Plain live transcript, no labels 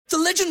The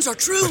legends are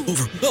true.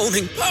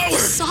 Overwhelming power!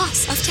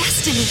 Sauce of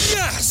destiny.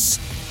 Yes!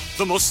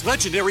 The most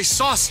legendary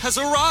sauce has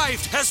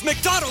arrived as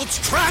McDonald's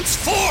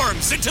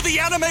transforms into the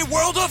anime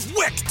world of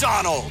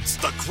WickDonald's.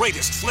 The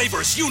greatest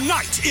flavors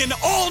unite in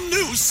all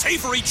new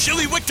savory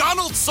chili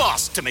McDonald's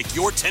sauce to make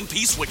your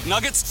 10-piece Wick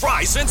Nuggets,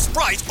 fries, and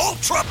Sprite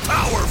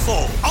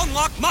ultra-powerful.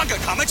 Unlock manga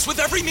comics with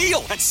every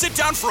meal and sit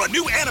down for a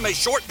new anime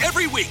short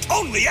every week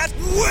only at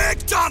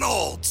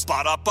WickDonald's.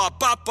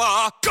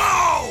 Ba-da-ba-ba-ba,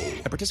 go!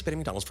 At participating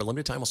McDonald's for a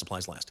limited time while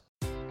supplies last.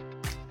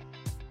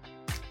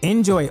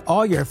 Enjoy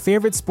all your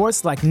favorite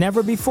sports like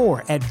never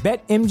before at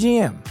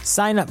BetMGM.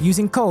 Sign up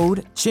using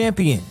code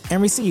CHAMPION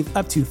and receive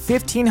up to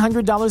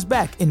 $1,500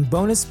 back in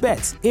bonus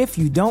bets if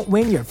you don't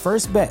win your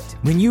first bet.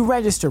 When you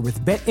register with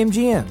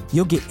BetMGM,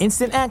 you'll get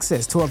instant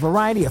access to a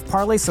variety of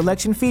parlay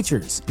selection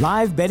features,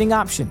 live betting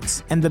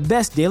options, and the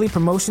best daily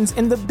promotions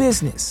in the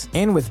business.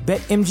 And with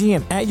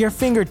BetMGM at your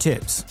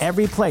fingertips,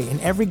 every play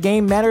and every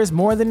game matters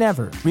more than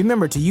ever.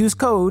 Remember to use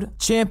code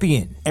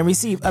CHAMPION and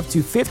receive up to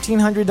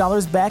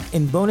 $1,500 back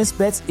in bonus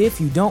bets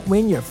if you don't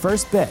win your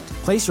first bet.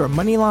 Place your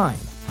money line,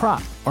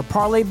 prop, or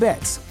parlay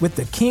bets with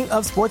the king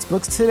of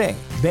sportsbooks today.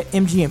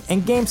 BetMGM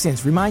and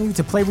GameSense remind you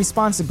to play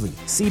responsibly.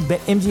 See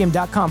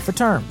BetMGM.com for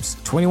terms.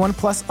 21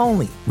 plus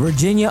only.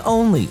 Virginia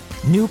only.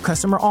 New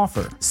customer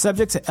offer.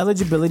 Subject to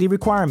eligibility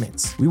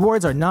requirements.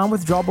 Rewards are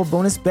non-withdrawable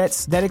bonus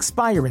bets that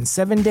expire in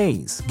 7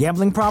 days.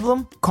 Gambling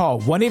problem? Call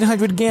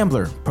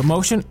 1-800-GAMBLER.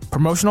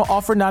 Promotional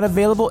offer not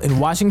available in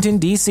Washington,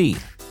 D.C.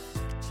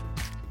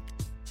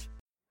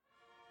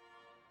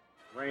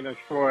 Rain of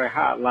Troy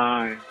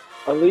hotline.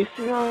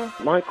 Alicia,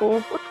 Michael,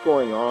 what's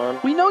going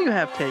on? We know you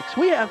have takes.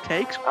 We have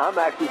takes. I'm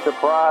actually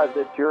surprised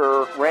that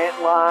your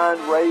rant line,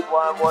 rave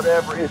line,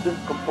 whatever,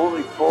 isn't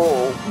completely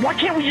full. Why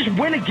can't we just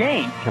win a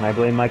game? Can I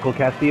blame Michael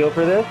Castillo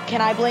for this?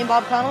 Can I blame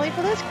Bob Connolly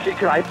for this?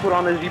 Can I put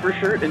on a zebra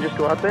shirt and just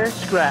go out there?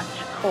 Scratch,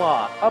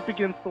 claw, up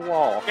against the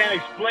wall. Can't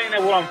explain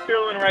it what I'm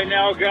feeling right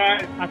now,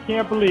 guys. I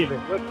can't believe it.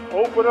 Let's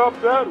open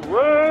up that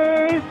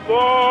race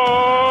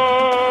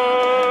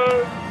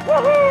line!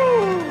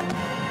 Woohoo!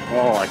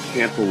 Oh, I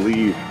can't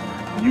believe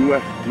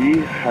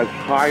USC has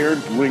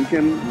hired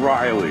Lincoln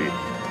Riley.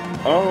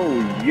 Oh,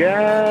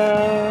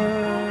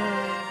 yeah.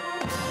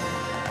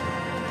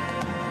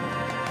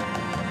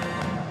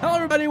 Hello,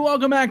 everybody.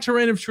 Welcome back to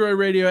Reign of Troy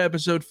Radio,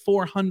 episode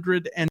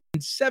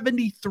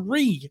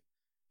 473.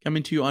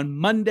 Coming to you on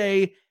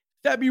Monday,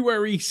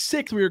 February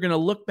 6th. We are going to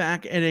look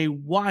back at a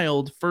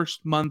wild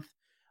first month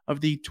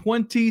of the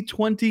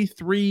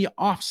 2023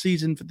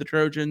 offseason for the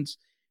Trojans.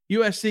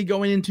 USC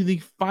going into the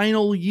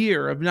final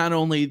year of not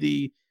only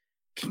the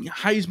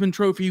Heisman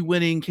Trophy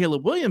winning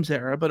Caleb Williams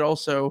era, but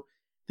also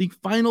the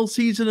final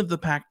season of the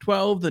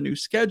Pac-12. The new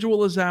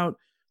schedule is out.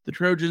 The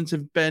Trojans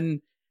have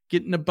been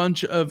getting a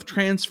bunch of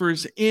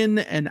transfers in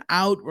and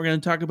out. We're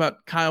going to talk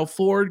about Kyle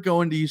Ford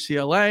going to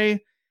UCLA,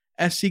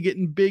 SC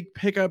getting big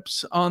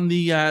pickups on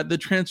the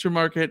transfer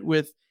market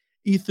with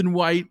Ethan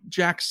White,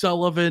 Jack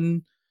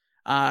Sullivan,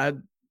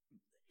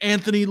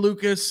 Anthony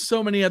Lucas,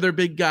 so many other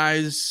big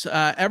guys,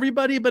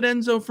 everybody but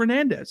Enzo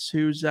Fernandez,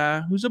 who's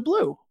a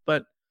Blue.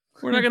 But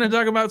we're not going to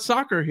talk about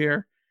soccer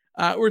here.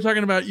 We're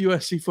talking about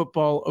USC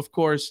football, of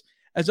course.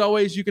 As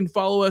always, you can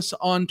follow us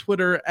on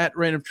Twitter at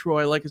Reign of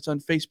Troy, like us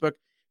on Facebook,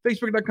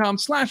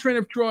 facebook.com/Reign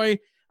of Troy.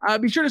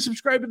 Be sure to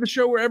subscribe to the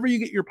show wherever you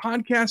get your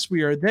podcasts.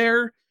 We are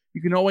there.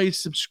 You can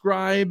always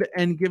subscribe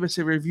and give us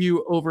a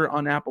review over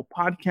on Apple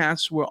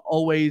Podcasts. We'll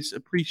always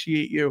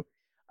appreciate you.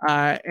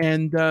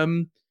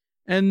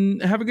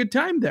 And have a good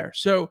time there.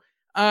 So,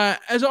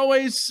 as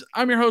always,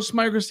 I'm your host,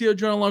 Mike Castillo,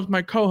 joined along with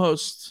my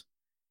co-host,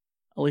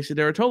 Alicia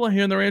Derritola,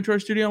 here in the Rancho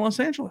Studio in Los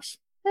Angeles.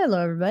 Hello,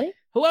 everybody.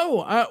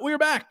 Hello, we're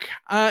back.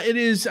 It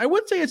is, I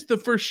would say it's the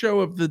first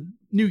show of the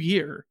new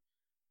year,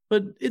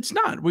 but it's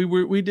not.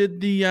 We did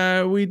the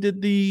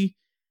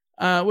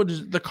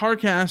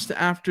CarCast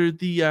after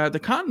the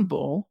Cotton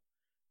Bowl,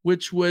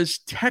 which was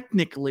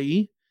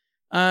technically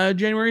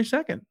January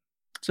 2nd.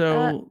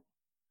 So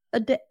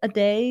a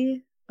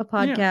day. A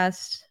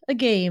podcast, a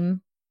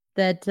game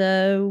that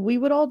we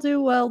would all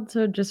do well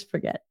to just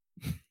forget.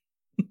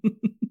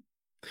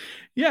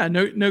 Yeah,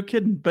 no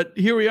kidding. But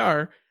here we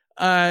are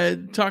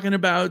talking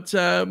about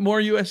more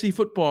USC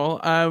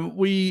football.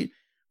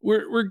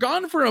 We're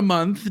gone for a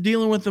month,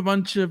 dealing with a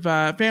bunch of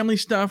family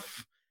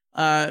stuff,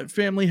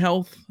 family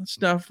health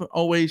stuff.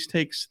 Always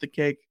takes the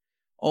cake.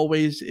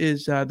 Always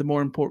is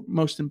the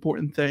most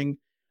important thing.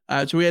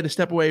 So we had to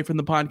step away from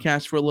the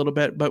podcast for a little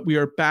bit, but we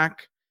are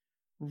back,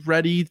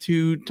 ready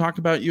to talk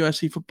about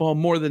USC football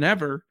more than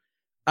ever.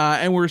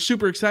 And we're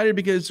super excited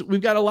because we've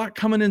got a lot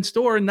coming in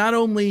store, not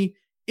only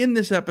in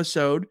this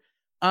episode,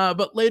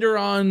 but later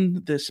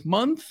on this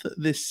month,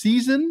 this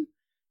season.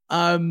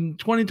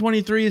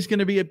 2023 is going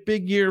to be a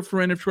big year for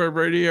Reign of Troy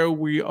Radio.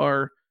 We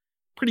are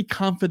pretty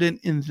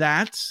confident in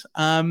that.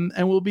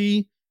 And we'll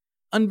be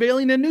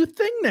unveiling a new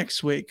thing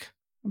next week,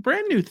 a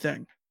brand new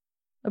thing.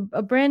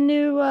 A brand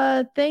new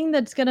thing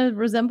that's going to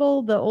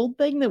resemble the old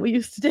thing that we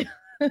used to do.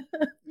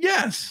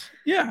 Yes.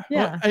 Yeah.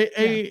 Yeah.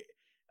 Well,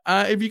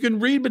 if you can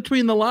read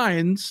between the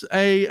lines,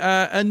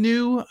 a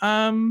new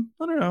I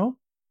don't know,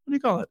 what do you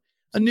call it?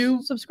 A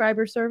new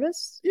subscriber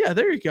service. Yeah,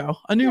 there you go.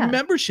 A new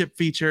membership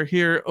feature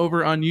here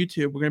over on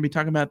YouTube. We're going to be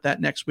talking about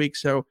that next week.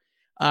 So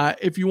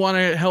if you want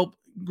to help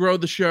grow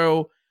the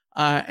show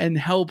and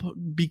help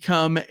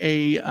become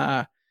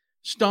a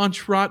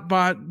staunch Rot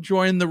bot,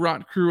 join the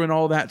Rot crew and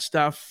all that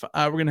stuff,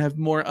 we're going to have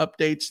more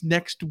updates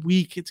next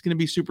week. It's going to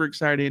be super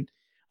exciting.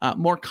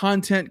 More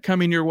content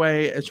coming your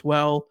way as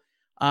well.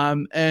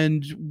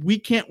 And we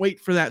can't wait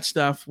for that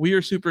stuff. We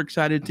are super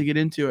excited to get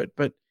into it,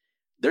 but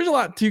there's a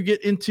lot to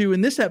get into in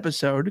this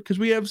episode because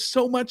we have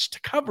so much to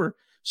cover.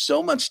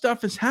 So much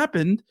stuff has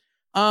happened.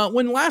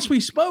 When last we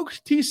spoke,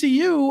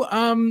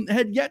 TCU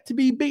had yet to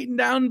be beaten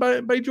down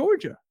by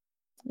Georgia.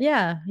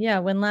 Yeah.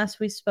 When last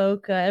we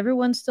spoke,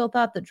 everyone still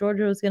thought that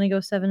Georgia was going to go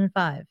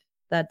 7-5.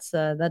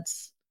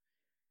 That's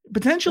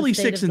potentially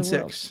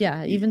 6-6.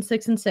 Yeah, even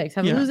 6-6.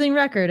 Have a losing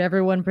record.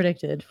 Everyone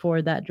predicted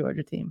for that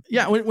Georgia team.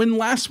 Yeah, when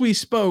last we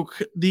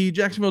spoke, the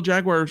Jacksonville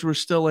Jaguars were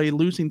still a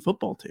losing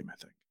football team, I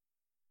think.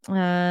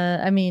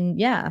 I mean,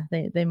 yeah,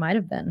 they might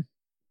have been.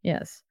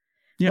 Yes.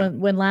 Yeah.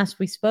 When last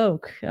we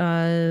spoke,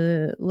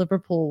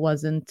 Liverpool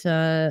wasn't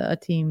a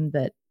team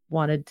that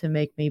wanted to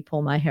make me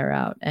pull my hair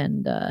out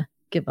and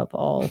give up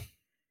all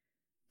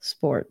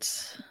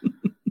sports.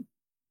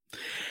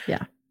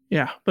 Yeah.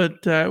 Yeah,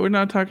 but we're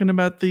not talking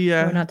about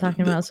we're not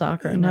talking about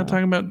soccer. We're not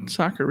talking about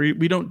soccer.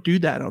 We don't do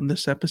that on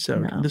this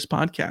episode, this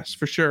podcast,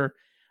 for sure.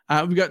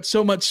 We've got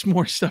so much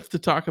more stuff to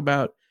talk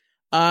about.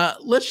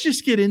 Let's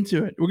just get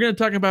into it. We're going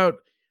to talk about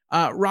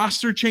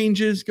roster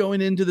changes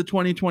going into the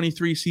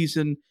 2023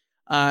 season,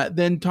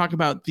 then talk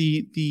about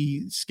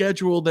the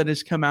schedule that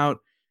has come out,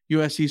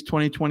 USC's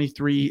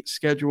 2023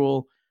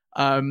 schedule.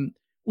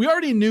 We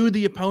already knew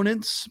the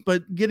opponents,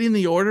 but getting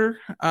the order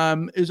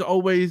is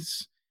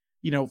always,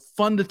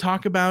 fun to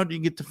talk about. You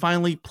get to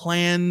finally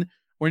plan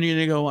when you're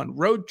going to go on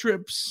road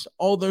trips,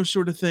 all those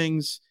sort of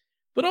things,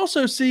 but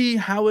also see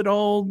how it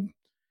all,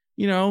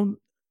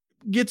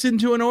 gets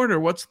into an order.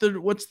 What's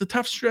the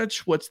tough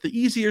stretch? What's the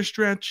easier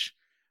stretch?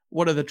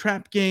 What are the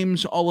trap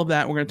games? All of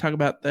that. We're going to talk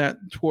about that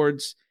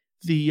towards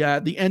the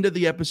end of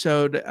the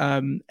episode.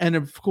 And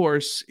of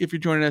course, if you're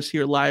joining us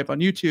here live on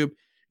YouTube,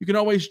 you can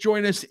always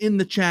join us in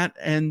the chat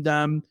and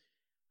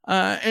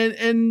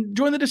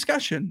join the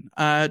discussion.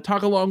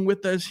 Talk along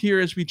with us here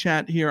as we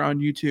chat here on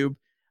YouTube,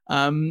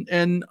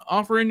 and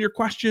offer in your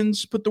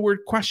questions. Put the word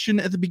question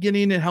at the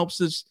beginning. It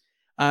helps us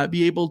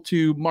be able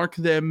to mark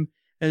them,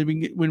 and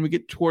when we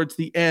get towards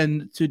the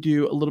end to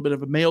do a little bit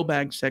of a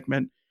mailbag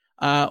segment.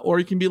 Or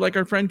you can be like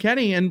our friend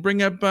Kenny and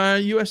bring up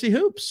USC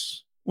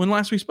hoops. When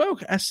last we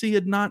spoke, SC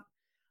had not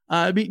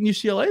beaten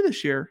UCLA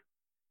this year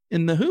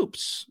in the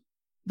hoops.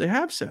 They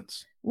have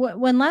since.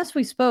 When last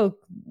we spoke,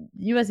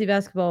 USC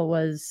basketball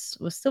was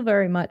still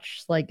very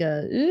much like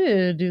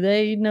do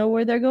they know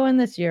where they're going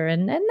this year?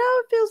 And now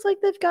it feels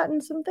like they've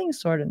gotten some things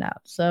sorted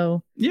out.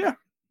 So yeah,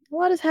 a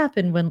lot has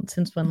happened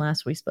since when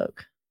last we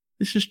spoke.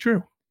 This is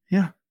true.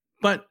 Yeah,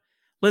 but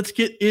let's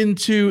get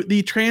into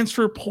the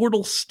transfer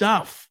portal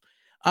stuff.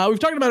 We've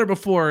talked about it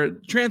before.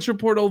 Transfer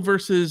portal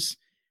versus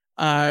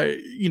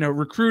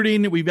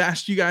recruiting. We've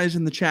asked you guys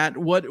in the chat,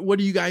 what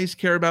do you guys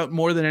care about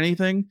more than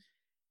anything?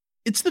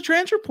 It's the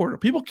transfer portal.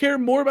 People care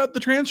more about the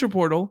transfer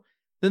portal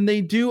than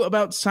they do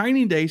about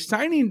signing day.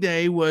 Signing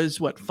day was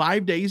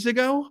 5 days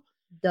ago?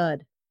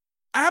 Dud.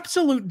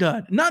 Absolute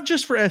dud. Not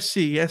just for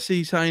SC.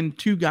 SC signed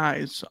 2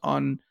 guys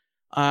on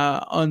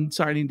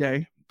signing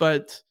day,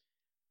 but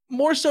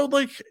more so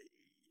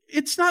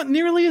it's not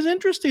nearly as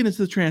interesting as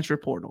the transfer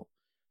portal.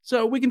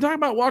 So we can talk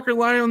about Walker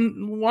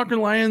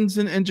Lyons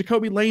and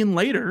Jacoby Lane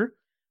later.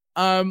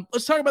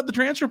 Let's talk about the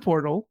transfer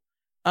portal.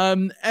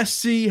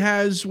 SC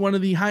has one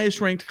of the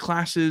highest ranked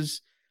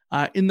classes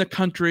in the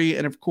country.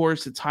 And of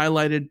course, it's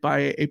highlighted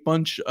by a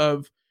bunch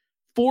of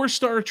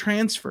 4-star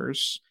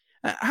transfers.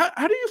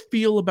 How do you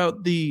feel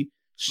about the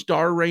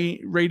star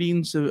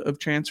ratings of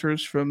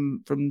transfers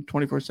from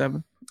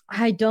 24/7?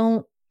 I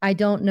don't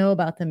know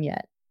about them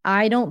yet.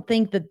 I don't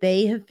think that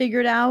they have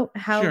figured out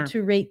how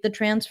to rate the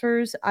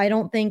transfers. I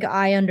don't think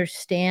I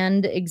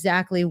understand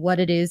exactly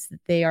what it is that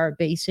they are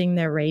basing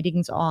their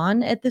ratings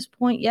on at this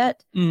point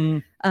yet.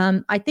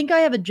 I think I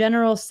have a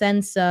general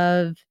sense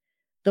of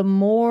the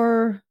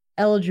more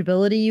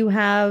eligibility you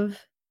have,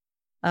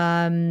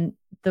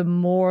 the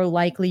more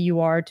likely you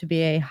are to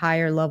be a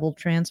higher level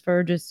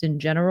transfer just in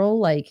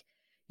general. Like,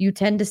 you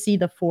tend to see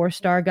the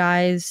 4-star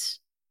guys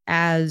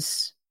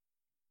as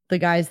the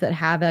guys that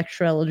have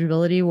extra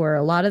eligibility, where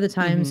a lot of the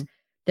times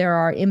there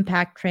are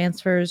impact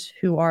transfers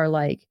who are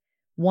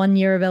 1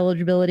 year of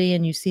eligibility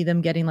and you see them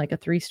getting a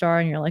 3-star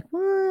and you're like,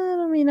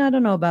 well, I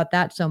don't know about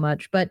that so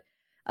much, but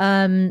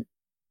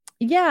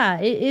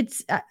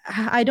it's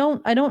I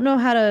don't know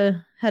how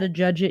to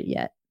judge it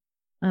yet.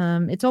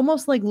 It's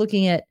almost like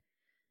looking at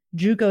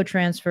JUCO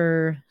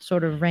transfer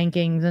sort of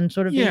rankings and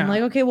sort of being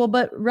like, okay, well,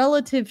 but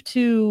relative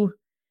to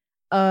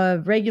a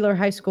regular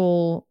high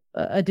school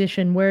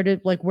edition, where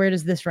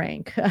does this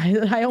rank?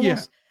 I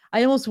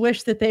almost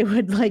wish that they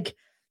would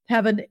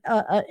have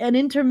an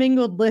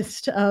intermingled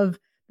list of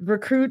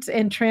recruits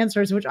and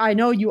transfers, which I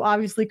know you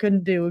obviously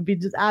couldn't do. It would be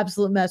just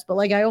absolute mess. But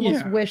like, I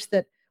almost wish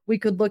that we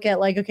could look at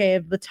like, okay,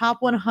 the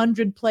top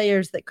 100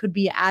 players that could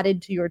be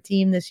added to your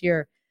team this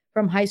year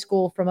from high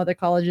school, from other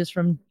colleges,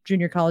 from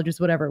junior colleges,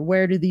 whatever.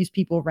 Where do these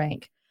people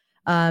rank?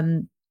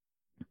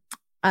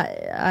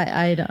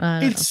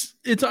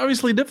 It's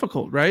obviously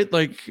difficult, right?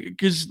 Like,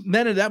 because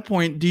then at that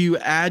point, do you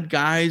add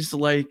guys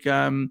like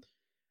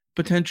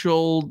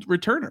potential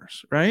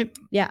returners, right?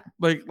 Yeah.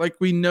 Like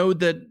we know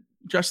that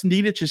Justin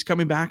Dedich is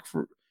coming back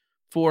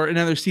for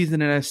another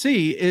season in SC.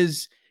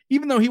 Is,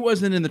 even though he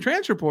wasn't in the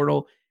transfer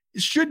portal,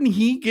 shouldn't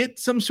he get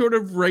some sort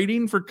of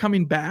rating for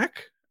coming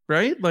back?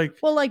 Right? Like,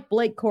 well, like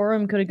Blake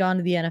Corum could have gone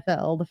to the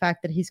NFL. The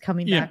fact that he's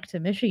coming back to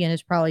Michigan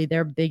is probably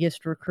their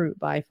biggest recruit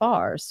by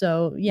far.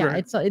 So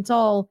it's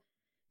all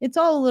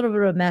a little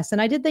bit of a mess.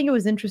 And I did think it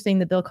was interesting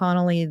that Bill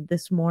Connolly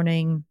this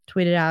morning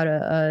tweeted out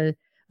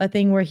a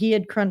thing where he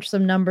had crunched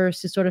some numbers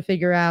to sort of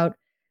figure out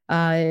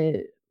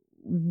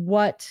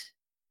what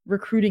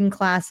recruiting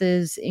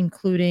classes,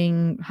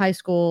 including high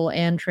school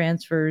and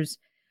transfers,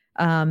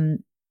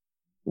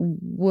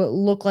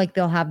 will look like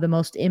they'll have the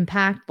most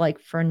impact, like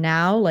for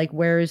now, like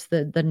where is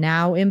the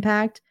now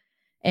impact.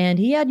 And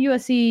he had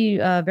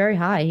USC very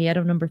high. He had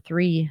them number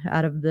 3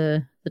 out of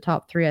the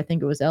top 3. I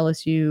think it was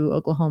LSU,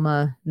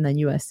 Oklahoma, and then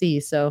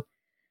USC. So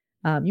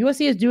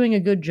USC is doing a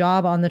good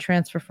job on the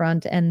transfer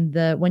front. And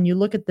when you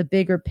look at the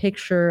bigger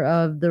picture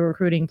of the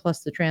recruiting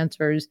plus the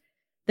transfers,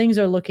 things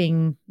are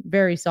looking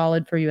very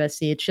solid for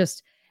USC. It's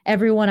just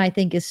everyone, I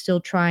think, is still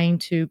trying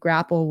to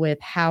grapple with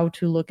how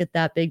to look at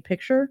that big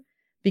picture,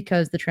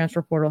 because the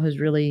transfer portal has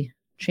really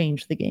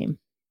changed the game.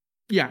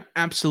 Yeah,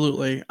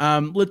 absolutely.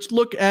 Let's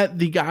look at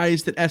the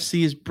guys that SC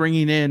is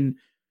bringing in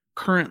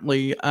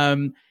currently.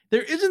 There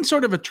isn't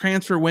sort of a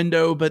transfer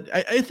window, but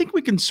I think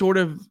we can sort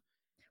of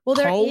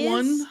call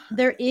one.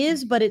 There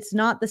is, but it's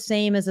not the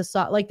same as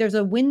like there's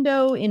a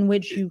window in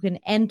which you can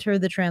enter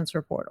the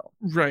transfer portal.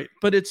 Right,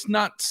 but it's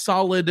not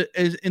solid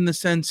as in the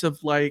sense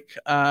of like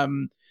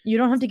you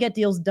don't have to get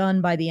deals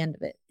done by the end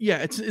of it.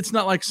 Yeah, it's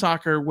not like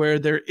soccer where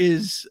there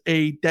is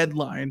a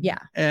deadline. Yeah.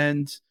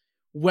 And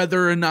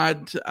whether or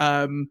not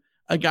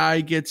a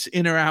guy gets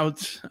in or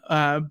out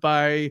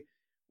by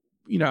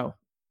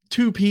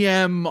 2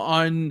 p.m.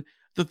 on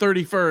the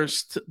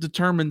 31st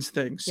determines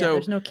things. Yeah, so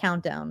there's no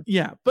countdown.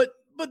 Yeah, but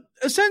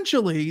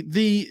essentially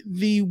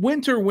the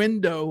winter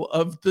window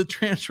of the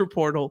transfer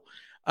portal,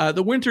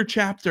 the winter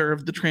chapter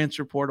of the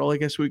transfer portal, I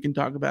guess we can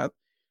talk about,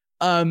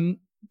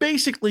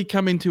 basically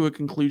coming to a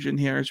conclusion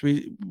here as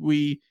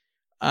we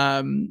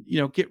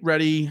get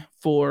ready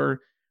for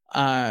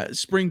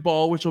spring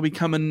ball, which will be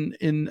coming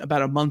in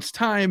about a month's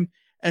time.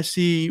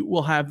 SC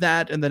will have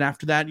that, and then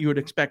after that you would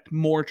expect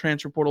more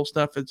transfer portal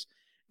stuff as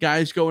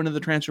guys go into the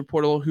transfer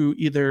portal who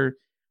either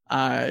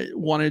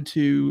wanted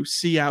to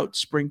see out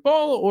spring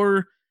ball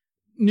or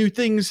new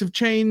things have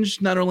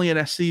changed, not only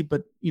at SC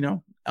but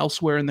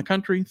elsewhere in the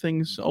country.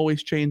 Things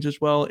always change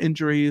as well,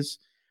 injuries,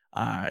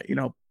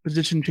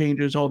 position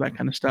changes, all that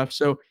kind of stuff.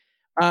 So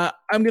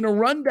I'm going to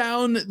run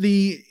down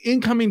the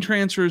incoming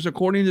transfers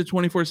according to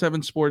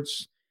 24/7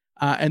 Sports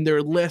and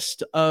their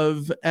list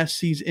of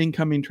SC's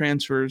incoming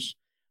transfers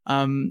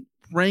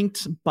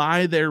ranked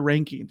by their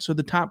ranking. So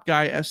the top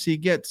guy SC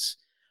gets,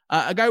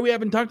 a guy we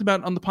haven't talked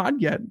about on the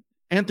pod yet,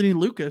 Anthony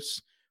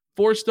Lucas,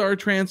 4-star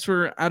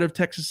transfer out of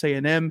Texas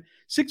A&M,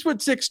 6'6",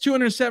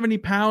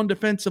 270-pound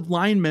defensive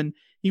lineman.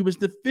 He was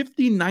the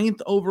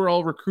 59th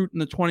overall recruit in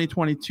the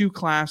 2022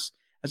 class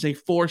as a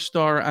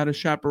 4-star out of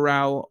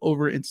Chaparral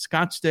over in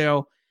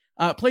Scottsdale.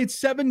 Played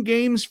 7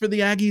 games for the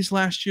Aggies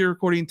last year,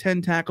 recording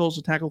 10 tackles,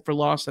 a tackle for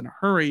loss, and a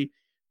hurry.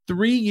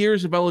 3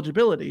 years of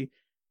eligibility.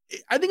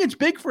 I think it's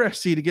big for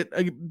SC to get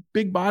a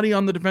big body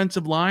on the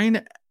defensive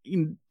line.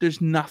 There's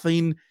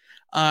nothing,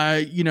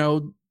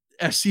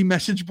 SC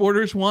message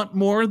boarders want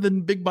more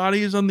than big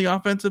bodies on the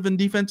offensive and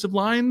defensive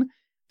line.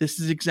 This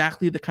is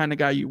exactly the kind of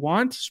guy you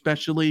want,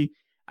 especially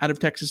out of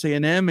Texas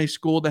A&M, a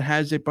school that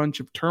has a bunch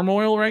of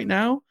turmoil right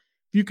now.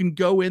 If you can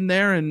go in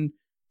there and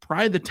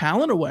pry the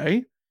talent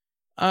away,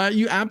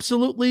 you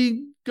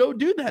absolutely go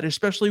do that,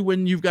 especially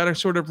when you've got to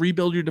sort of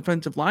rebuild your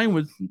defensive line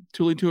with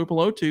Tuli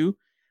Tuipulotu,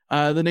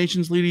 the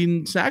nation's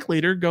leading sack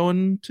leader,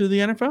 going to the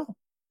NFL.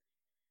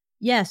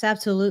 Yes,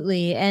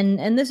 absolutely.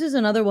 And this is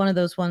another one of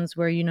those ones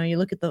where, you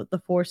look at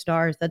the 4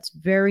 stars, that's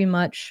very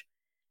much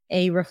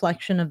a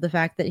reflection of the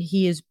fact that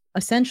he is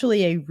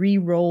essentially a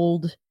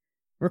re-rolled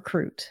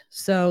recruit.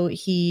 So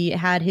he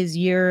had his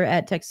year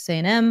at Texas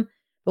A&M,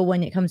 but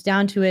when it comes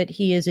down to it,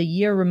 he is a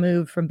year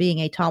removed from being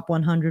a top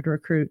 100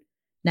 recruit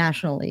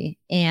nationally.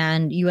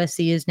 And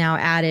USC is now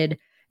added,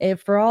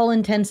 for all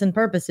intents and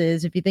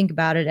purposes, if you think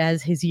about it,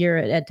 as his year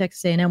at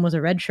Texas A&M was a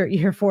redshirt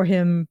year for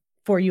him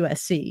for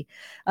USC.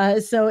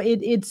 So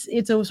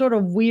it's a sort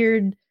of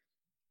weird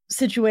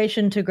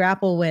situation to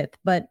grapple with.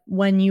 But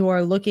when you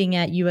are looking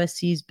at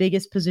USC's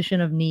biggest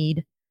position of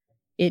need,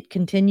 it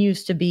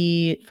continues to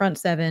be front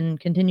 7,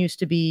 continues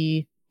to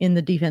be in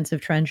the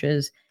defensive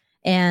trenches.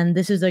 And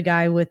this is a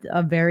guy with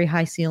a very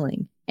high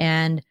ceiling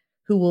and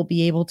who will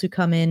be able to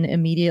come in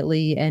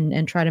immediately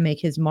and try to make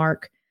his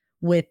mark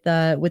with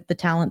the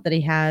talent that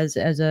he has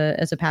as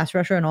a pass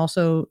rusher, and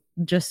also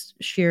just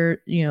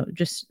sheer,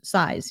 just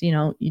size.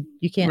 You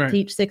can't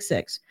teach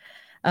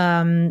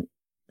 6'6".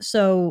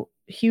 So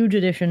huge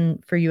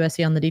addition for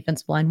USC on the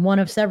defensive line. One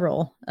of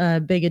several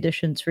big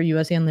additions for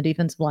USC on the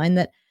defensive line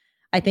that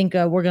I think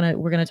we're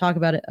gonna talk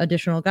about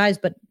additional guys,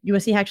 but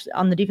USC actually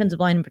on the defensive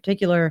line in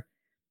particular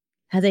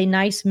has a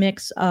nice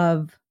mix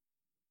of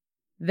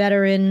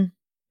veteran,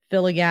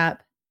 fill a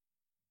gap,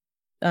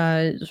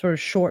 sort of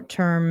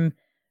short-term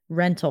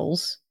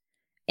rentals,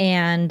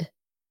 and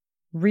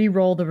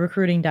re-roll the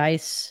recruiting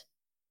dice,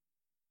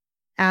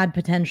 add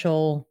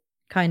potential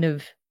kind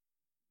of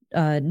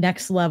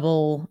next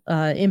level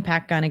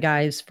impact kind of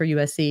guys for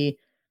USC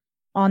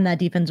on that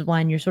defensive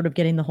line. You're sort of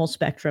getting the whole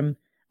spectrum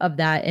of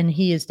that, and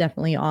he is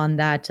definitely on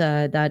that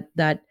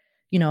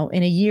in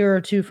a year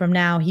or two from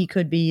now, he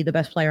could be the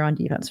best player on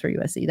defense for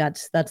USC.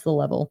 That's the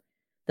level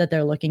that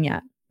they're looking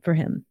at for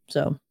him.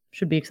 So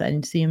should be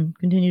exciting to see him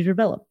continue to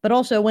develop. But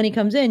also when he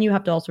comes in, you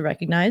have to also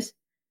recognize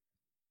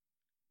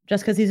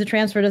just because he's a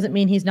transfer doesn't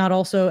mean he's not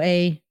also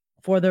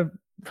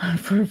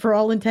for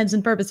all intents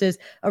and purposes,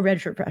 a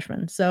redshirt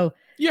freshman. So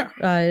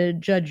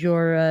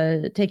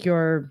take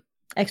your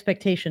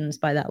expectations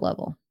by that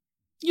level.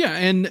 Yeah.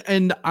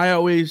 And I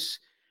always,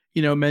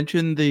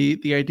 mention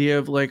the idea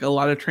of like a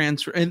lot of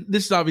transfer, and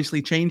this is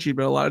obviously changing,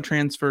 but a lot of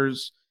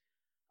transfers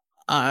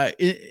are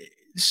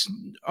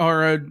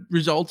a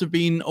result of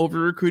being over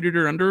recruited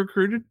or under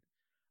recruited.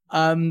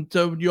 So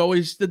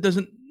that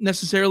doesn't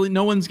necessarily,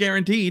 no one's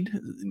guaranteed,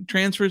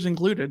 transfers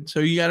included.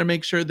 So you got to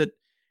make sure that,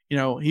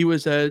 he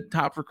was a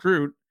top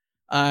recruit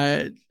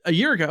a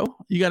year ago.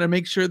 You got to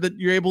make sure that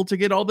you're able to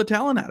get all the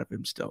talent out of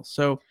him still.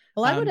 So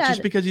I would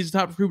just because he's a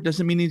top recruit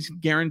doesn't mean he's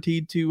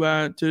guaranteed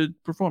to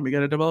perform. You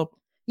got to develop.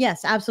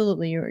 Yes,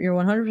 absolutely. You're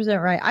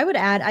 100% right. I would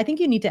add, I think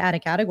you need to add a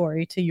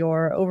category to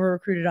your over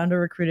recruited, under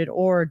recruited,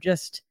 or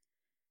just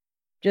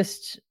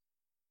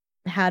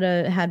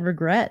had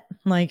regret.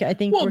 Like, I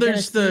think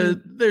there's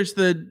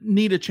the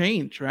need a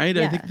change, right?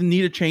 Yeah. I think the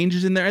need a change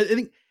is in there. I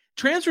think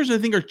transfers,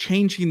 are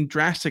changing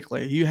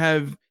drastically. You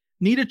have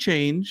need a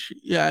change.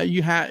 Yeah,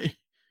 you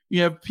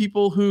have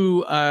people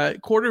who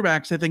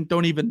quarterbacks, I think,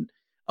 don't even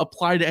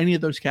apply to any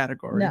of those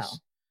categories. No.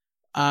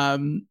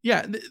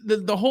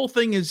 The whole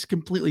thing is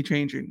completely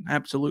changing.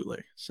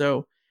 Absolutely.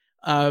 So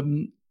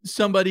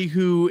somebody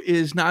who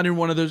is not in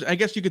one of those, I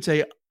guess you could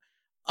say,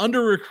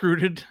 under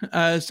recruited,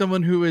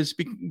 someone who is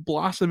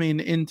blossoming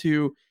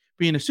into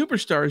being a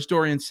superstar is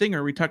Dorian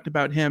Singer. We talked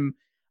about him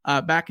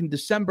back in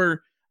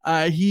December.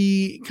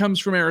 He comes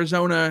from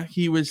Arizona.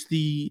 He was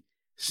the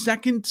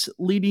second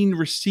leading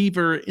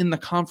receiver in the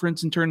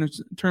conference in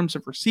terms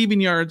of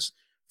receiving yards,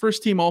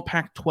 first team all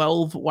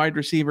Pac-12 wide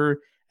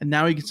receiver, and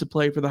now he gets to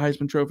play for the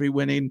Heisman Trophy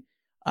winning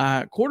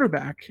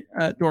quarterback,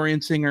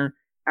 Dorian Singer.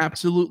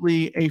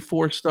 Absolutely a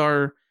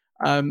 4-star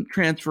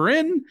transfer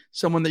in,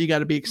 someone that you got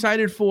to be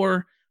excited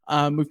for.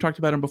 We've talked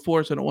about him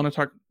before, so I don't want to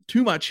talk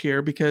too much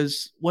here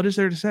because what is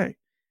there to say?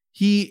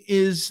 He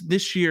is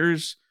this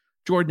year's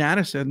Jordan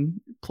Addison,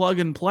 plug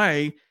and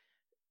play,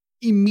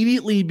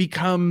 immediately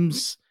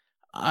becomes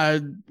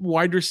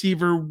wide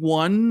receiver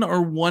 1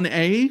 or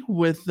 1A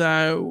with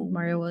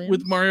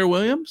Mario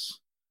Williams.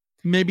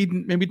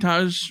 Maybe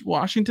Taj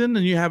Washington,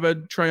 and you have a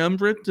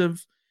triumvirate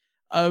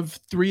of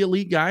 3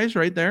 elite guys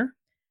right there.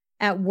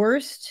 At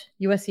worst,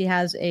 USC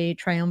has a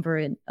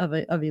triumvirate of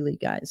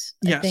elite guys.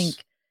 Yes. I think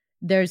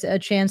there's a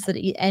chance that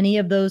any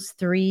of those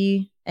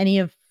 3, any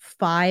of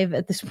 5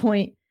 at this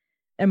point,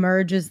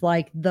 emerge as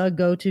like the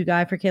go-to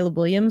guy for Caleb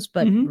Williams.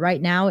 But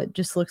right now, it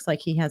just looks like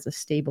he has a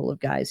stable of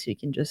guys who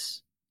can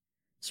just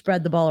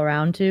spread the ball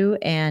around to.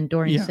 And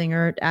Dorian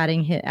Singer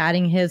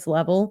adding his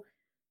level.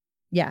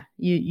 Yeah,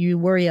 you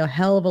worry a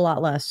hell of a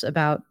lot less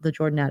about the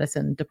Jordan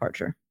Addison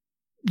departure.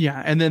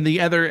 Yeah, and then the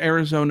other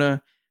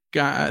Arizona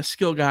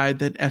skill guy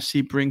that SC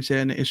brings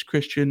in is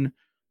Christian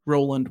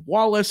Roland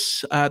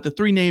Wallace, the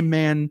 3-name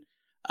man,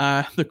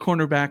 the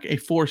cornerback, a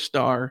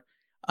 4-star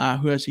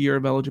who has a year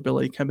of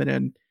eligibility coming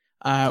in.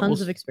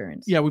 Tons of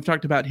experience. Yeah, we've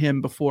talked about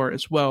him before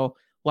as well.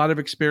 A lot of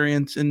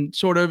experience, and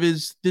sort of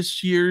is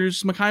this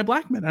year's Mekhi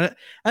Blackman.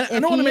 I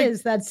don't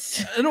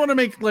want to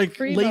make like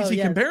lazy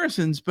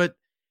comparisons, but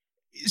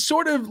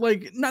sort of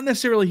like not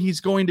necessarily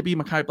he's going to be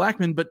Mekhi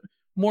Blackman, but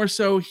more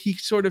so he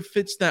sort of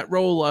fits that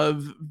role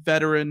of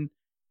veteran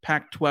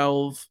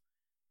Pac-12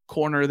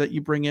 corner that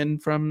you bring in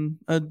from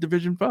a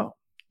division foe.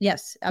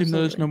 Yes, absolutely. Even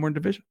though there's no more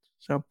divisions.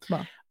 So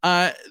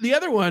the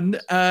other one,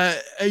 a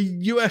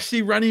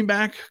USC running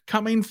back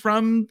coming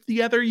from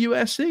the other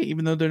USC,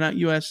 even though they're not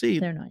USC.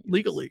 They're not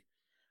legally.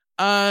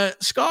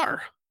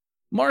 Scar,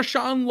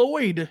 Marshawn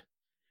Lloyd,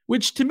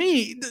 which to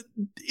me,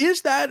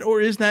 is that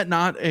or is that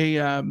not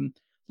a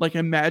like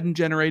a Madden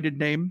generated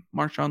name,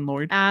 Marshawn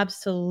Lloyd?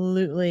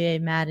 Absolutely a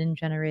Madden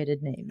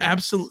generated name.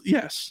 Absolutely,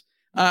 yes.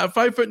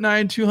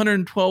 5'9",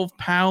 212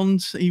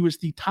 pounds. He was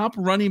the top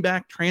running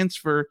back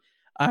transfer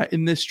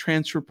in this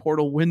transfer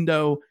portal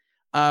window.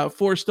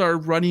 4-star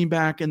running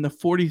back and the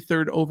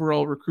 43rd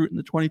overall recruit in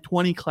the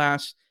 2020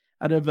 class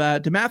out of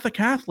DeMatha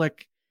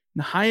Catholic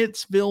in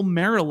Hyattsville,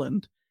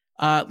 Maryland.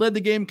 Led the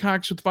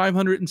Gamecocks with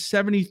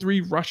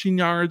 573 rushing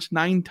yards,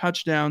 9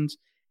 touchdowns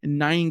in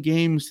 9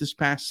 games this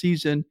past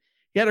season.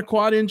 He had a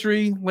quad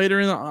injury later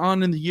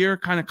on in the year,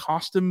 kind of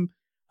cost him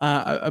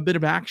a bit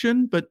of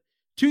action, but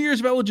 2 years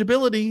of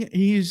eligibility.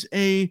 He's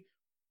a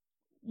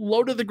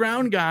low to the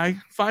ground guy,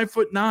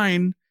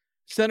 5'9",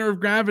 center of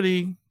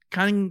gravity,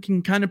 can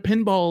kind of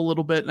pinball a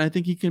little bit, and I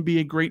think he can be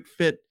a great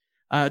fit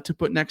to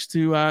put next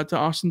to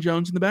Austin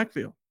Jones in the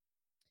backfield.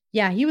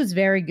 Yeah, he was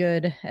very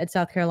good at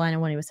South Carolina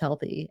when he was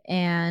healthy.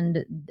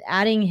 And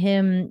adding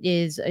him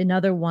is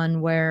another one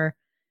where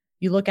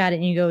you look at it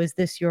and you go, is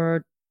this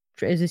your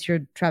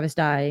Travis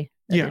Dye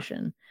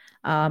addition?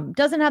 Yeah.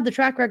 Doesn't have the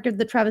track record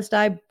that Travis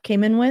Dye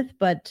came in with,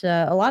 but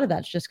a lot of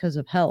that's just because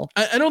of health.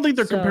 I don't think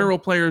they're comparable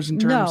players in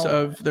terms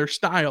of their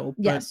style.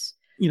 Yes.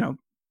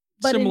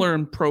 But, similar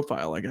in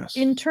profile, I guess.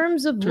 In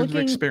terms of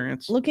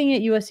experience. Looking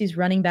at USC's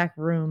running back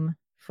room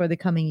for the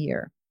coming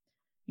year,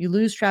 you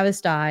lose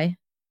Travis Dye.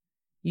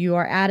 You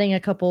are adding a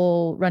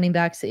couple running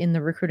backs in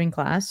the recruiting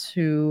class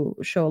who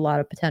show a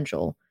lot of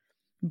potential.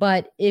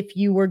 But if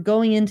you were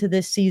going into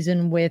this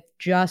season with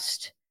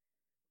just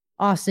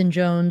Austin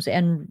Jones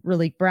and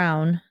Raleek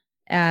Brown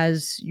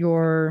as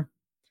your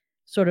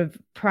sort of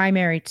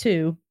primary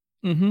two,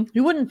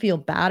 you wouldn't feel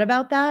bad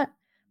about that.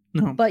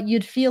 No. But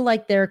you'd feel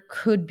like there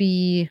could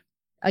be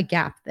a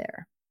gap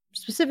there,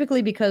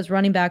 specifically because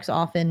running backs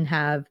often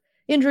have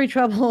injury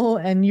trouble,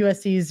 and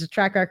USC's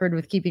track record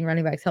with keeping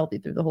running backs healthy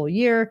through the whole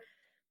year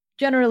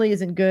generally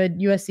isn't good.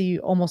 USC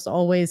almost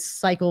always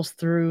cycles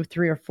through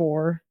 3 or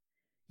 4.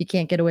 You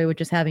can't get away with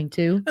just having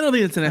 2. I don't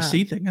think it's an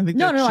SC thing. I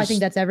think I think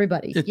that's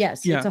everybody.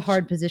 It's a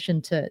hard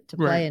position to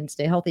play and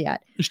stay healthy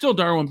at. You're still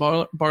Darwin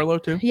Barlow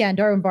too. Yeah, and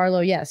Darwin Barlow,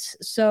 yes.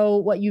 So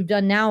what you've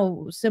done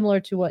now, similar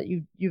to what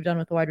you've done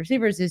with the wide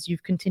receivers, is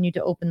you've continued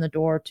to open the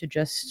door to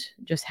just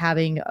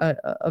having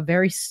a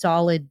very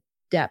solid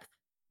depth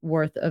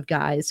worth of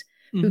guys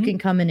who can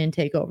come in and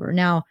take over.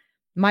 Now,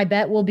 my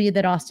bet will be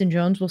that Austin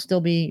Jones will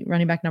still be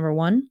running back number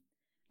 1.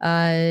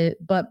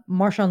 But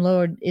Marshawn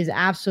Lord is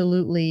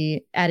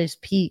absolutely at his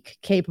peak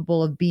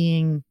capable of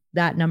being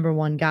that number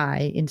 1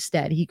 guy.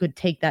 Instead, he could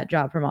take that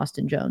job from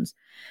Austin Jones.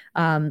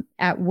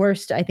 At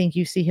worst, I think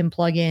you see him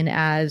plug in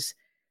as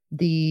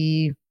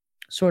the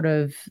sort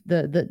of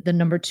the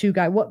number 2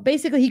 guy. What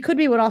basically he could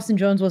be what Austin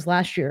Jones was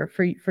last year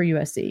for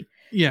USC.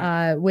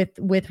 Yeah. With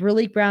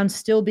Raleek Brown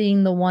still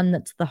being the one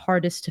that's the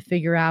hardest to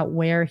figure out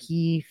where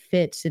he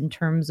fits in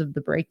terms of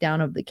the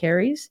breakdown of the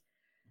carries.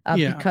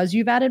 Because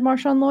you've added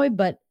Marshawn Lloyd,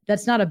 but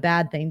that's not a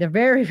bad thing. They're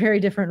very, very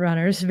different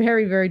runners,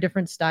 very, very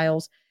different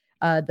styles.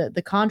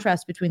 The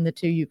contrast between the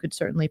two, you could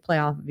certainly play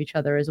off of each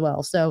other as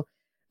well. So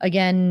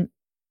again,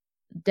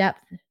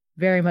 depth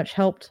very much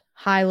helped.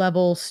 High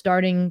level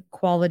starting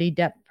quality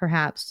depth,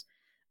 perhaps.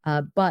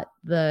 But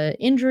the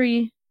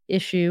injury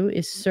issue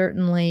is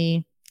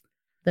certainly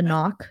the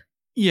knock.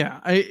 Yeah.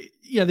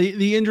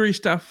 The injury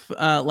stuff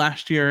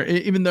last year,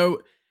 even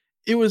though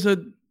it was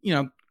a,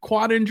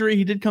 quad injury,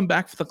 he did come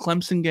back for the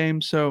Clemson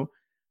game. So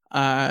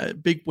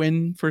big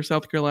win for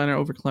South Carolina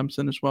over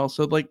Clemson as well.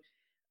 So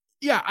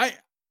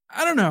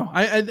I don't know.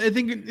 I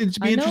think it's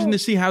be interesting to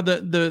see how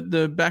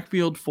the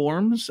backfield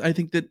forms. I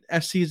think that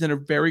SC is in a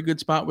very good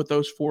spot with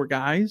those 4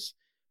 guys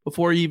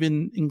before you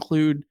even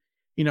include,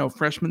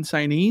 freshman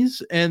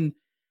signees. And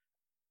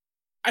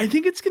I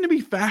think it's going to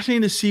be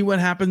fascinating to see what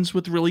happens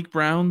with Raleek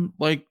Brown.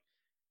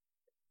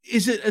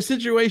 Is it a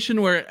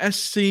situation where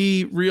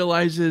SC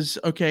realizes,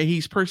 okay,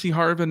 he's Percy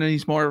Harvin and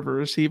he's more of a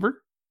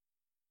receiver?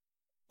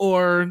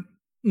 Or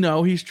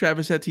no, he's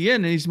Travis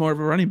Etienne and he's more of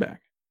a running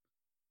back?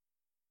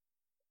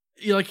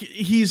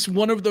 He's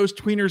one of those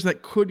tweeners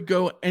that could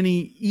go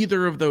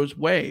either of those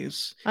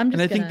ways.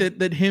 I think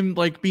that him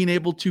being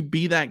able to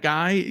be that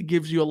guy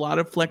gives you a lot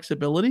of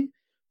flexibility.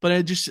 But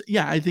I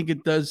think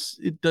it does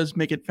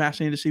make it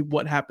fascinating to see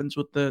what happens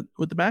with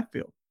the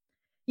backfield.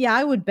 Yeah,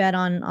 I would bet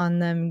on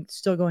them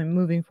still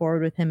moving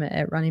forward with him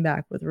at running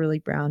back with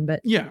Raleek Brown.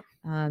 But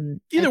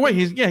either way,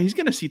 he's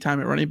going to see time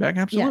at running back.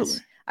 Absolutely.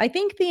 Yes. I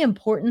think the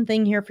important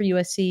thing here for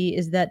USC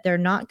is that they're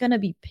not going to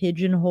be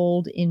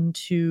pigeonholed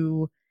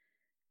into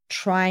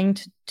trying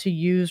to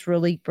use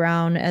Raleek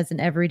Brown as an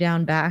every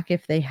down back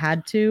if they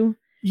had to.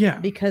 Yeah.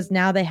 Because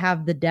now they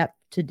have the depth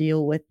to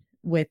deal with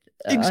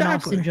an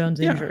Austin Jones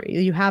injury.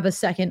 Yeah. You have a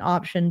second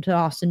option to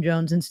Austin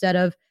Jones instead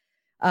of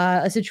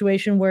a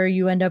situation where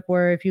you end up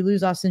where if you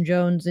lose Austin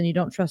Jones and you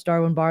don't trust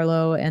Darwin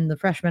Barlow and the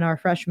freshmen are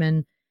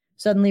freshmen,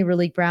 suddenly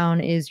Raleek Brown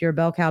is your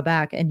bell cow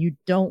back, and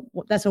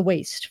that's a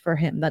waste for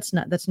him. That's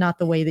not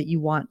the way that you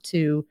want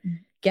to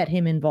get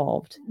him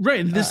involved.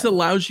 Right. This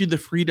allows you the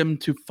freedom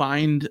to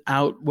find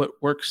out what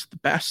works the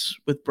best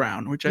with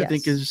Brown, which I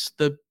think is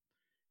the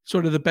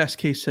sort of the best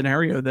case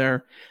scenario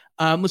there.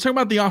 Let's talk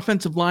about the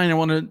offensive line. I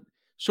want to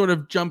sort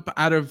of jump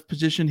out of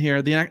position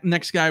here. The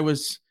next guy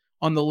was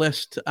on the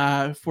list,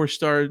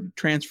 4-star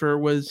transfer,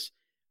 was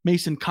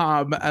Mason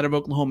Cobb out of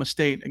Oklahoma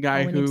State, a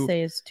guy who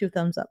say is 2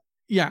 thumbs up.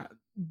 Yeah.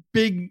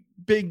 big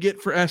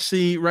get for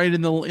SC right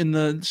in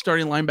the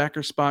starting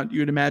linebacker spot. You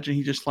would imagine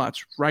he just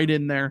slots right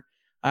in there.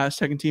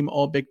 Second team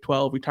all Big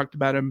 12. We talked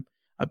about him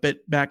a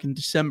bit back in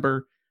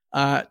December.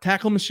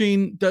 Tackle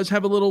machine does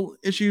have a little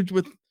issues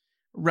with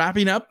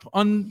wrapping up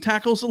on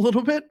tackles a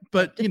little bit,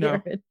 but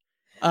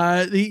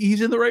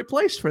he's in the right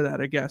place for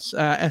that, I guess.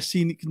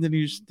 SC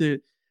continues to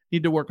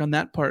need to work on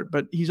that part,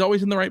 but he's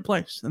always in the right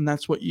place, and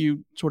that's what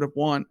you sort of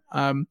want.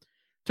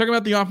 Talking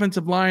about the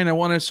offensive line, I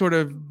want to sort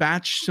of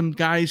batch some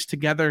guys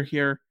together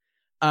here.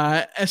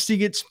 SC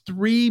gets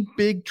 3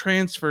 big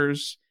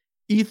transfers: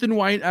 Ethan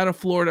White out of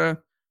Florida,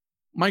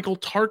 Michael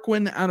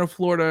Tarquin out of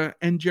Florida,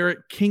 and Jarrett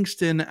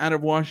Kingston out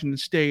of Washington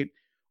State.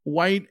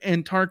 White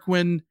and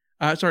Tarquin,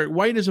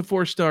 White is a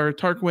 4-star,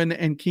 Tarquin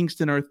and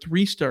Kingston are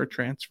 3-star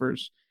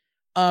transfers.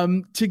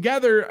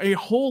 Together, a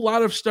whole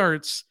lot of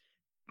starts.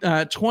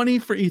 20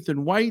 for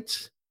Ethan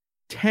White,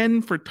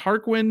 10 for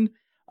Tarquin,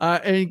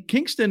 and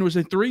Kingston was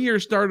a 3-year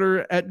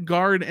starter at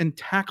guard and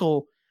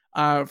tackle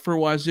for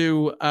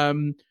Wazoo.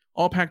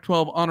 All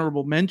Pac-12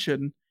 honorable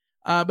mention.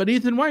 But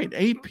Ethan White,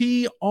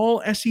 AP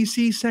All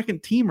SEC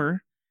second teamer.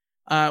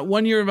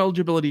 1 year of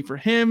eligibility for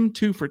him,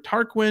 2 for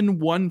Tarquin,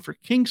 1 for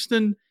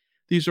Kingston.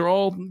 These are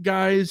all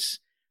guys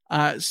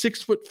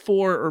 6'4"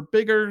 or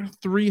bigger,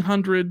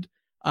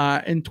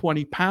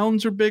 320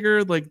 pounds or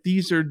bigger. Like,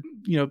 these are,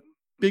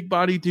 big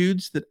body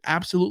dudes that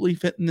absolutely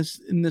fit in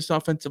this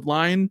offensive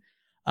line.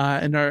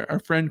 And our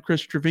friend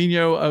Chris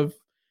Trevino of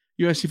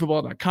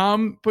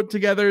USCFootball.com put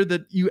together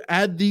that you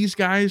add these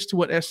guys to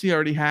what SC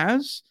already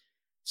has.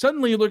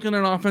 Suddenly you're looking at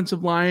an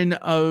offensive line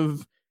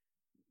of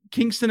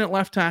Kingston at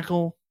left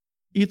tackle,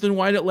 Ethan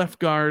White at left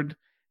guard,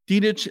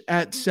 Dedich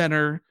at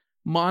center,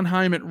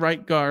 Monheim at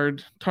right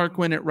guard,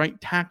 Tarquin at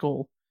right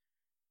tackle.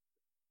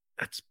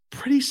 That's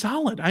pretty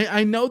solid.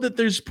 I know that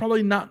there's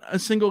probably not a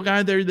single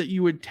guy there that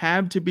you would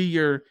tab to be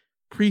your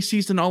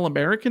preseason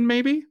All-American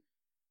maybe,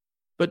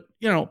 but,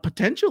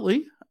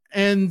 potentially.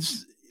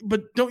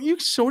 But don't you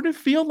sort of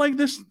feel like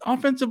this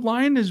offensive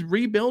line is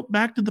rebuilt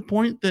back to the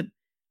point that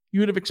you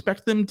would have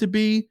expected them to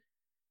be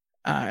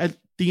at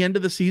the end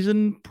of the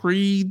season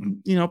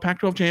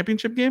Pac-12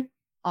 championship game?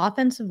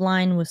 Offensive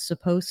line was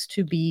supposed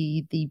to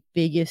be the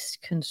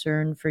biggest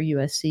concern for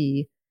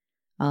USC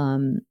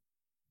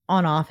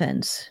on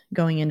offense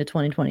going into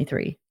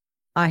 2023.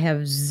 I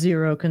have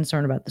zero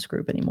concern about this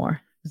group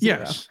anymore. Zero.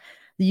 Yes.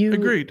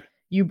 Agreed.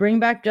 You bring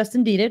back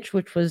Justin Dedich,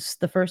 which was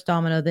the first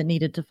domino that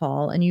needed to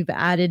fall, and you've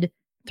added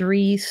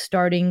 3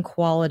 starting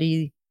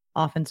quality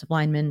offensive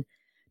linemen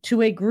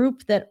to a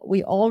group that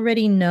we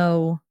already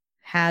know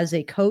has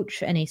a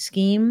coach and a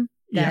scheme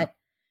that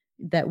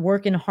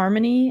work in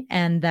harmony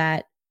and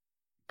that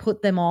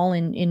put them all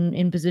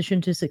in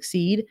position to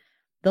succeed.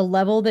 The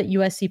level that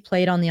USC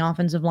played on the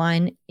offensive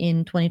line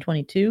in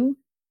 2022,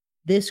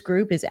 this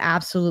group is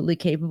absolutely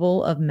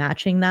capable of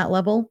matching that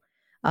level,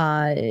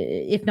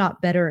 if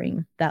not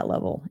bettering that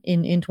level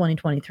in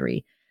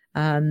 2023.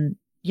 Losing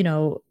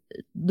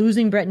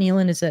Brett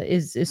Nealon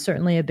is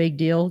certainly a big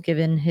deal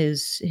given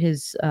his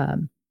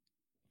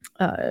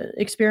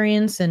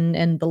experience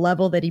and the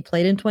level that he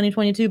played in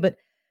 2022. But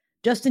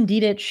Justin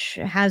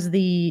Dedich has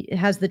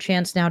the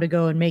chance now to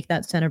go and make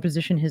that center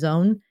position his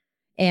own.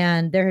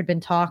 And there had been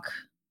talk,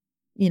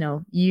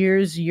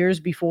 years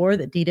before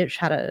that Dedich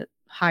had a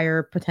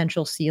higher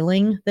potential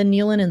ceiling than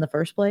Nealon in the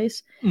first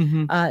place.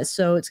 Mm-hmm.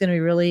 So it's going to be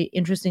really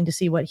interesting to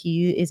see what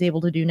he is able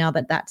to do now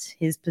that that's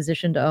his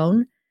position to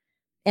own.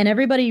 And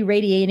everybody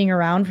radiating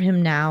around for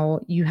him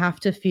now, you have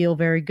to feel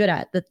very good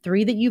at. The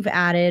 3 that you've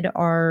added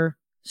are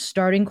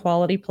starting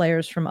quality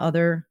players from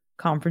other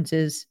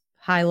conferences,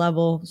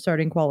 high-level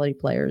starting quality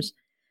players.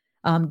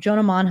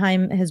 Jonah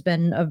Monheim has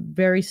been a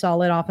very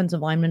solid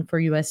offensive lineman for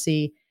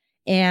USC.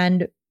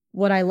 And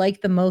what I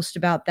like the most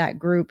about that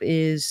group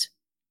is,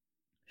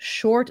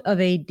 short of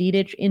a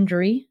Dedich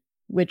injury,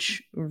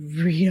 which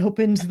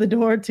reopens the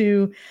door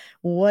to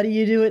what do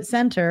you do at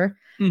center,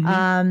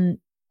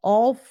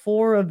 all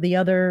 4 of the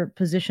other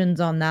positions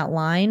on that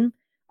line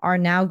are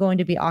now going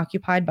to be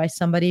occupied by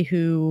somebody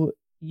who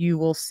you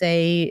will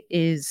say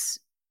is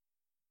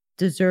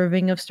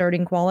deserving of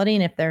starting quality.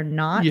 And if they're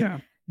not,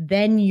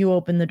 then you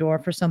open the door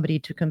for somebody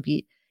to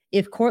compete.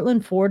 If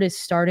Cortland Ford is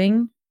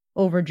starting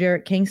over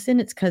Jarrett Kingston,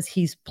 it's because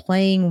he's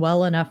playing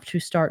well enough to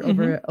start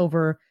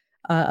over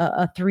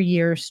a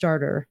 3-year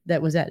starter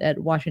that was at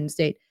Washington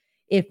State.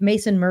 If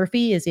Mason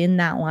Murphy is in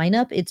that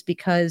lineup, it's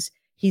because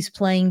he's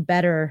playing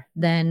better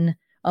than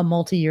a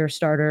multi-year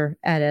starter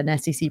at an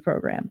SEC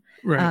program.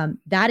 Right.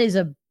 That is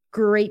a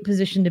great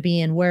position to be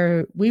in,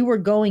 where we were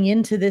going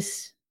into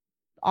this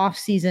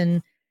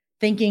offseason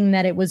thinking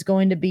that it was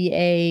going to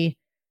be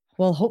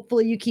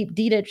hopefully you keep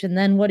Dedich, and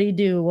then what do you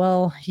do?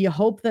 Well, you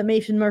hope that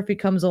Mason Murphy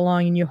comes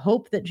along, and you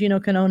hope that Gino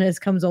Quinones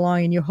comes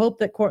along, and you hope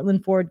that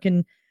Cortland Ford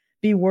can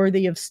be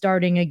worthy of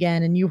starting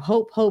again. And you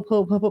hope.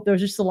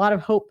 There's just a lot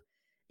of hope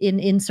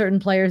in certain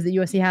players that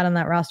USC had on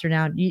that roster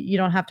now. You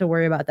don't have to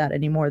worry about that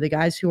anymore. The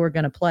guys who are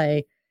going to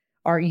play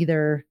are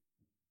either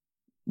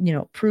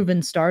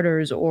proven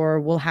starters or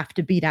will have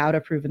to beat out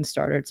a proven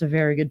starter. It's a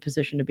very good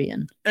position to be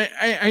in.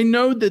 I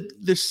know that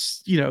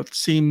this,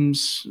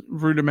 seems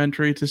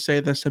rudimentary to say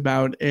this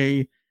about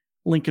a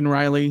Lincoln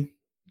Riley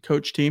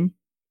coach team,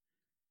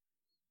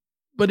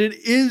 but it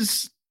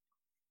is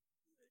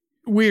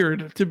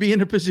weird to be in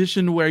a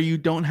position where you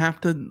don't have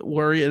to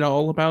worry at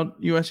all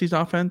about USC's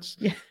offense.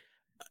 Yeah.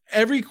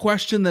 Every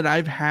question that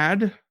I've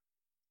had,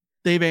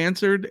 they've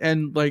answered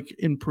and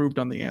improved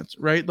on the answer,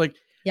 right?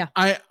 Yeah.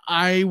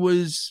 I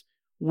was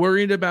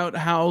worried about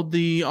how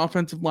the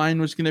offensive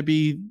line was going to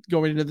be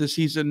going into the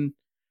season.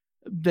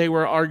 They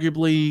were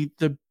arguably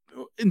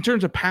in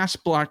terms of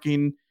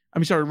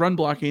run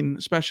blocking,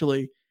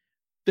 especially,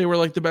 they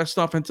were the best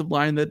offensive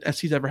line that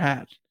SC's ever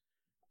had.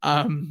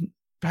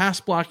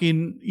 Pass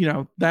blocking,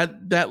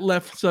 that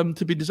left some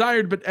to be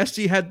desired, but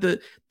SC had the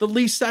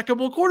least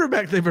sackable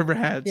quarterback they've ever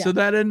had. Yeah. So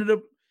that ended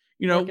up,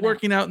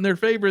 working out in their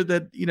favor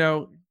that,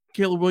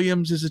 Caleb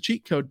Williams is a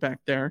cheat code back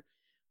there.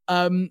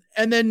 And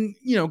then,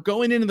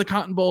 going into the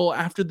Cotton Bowl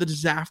after the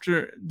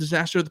disaster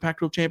of the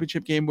Pac-12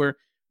 championship game where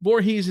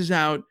Voorhees is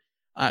out,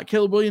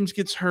 Caleb Williams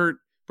gets hurt,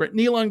 Brett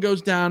Nealon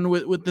goes down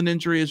with an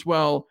injury as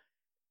well.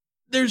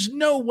 There's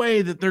no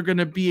way that they're going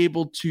to be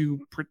able to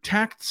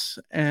protect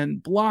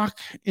and block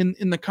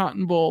in the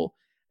Cotton Bowl.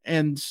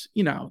 And,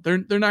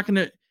 they're not going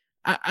to,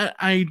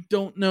 I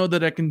don't know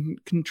that I can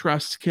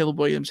trust Caleb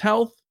Williams'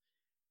 health.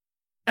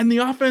 And the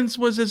offense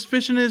was as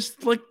efficient as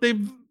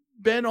they've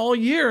been all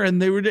year,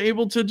 and they were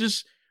able to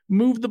just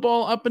move the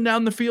ball up and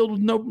down the field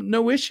with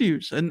no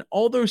issues and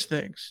all those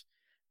things.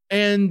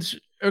 And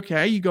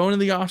okay, you go into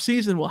the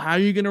offseason, well, how are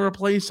you going to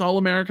replace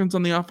All-Americans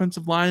on the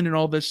offensive line and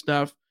all this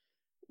stuff?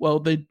 Well,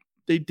 they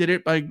did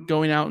it by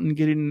going out and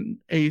getting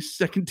a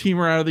second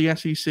teamer out of the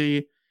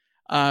SEC,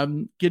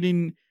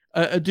 getting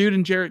a dude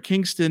in Jarrett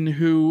Kingston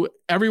who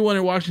everyone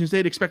in Washington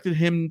State expected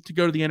him to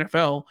go to the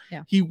NFL.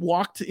 Yeah. He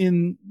walked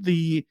in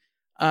the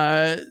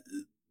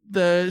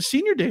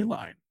senior day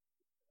line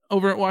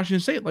over at Washington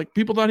State.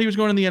 People thought he was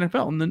going to the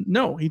NFL, and then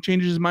no, he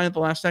changes his mind at the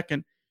last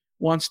second,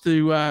 wants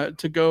to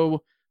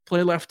go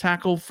play left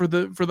tackle for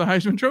the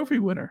Heisman Trophy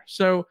winner.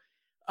 So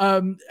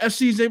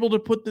SC is able to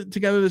put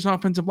together this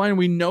offensive line.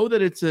 We know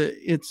that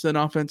it's an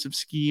offensive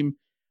scheme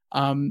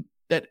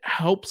that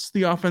helps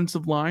the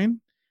offensive line.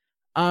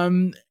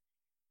 And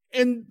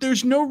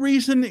there's no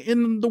reason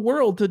in the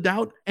world to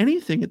doubt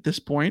anything at this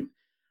point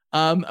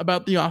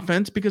about the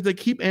offense, because they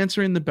keep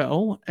answering the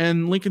bell,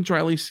 and Lincoln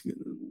Riley's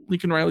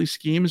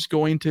scheme is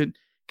going to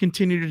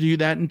continue to do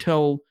that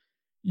until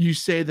you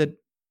say that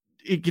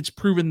it gets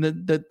proven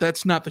that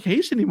that's not the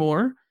case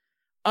anymore.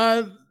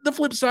 The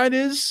flip side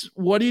is,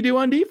 what do you do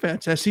on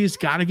defense? SC's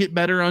got to get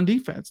better on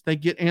defense. They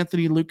get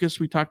Anthony Lucas.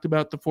 We talked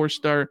about the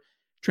 4-star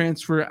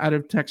transfer out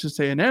of Texas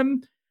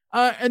A&M.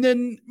 And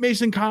then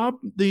Mason Cobb,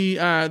 the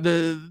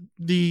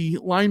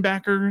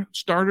linebacker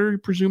starter,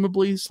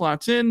 presumably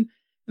slots in.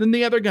 And then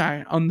the other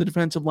guy on the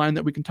defensive line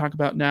that we can talk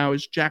about now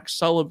is Jack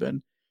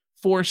Sullivan,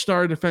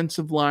 4-star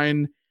defensive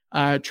line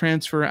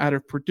transfer out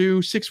of Purdue,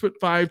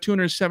 6'5",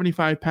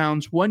 275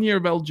 pounds, 1 year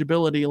of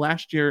eligibility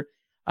last year,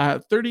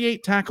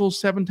 38 tackles,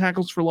 7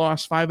 tackles for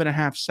loss,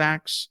 5.5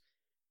 sacks.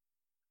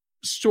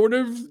 Sort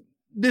of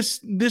this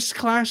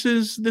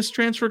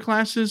transfer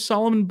class is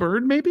Solomon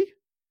Byrd, maybe?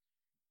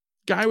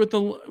 Guy with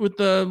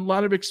a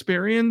lot of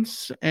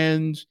experience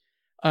and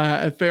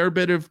a fair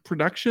bit of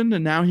production,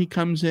 and now he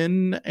comes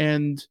in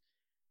and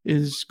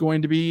is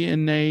going to be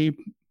in a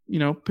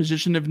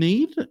position of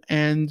need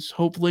and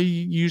hopefully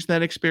use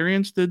that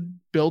experience to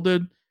build a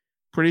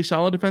pretty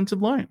solid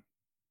defensive line.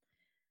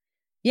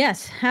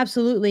 Yes,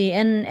 absolutely.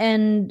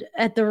 And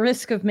at the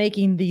risk of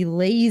making the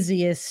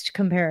laziest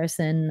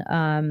comparison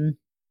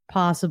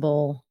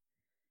possible,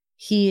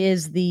 he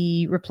is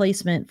the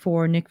replacement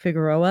for Nick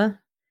Figueroa.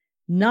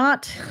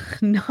 Not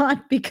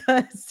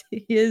because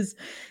he is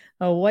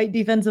a white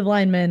defensive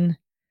lineman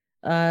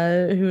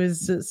who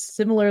is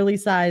similarly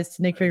sized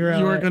to Nick Figueroa.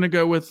 You were going to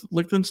go with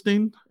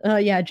Lichtenstein?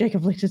 Yeah,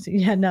 Jacob Lichtenstein.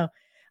 Yeah, no.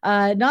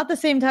 Not the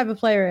same type of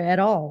player at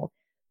all.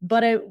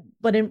 But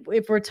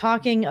if we're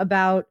talking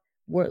about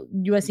where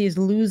USC is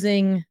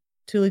losing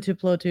Tuli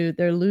Tuipulotu,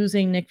 they're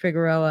losing Nick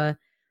Figueroa,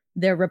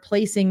 they're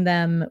replacing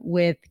them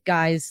with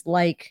guys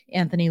like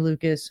Anthony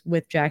Lucas,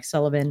 with Jack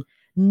Sullivan.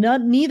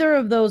 Neither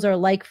of those are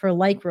like for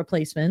like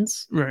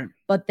replacements, right?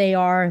 But they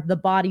are the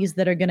bodies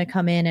that are going to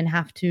come in and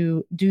have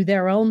to do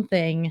their own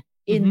thing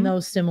in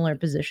those similar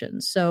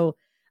positions. So,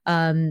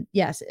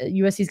 yes,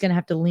 USC is going to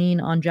have to lean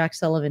on Jack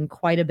Sullivan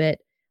quite a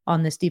bit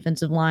on this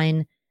defensive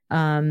line,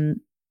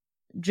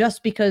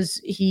 just because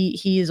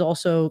he is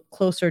also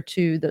closer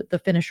to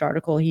the finished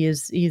article.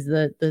 He's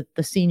the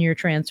senior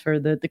transfer,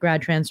 the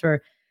grad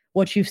transfer.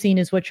 What you've seen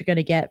is what you're going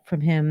to get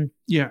from him.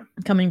 Yeah.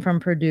 Coming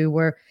from Purdue,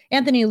 where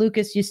Anthony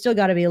Lucas, you still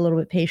got to be a little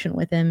bit patient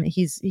with him.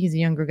 He's a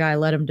younger guy.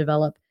 Let him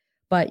develop.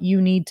 But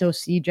you need to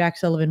see Jack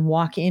Sullivan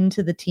walk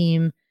into the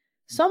team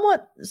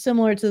somewhat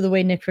similar to the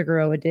way Nick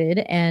Figueroa did,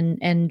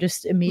 and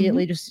just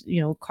immediately just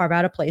carve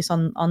out a place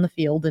on the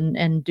field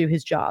and do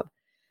his job.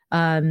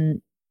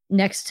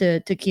 Next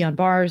to Keon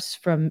Bars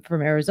from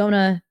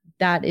Arizona,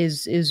 that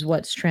is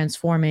what's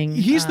transforming.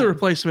 He's the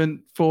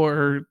replacement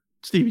for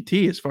Stevie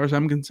T, as far as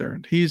I'm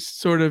concerned. He's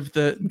sort of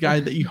the guy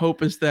that you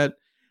hope is that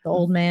the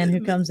old man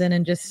who comes in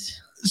and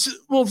just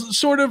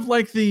sort of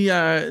like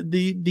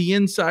the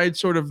inside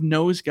sort of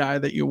nose guy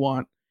that you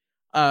want.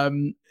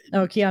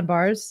 Keon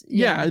Bars.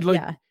 Yeah.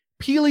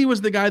 Peely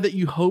was the guy that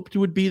you hoped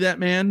would be that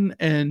man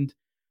and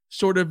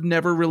sort of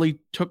never really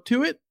took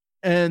to it.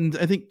 And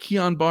I think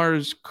Keon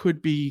Bars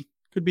could be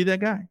that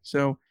guy.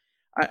 So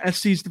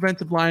SC's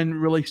defensive line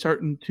really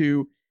starting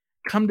to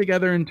come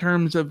together in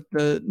terms of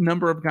the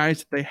number of guys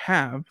that they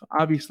have.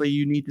 Obviously,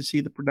 you need to see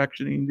the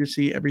production. You need to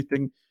see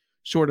everything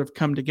sort of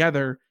come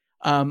together.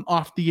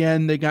 Off the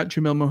end, they got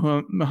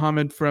Jamil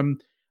Muhammad from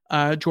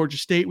Georgia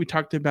State. We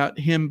talked about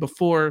him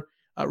before.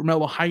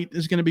 Romello Height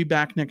is going to be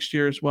back next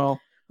year as well.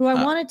 Who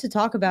I wanted to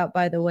talk about,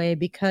 by the way,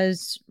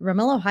 because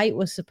Romello Height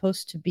was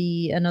supposed to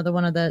be another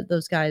one of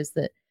those guys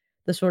that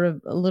the sort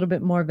of a little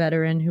bit more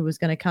veteran who was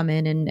going to come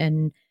in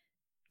and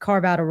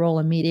carve out a role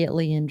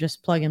immediately and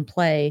just plug and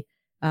play.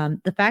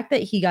 The fact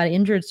that he got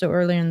injured so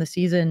early in the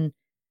season,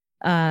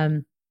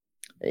 in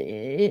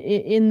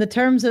the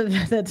terms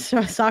of that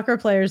soccer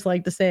players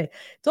like to say,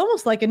 it's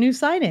almost like a new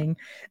signing,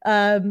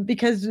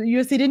 because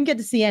USC didn't get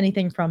to see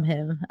anything from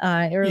him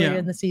earlier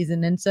in the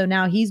season. And so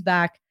now he's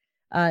back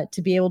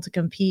to be able to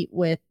compete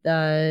with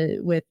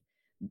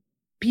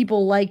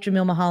people like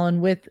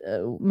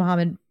Jamil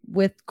Muhammad,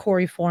 with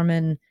Corey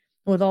Foreman,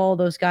 with all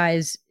those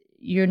guys.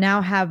 You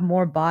now have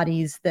more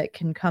bodies that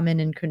can come in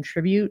and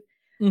contribute.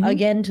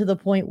 Again, to the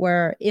point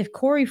where if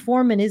Corey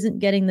Foreman isn't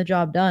getting the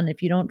job done,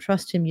 if you don't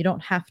trust him, you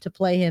don't have to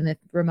play him if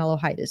Romello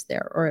Height is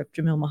there or if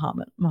Jamil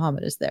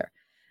Muhammad is there,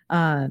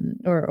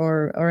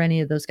 or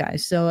any of those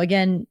guys. So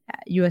again,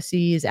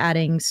 USC is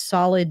adding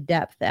solid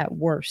depth at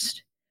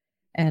worst,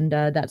 and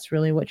that's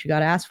really what you got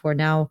to ask for.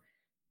 Now,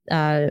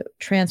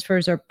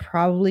 transfers are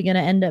probably going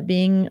to end up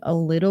being a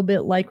little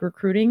bit like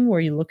recruiting, where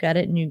you look at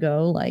it and you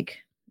go, like,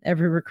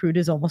 every recruit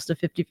is almost a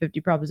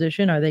 50-50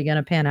 proposition. Are they going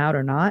to pan out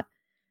or not?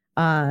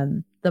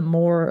 The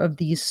more of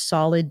these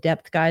solid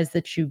depth guys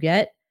that you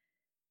get,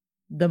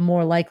 the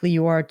more likely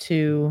you are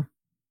to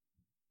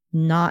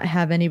not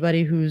have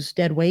anybody who's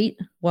dead weight,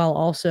 while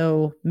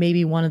also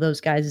maybe one of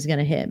those guys is going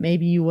to hit.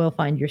 Maybe you will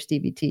find your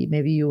Stevie T.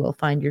 Maybe you will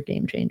find your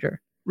game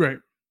changer. Right.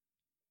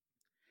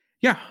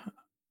 Yeah.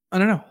 I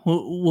don't know.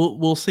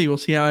 We'll see. We'll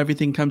see how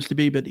everything comes to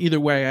be. But either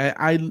way,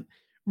 I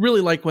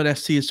really like what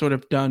SC has sort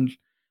of done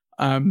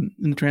in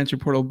the transfer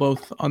portal,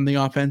 both on the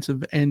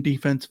offensive and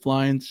defensive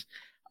lines.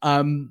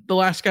 The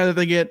last guy that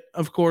they get,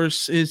 of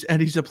course, is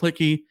Eddie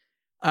Zaplicki,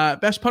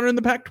 best punter in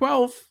the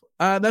Pac-12.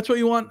 That's what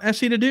you want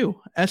SC to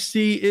do. SC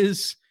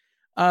is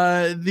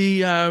for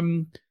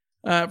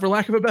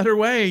lack of a better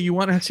way, you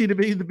want SC to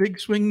be the big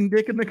swinging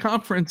dick in the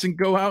conference and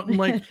go out and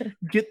like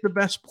get the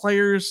best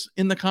players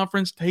in the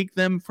conference, take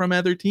them from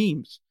other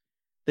teams.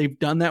 They've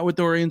done that with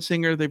Dorian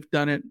Singer. They've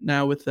done it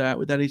now with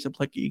Eddie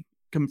Zaplicki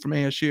coming from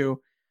ASU,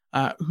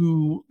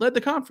 who led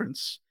the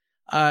conference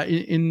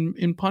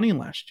in punting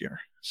last year.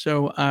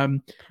 So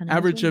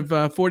average of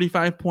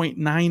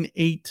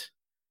 45.98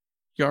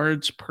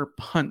 yards per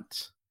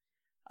punt.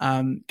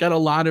 Got a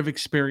lot of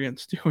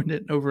experience doing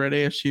it over at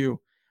ASU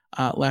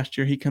last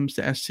year. He comes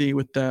to SC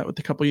with a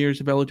couple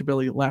years of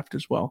eligibility left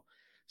as well.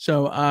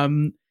 So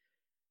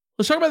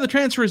let's talk about the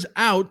transfers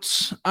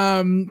out.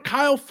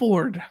 Kyle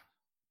Ford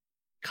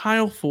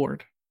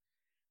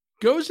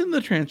goes in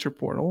the transfer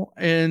portal,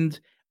 and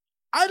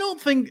I don't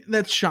think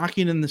that's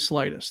shocking in the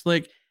slightest.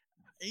 Like,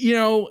 you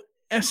know,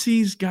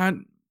 SC's got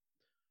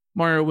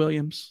Mario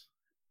Williams.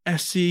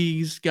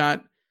 SC's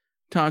got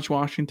Taj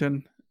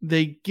Washington.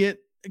 They get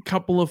a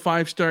couple of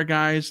 5-star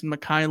guys,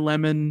 Makai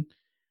Lemon,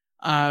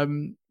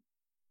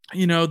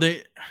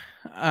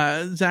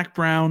 Zach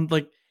Brown,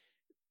 like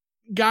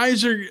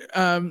guys are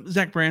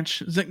Zach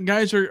Branch.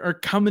 Guys are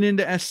coming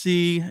into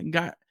SC.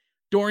 Got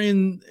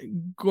Dorian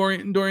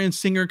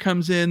Singer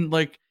comes in.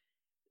 Like,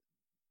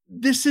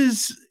 this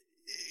is,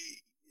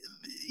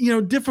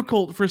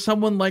 difficult for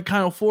someone like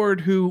Kyle Ford,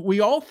 who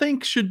we all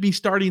think should be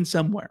starting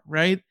somewhere,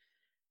 right?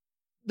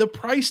 The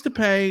price to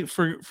pay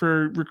for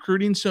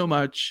recruiting so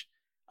much,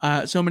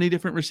 so many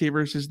different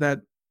receivers, is that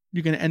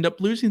you're going to end up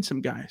losing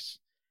some guys.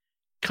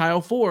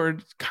 Kyle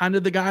Ford, kind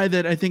of the guy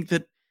that I think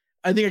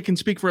I can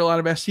speak for a lot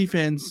of SC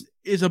fans,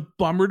 is a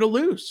bummer to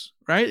lose,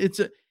 right?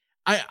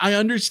 I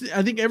understand.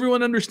 I think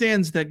everyone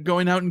understands that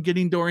going out and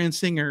getting Dorian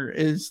Singer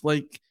is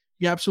like,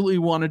 you absolutely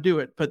want to do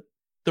it, but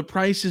the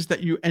price is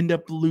that you end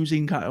up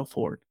losing Kyle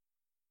Ford.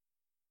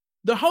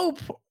 The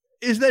hope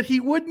is that he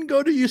wouldn't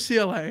go to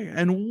UCLA,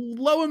 and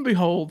lo and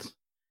behold,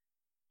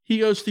 he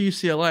goes to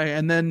UCLA.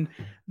 And then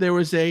there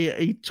was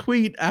a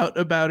tweet out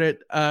about it.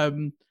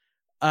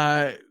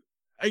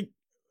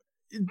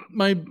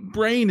 My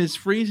brain is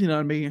freezing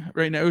on me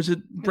right now. Was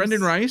it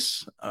Brendan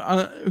Rice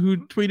who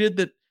tweeted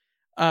that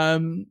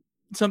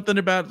something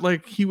about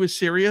like he was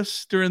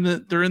serious during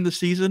the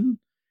season?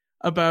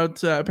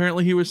 About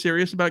apparently he was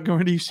serious about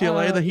going to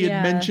UCLA, that he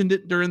had mentioned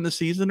it during the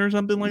season or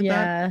something like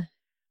that.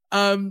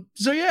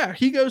 So yeah,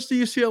 he goes to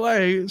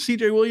UCLA.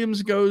 CJ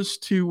Williams goes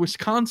to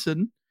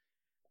Wisconsin.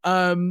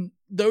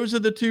 those are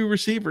the two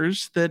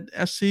receivers that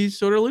SC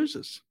sort of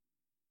loses.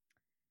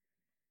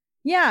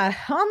 Yeah,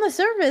 on the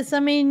surface,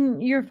 I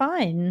mean, you're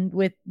fine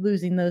with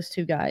losing those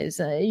two guys.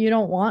 You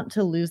don't want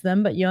to lose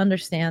them, but you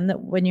understand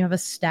that when you have a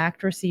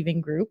stacked receiving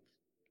group,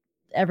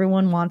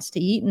 everyone wants to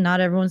eat, and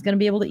not everyone's going to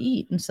be able to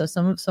eat, and so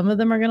some of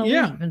them are going to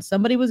leave, and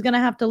somebody was going to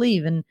have to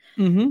leave. And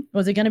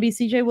was it going to be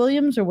CJ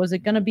Williams, or was it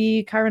going to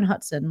be Kyron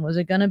Hudson? Was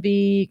it going to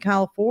be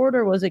Kyle Ford,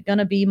 or was it going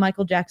to be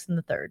Michael Jackson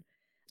III?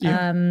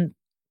 Yeah.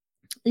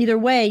 Either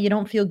way, you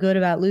don't feel good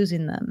about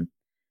losing them.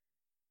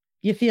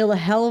 You feel a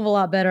hell of a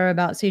lot better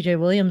about CJ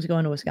Williams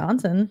going to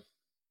Wisconsin.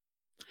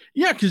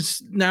 Yeah,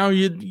 because now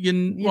you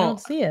don't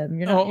see him.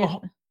 You're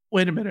not.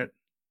 Wait a minute.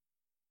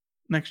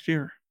 Next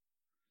year,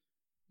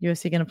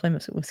 USC going to play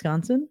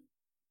Wisconsin?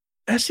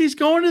 SC's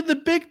going to the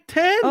Big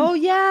Ten. Oh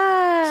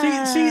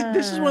yeah. See,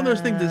 this is one of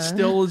those things that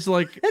still is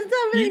like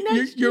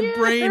your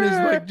brain is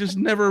like just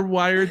never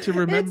wired to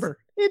remember.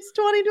 It's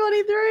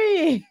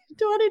 2023.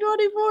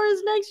 2024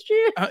 is next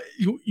year.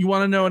 You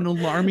want to know an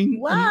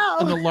alarming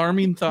an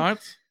alarming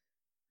thought?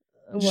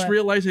 I just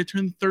realized I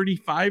turned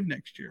 35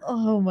 next year.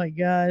 Oh my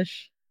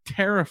gosh.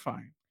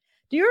 Terrifying.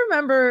 Do you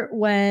remember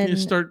when you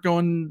start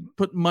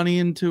put money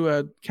into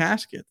a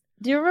casket?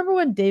 Do you remember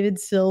when David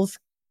Sills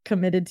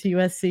committed to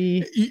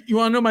USC? You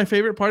want to know my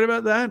favorite part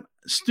about that?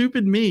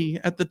 Stupid me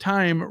at the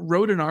time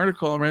wrote an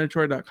article on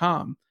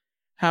Mandatory.com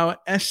how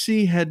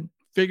SC had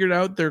figured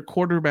out their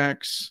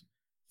quarterbacks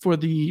for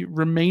the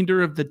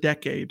remainder of the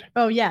decade.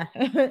 Oh yeah.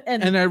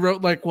 and I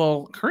wrote like,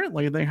 well,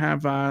 currently they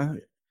have Matt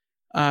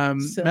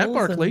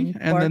Barkley,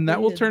 and then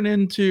that will turn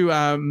into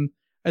I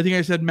think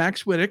I said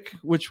Max Wittick,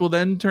 which will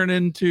then turn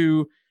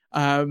into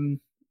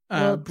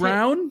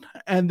Brown,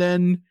 and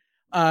then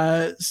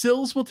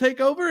Sills will take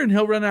over, and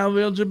he'll run out of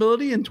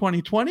eligibility in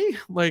 2020.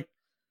 Like,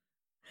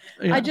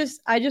 yeah.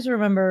 I just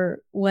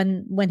remember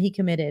when he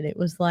committed, it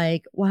was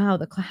like, wow,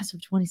 the class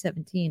of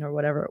 2017 or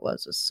whatever it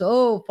was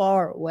so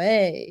far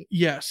away.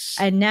 Yes,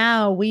 and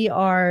now we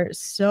are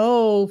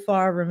so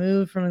far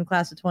removed from the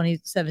class of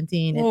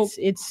 2017. Well,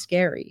 it's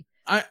scary.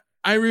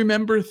 I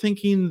remember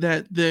thinking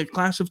that the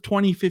class of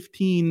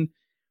 2015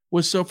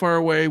 was so far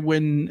away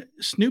when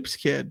Snoop's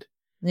kid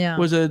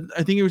was I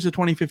think he was a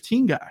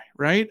 2015 guy,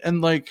 right?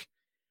 And like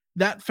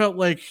that felt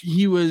like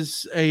he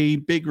was a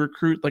big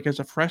recruit, like as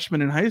a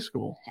freshman in high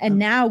school. And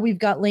now we've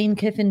got Lane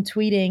Kiffin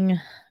tweeting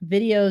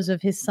videos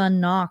of his son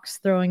Knox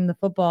throwing the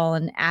football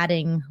and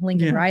adding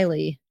Lincoln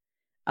Riley.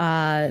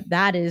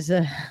 That is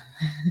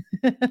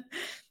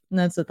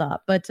that's a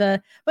thought, but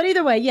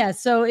either way, yeah.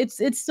 So it's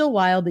still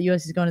wild that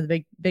USC is going to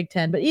the Big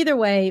Ten. But either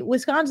way,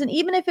 Wisconsin,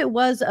 even if it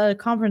was a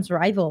conference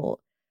rival,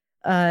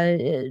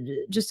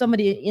 just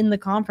somebody in the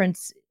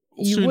conference,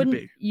 you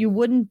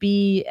wouldn't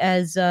be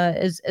as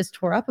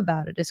tore up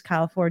about it as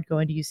Kyle Ford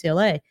going to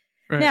UCLA.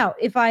 Right. Now,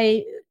 if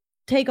I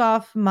take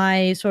off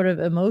my sort of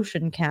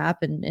emotion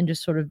cap and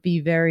just sort of be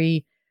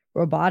very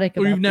robotic,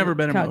 well, you've never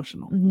been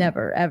emotional,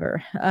 never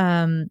ever.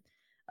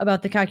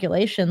 About the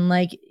calculation,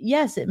 like,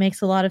 yes, it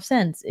makes a lot of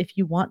sense. If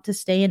you want to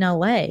stay in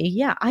LA,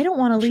 yeah, I don't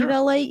want to leave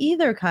LA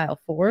either, Kyle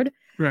Ford.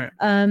 Right.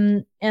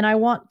 And I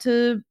want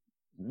to,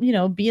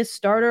 be a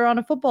starter on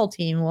a football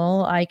team.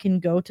 Well, I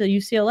can go to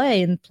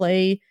UCLA and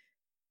play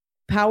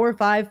Power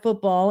 5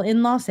 football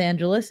in Los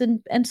Angeles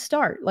and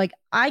start. Like,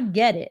 I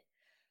get it.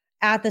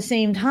 At the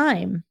same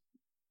time,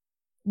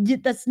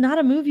 that's not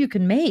a move you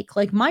can make.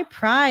 Like, my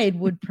pride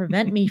would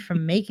prevent me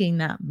from making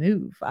that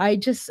move. I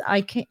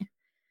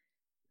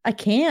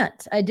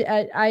can't.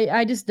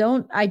 I just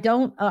don't. I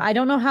don't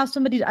know how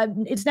somebody.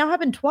 It's now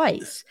happened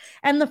twice,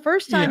 and the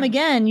first time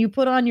again, you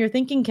put on your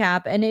thinking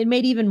cap, and it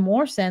made even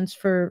more sense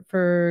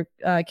for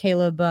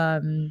Caleb.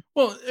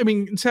 Well, I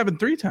mean, it's happened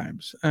 3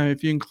 times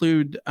if you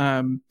include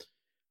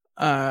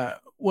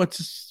what's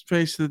his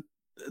face, the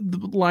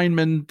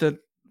lineman that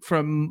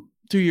from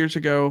 2 years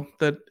ago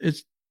that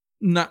is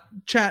not.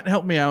 Chat,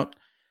 help me out.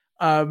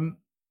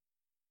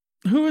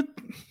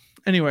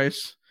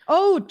 Anyways.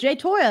 Oh, Jay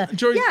Toya.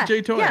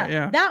 Jay Toya,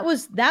 yeah. That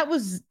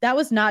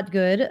was not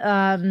good.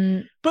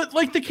 But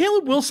like the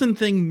Caleb Wilson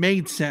thing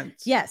made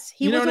sense. Yes,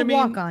 he was a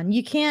walk-on.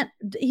 You can't.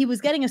 He was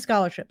getting a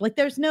scholarship. Like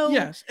there's no.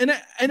 Yes, and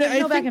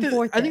I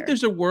think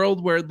there's a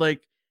world where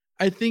like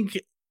I think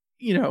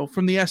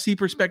from the SC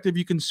perspective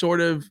you can sort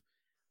of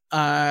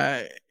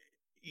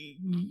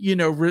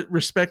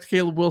respect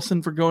Caleb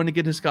Wilson for going to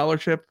get his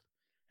scholarship.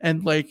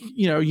 And like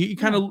you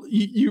kind of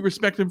you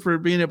respect him for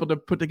being able to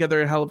put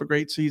together a hell of a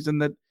great season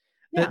that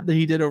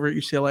he did over at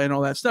UCLA and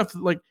all that stuff.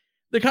 Like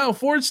the Kyle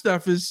Ford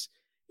stuff is,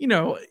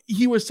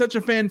 he was such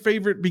a fan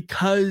favorite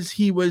because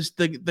he was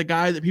the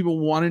guy that people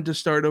wanted to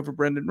start over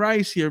Brendan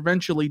Rice. He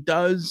eventually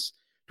does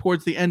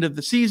towards the end of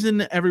the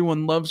season.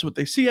 Everyone loves what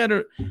they see out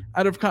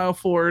of Kyle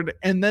Ford.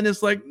 And then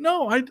it's like,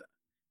 no, I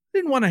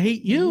didn't want to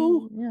hate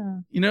you. Yeah.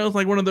 It's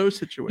like one of those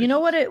situations. You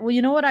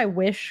know what I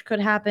wish could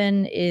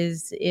happen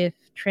is if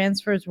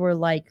transfers were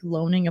like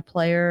loaning a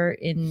player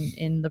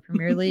in the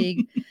Premier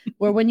League,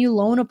 where when you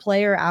loan a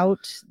player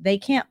out, they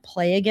can't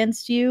play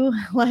against you.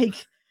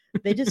 Like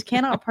they just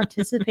cannot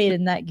participate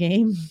in that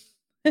game.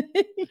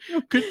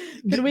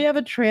 Could we have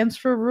a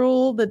transfer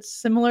rule that's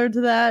similar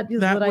to that?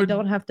 I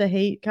don't have to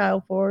hate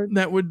Kyle Ford.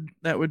 That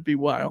would be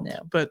wild. No.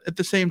 But at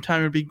the same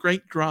time, it'd be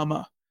great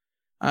drama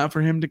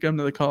for him to come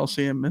to the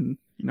Coliseum and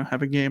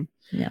have a game.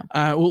 Yeah.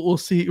 We'll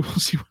see. We'll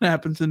see what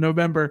happens in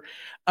November.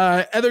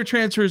 Other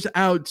transfers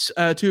out.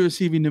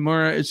 Tuasivi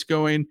Nomura is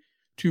going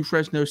to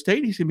Fresno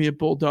State. He's going to be a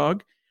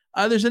Bulldog.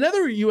 There's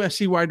another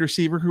USC wide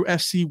receiver who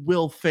SC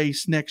will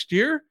face next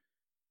year.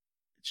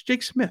 It's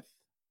Jake Smith.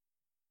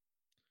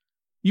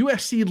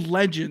 USC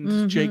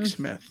legend, Jake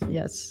Smith.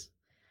 Yes.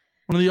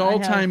 One of the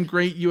all-time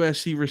great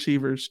USC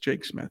receivers,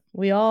 Jake Smith.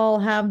 We all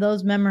have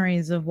those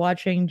memories of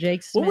watching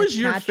Jake Smith. What was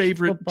your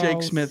favorite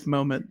Jake Smith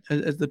moment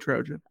as the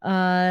Trojan?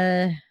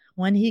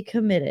 When he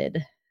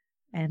committed,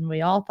 and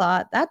we all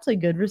thought that's a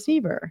good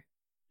receiver.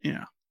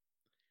 Yeah.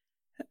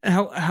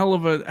 Hell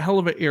of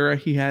a era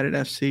he had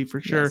at SC for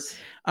sure. Yes.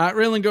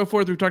 Raylan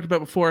Goforth, we talked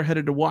about before,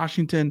 headed to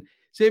Washington.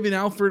 Xavier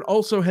Alford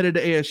also headed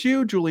to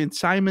ASU. Julian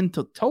Simon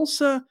to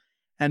Tulsa.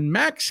 And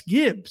Max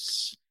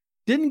Gibbs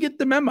didn't get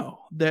the memo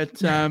that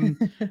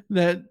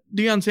that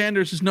Deion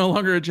Sanders is no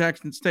longer at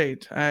Jackson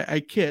State. I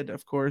kid,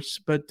 of course,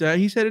 but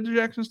he's headed to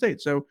Jackson State.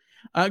 So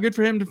good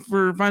for him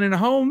for finding a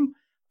home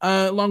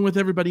along with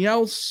everybody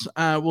else.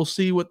 We'll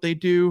see what they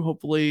do.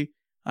 Hopefully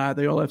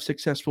they all have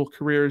successful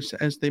careers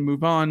as they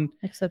move on.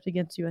 Except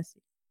against USC.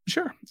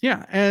 Sure.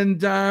 Yeah.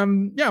 And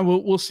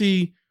we'll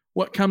see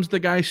what comes to the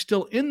guys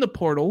still in the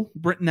portal.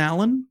 Britton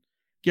Allen,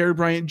 Gary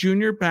Bryant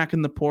Jr. back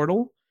in the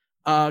portal.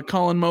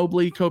 Colin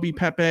Mobley, Kobe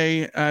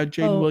Pepe,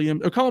 Jaden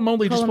Williams. Colin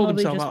Mobley just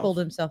pulled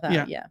himself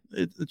out. Yeah.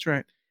 That's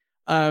right.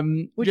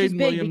 Which Jaden is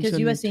big Williams because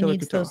USC Taylor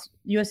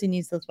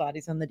needs those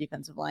bodies on the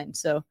defensive line.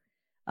 So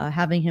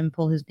having him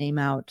pull his name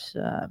out,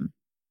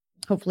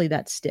 hopefully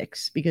that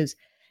sticks, because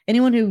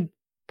anyone who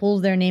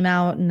pulls their name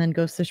out and then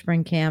goes to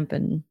spring camp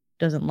and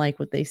doesn't like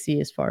what they see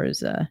as far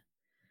as the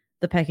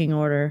pecking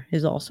order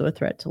is also a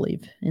threat to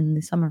leave in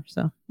the summer.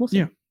 So we'll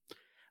see.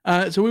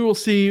 Yeah. So we will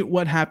see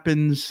what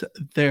happens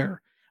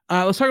there.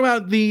 Let's talk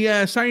about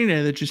the signing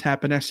day that just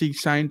happened. SC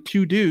signed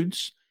 2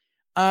 dudes.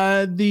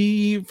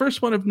 The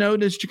first one of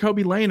note is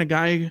Jacoby Lane, a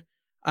guy,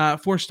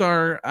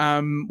 4-star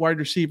wide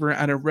receiver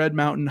out of Red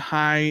Mountain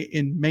High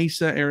in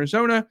Mesa,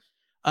 Arizona.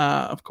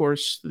 Of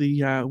course,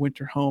 the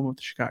winter home of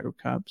the Chicago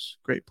Cubs.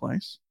 Great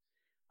place.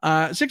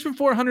 6'4",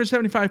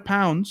 175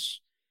 pounds.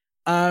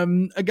 A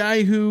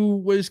guy who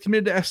was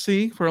committed to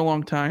SC for a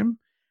long time.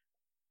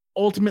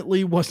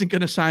 Ultimately wasn't going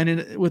to sign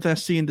in with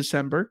SC in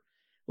December.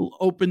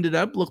 Opened it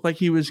up, looked like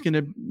he was going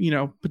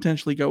to,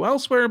 potentially go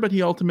elsewhere, but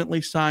he ultimately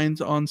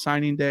signs on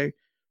signing day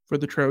for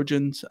the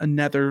Trojans,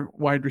 another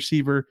wide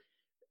receiver,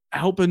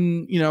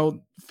 helping,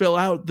 fill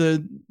out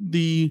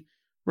the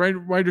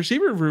wide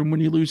receiver room when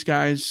you lose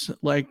guys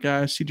like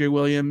CJ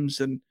Williams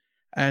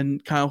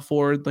and Kyle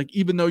Ford. Like,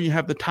 even though you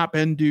have the top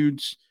end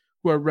dudes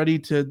who are ready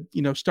to,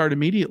 start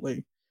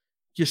immediately,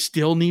 you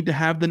still need to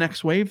have the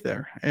next wave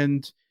there.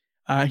 And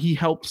he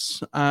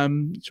helps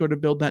sort of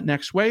build that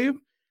next wave.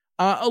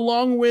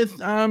 Along with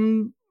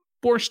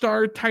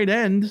 4-star tight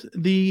end,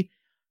 the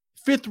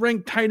 5th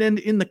ranked tight end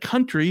in the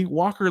country,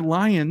 Walker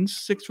Lyons,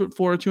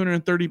 6'4",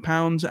 230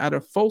 pounds out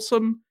of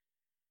Folsom.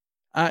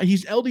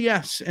 He's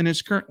LDS and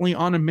is currently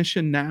on a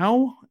mission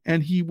now,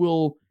 and he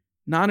will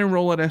not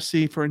enroll at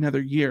SC for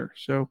another year.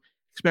 So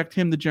expect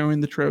him to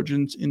join the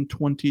Trojans in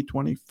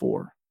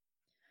 2024.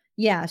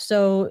 Yeah,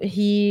 so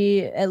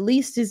he at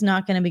least is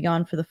not going to be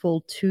gone for the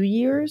full 2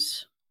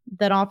 years.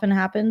 That often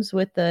happens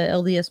with the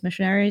LDS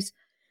missionaries.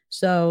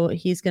 So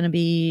he's going to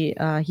be,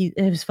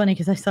 it was funny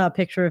because I saw a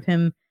picture of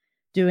him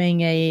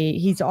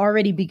he's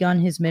already begun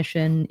his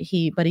mission.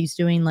 But he's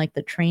doing like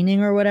the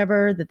training or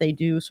whatever that they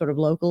do sort of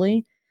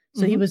locally.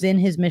 So he was in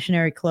his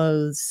missionary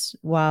clothes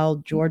while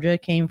Georgia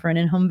came for an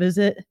in-home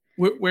visit.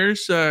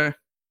 Where's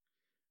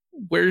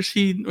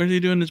he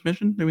doing his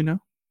mission? Do we know?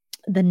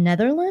 The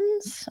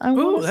Netherlands, I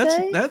want to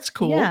say. That's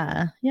cool.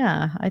 Yeah.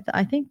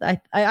 I think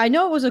I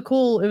know it was a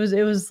cool. It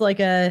was like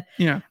a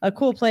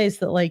cool place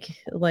that like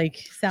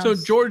sounds. So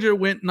Georgia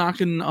went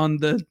knocking on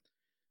the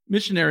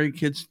missionary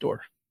kid's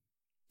door,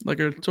 like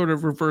a sort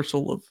of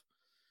reversal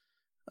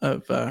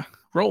of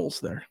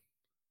roles there,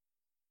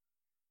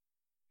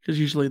 because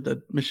usually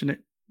the missionary.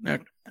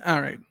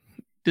 All right.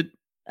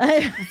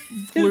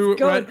 Flew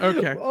right.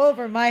 Okay.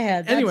 Over my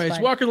head. That's anyways,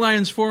 fine. Walker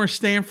Lyons, former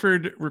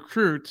Stanford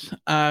recruit,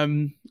 a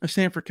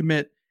Stanford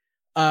commit.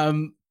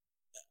 I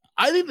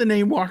think the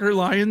name Walker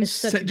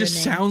Lyons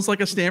just sounds like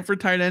a Stanford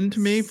tight end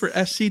to me. For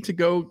SC to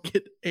go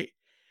get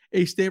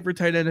a Stanford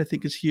tight end, I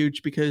think is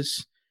huge,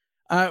 because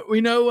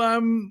we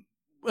know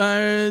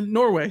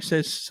Norway,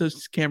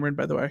 says Cameron,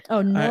 by the way.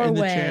 Oh,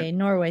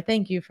 Norway.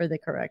 Thank you for the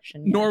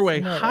correction. Yes, Norway,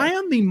 high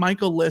on the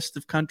Michael list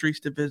of countries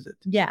to visit.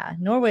 Yeah,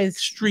 Norway's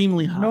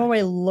extremely high.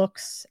 Norway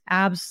looks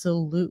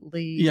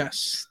absolutely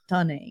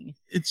stunning.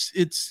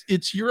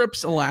 It's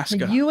Europe's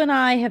Alaska. You and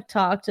I have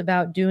talked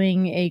about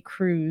doing a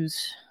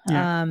cruise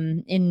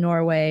in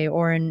Norway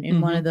or in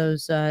one of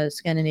those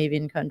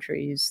Scandinavian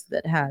countries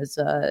that has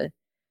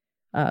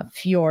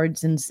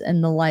fjords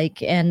and the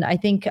like. And I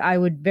think I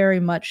would very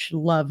much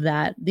love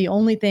that. The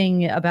only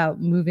thing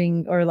about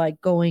moving or like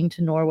going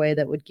to Norway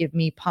that would give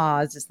me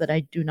pause is that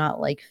I do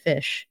not like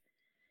fish.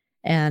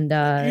 And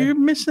you're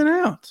missing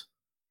out.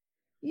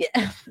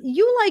 Yeah,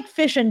 you like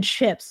fish and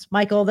chips,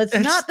 Michael. That's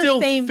not the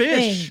same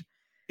fish. thing.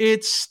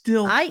 It's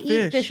still I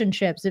eat fish and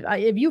chips.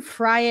 If you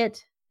fry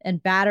it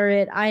and batter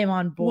it, I am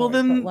on board.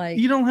 Well, then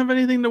you don't have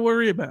anything to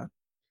worry about.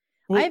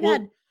 I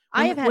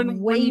have had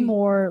way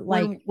more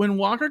like when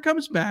Walker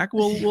comes back,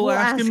 we'll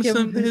ask him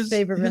some his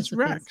favorite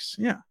recs.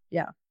 Yeah.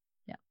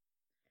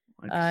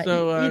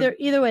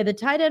 Either way, the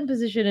tight end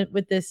position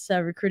with this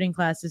recruiting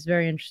class is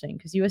very interesting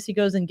because USC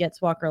goes and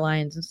gets Walker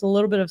Lyons. It's a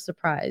little bit of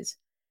surprise.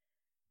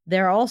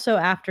 They're also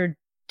after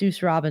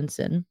Deuce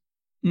Robinson,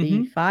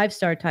 the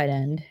 5-star tight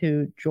end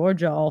who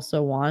Georgia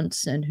also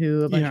wants and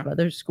who a bunch of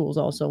other schools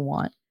also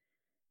want.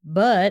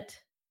 But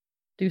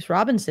Deuce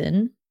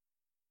Robinson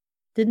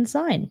didn't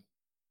sign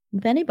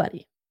with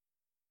anybody.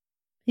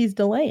 He's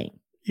delaying.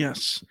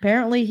 Yes.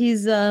 Apparently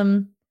he's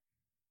looking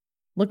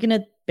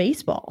at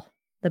baseball,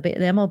 the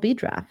MLB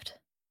draft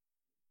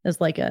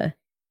as like a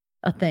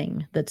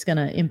thing that's going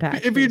to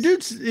impact. If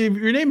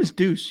your name is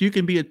Deuce, you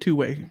can be a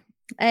two-way.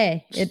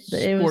 Hey,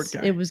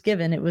 it was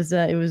given. It was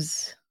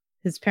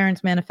his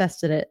parents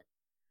manifested it.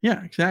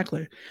 Yeah,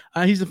 exactly.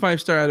 He's a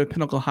 5-star out of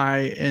Pinnacle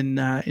High in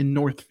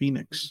North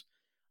Phoenix.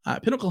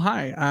 Pinnacle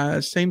High,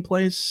 same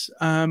place,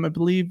 I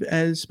believe,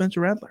 as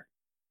Spencer Rattler.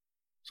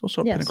 He's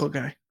also a Pinnacle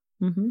guy.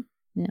 Mm-hmm.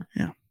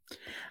 Yeah.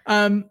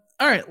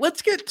 All right,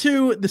 let's get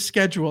to the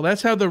schedule.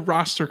 That's how the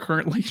roster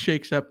currently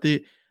shakes up.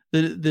 The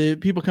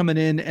people coming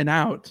in and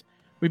out.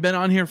 We've been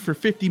on here for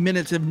 50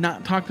 minutes, have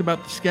not talked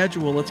about the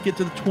schedule. Let's get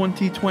to the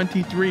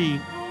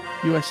 2023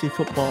 USC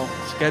football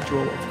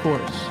schedule, of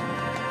course.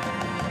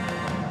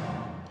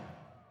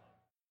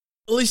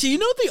 Alicia, you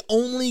know the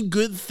only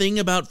good thing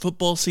about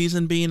football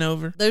season being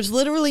over? There's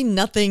literally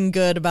nothing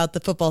good about the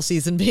football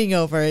season being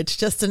over. It's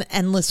just an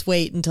endless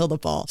wait until the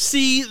fall.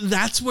 See,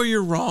 that's where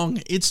you're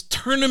wrong. It's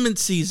tournament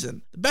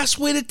season. The best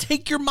way to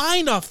take your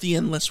mind off the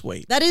endless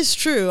wait. That is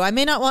true. I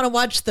may not want to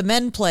watch the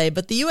men play,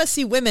 but the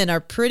USC women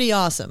are pretty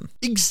awesome.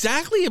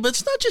 Exactly, but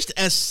it's not just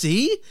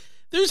SC.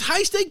 There's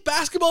high-stake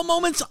basketball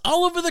moments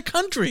all over the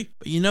country.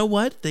 But you know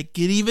what? They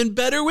get even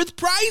better with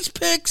Prize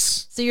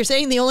Picks. So you're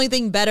saying the only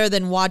thing better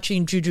than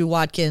watching Juju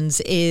Watkins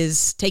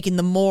is taking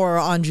the more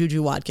on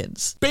Juju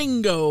Watkins?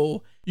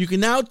 Bingo! You can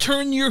now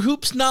turn your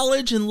hoops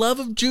knowledge and love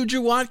of Juju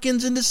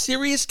Watkins into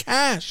serious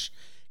cash.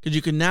 Because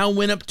you can now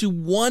win up to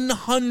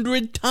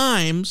 100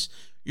 times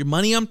your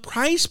money on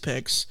Prize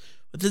Picks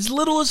with as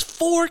little as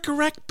 4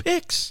 correct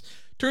picks.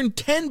 Turn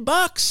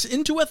 $10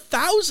 into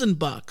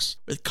 $1,000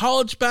 with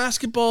college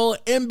basketball,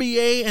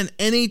 NBA, and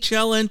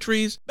NHL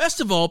entries.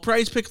 Best of all,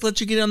 Prize Picks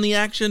lets you get on the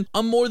action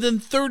on more than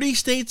 30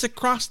 states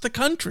across the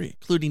country,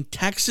 including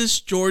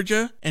Texas,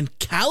 Georgia, and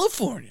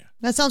California.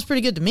 That sounds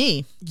pretty good to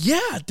me.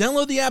 Yeah,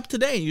 download the app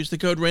today. Use the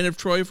code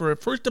RAINOFTROY for a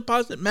first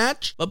deposit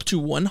match up to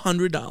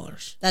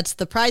 $100. That's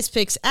the Prize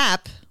Picks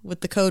app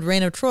with the code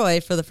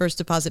RAINOFTROY for the first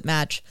deposit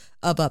match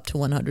of up to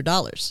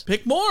 $100.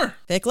 Pick more.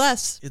 Pick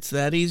less. It's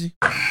that easy.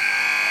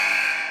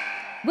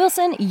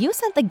 Wilson, you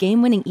sent the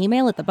game-winning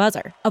email at the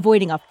buzzer,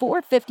 avoiding a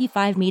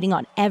 4:55 meeting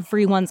on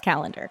everyone's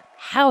calendar.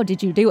 How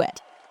did you do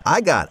it? I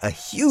got a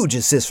huge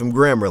assist from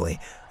Grammarly,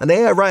 an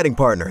AI writing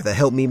partner that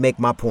helped me make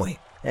my point.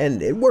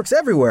 And it works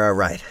everywhere I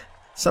write.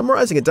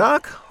 Summarizing a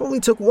doc only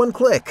took 1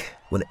 click.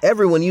 When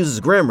everyone uses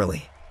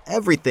Grammarly,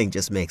 everything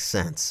just makes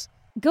sense.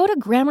 Go to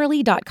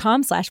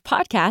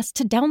Grammarly.com/podcast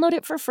to download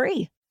it for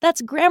free.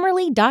 That's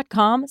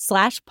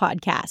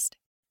Grammarly.com/podcast.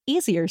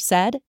 Easier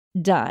said,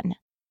 done.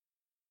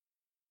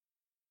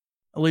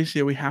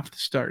 Alicia, we have to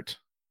start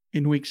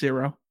in week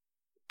 0.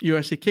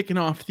 USC kicking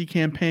off the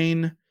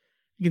campaign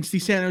against the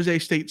San Jose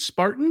State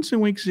Spartans in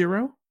week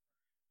 0.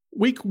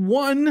 Week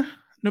 1,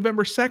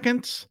 November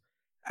 2nd,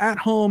 at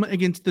home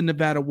against the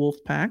Nevada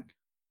Wolfpack.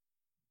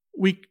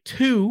 Week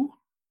 2,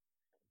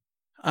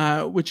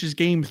 which is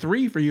game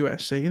 3 for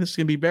USC. This is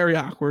going to be very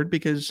awkward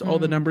because all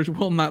the numbers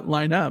will not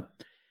line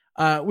up.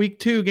 Week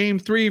 2, game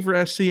 3 for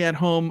SC at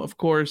home. Of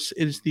course,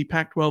 it is the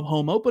Pac-12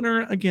 home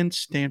opener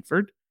against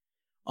Stanford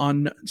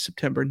on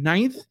September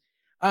 9th.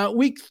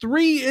 Week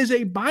 3 is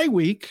a bye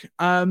week,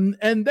 and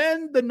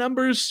then the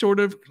numbers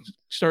sort of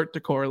start to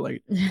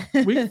correlate.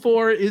 Week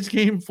 4 is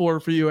game 4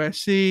 for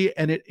USC,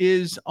 and it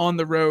is on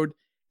the road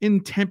in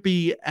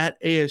Tempe at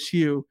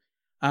ASU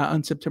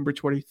on September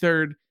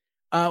 23rd.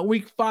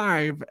 Week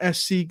 5,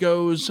 SC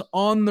goes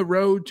on the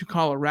road to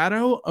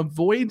Colorado,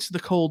 avoids the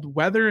cold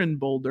weather in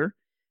Boulder,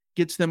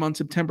 gets them on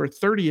September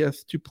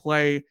 30th to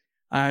play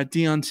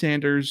Deion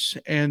Sanders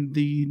and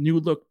the New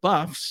Look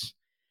Buffs.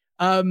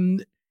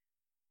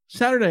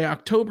 Saturday,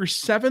 October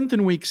 7th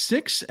in week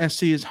 6,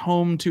 SC is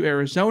home to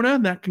Arizona.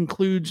 That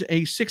concludes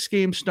a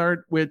 6-game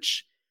start,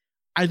 which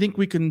I think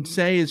we can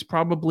say is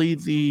probably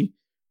the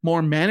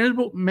more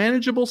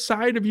manageable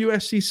side of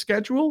USC's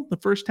schedule, the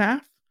first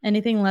half.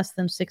 Anything less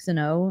than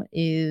 6-0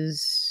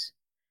 is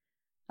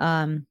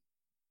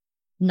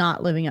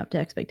not living up to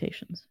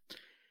expectations.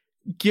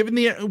 given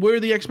where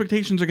the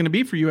expectations are going to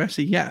be for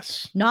USC,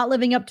 yes. Not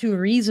living up to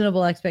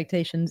reasonable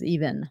expectations,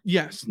 even.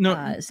 Yes. No.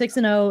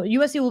 6-0.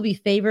 USC will be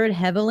favored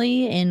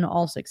heavily in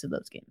all 6 of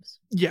those games.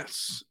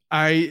 Yes.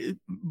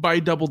 By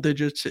double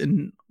digits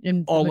in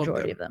all the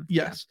majority of them.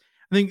 Yes. Yeah.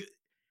 I think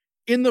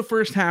in the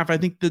first half, I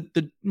think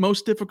the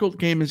most difficult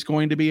game is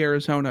going to be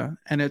Arizona,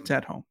 and it's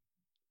at home.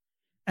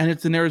 And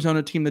it's an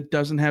Arizona team that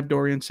doesn't have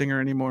Dorian Singer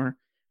anymore.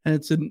 And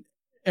it's an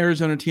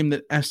Arizona team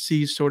that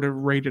SC sort of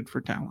rated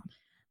for talent.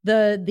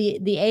 The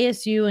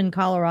ASU in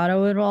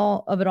Colorado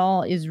of it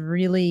all is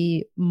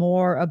really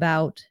more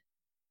about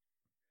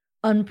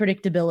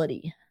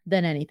unpredictability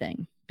than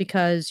anything,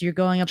 because you're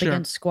going up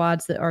against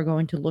squads that are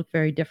going to look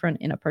very different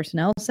in a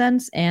personnel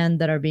sense and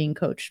that are being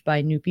coached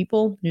by new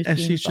people.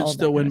 SC should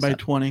still win by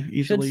 20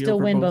 easily. Should still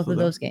win both of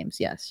those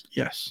games. Yes.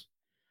 Yes.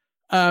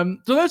 So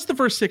that's the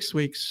first 6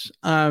 weeks.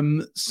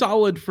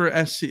 Solid for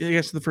SC. I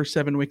guess the first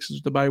 7 weeks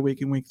is the bye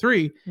week in week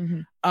 3.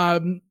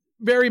 Mm-hmm.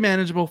 Very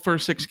manageable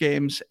first 6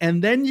 games.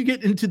 And then you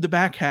get into the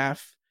back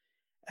half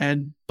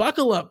and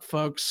buckle up,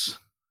 folks.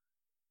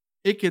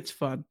 It gets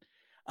fun.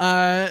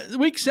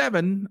 Week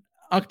 7,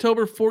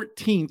 October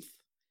 14th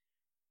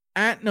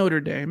at Notre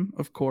Dame,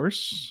 of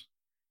course,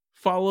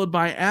 followed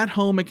by at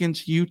home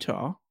against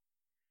Utah.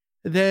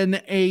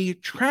 Then a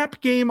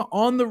trap game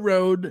on the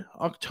road,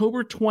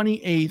 October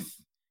 28th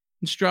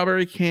in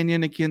Strawberry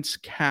Canyon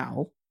against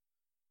Cal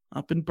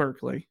up in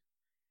Berkeley.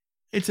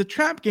 It's a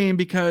trap game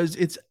because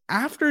it's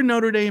after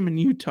Notre Dame and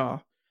Utah,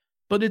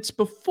 but it's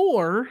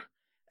before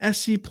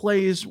SC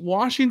plays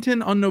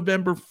Washington on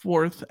November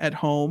 4th at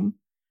home,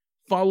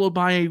 followed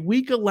by a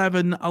week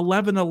 11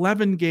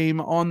 game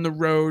on the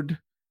road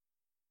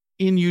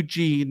in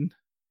Eugene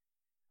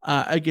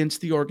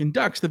against the Oregon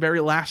Ducks, the very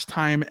last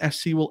time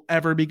SC will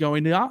ever be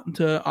going to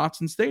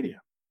Autzen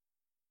Stadium.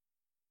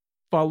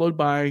 Followed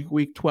by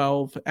week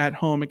 12 at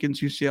home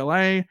against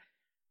UCLA,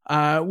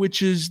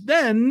 which is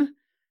then,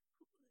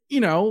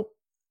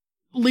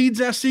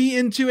 leads SC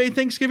into a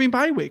Thanksgiving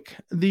bye week.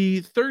 The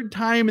third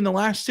time in the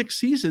last 6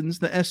 seasons,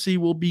 the SC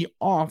will be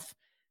off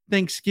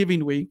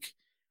Thanksgiving week,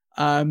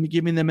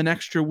 giving them an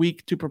extra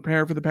week to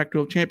prepare for the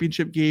Pac-12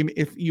 championship game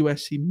if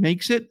USC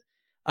makes it.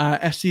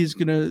 SC is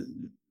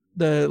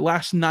the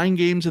last 9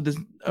 games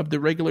of the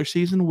regular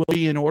season will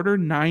be in order,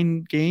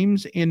 9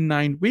 games in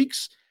 9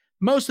 weeks,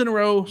 most in a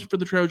row for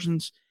the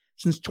Trojans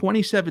since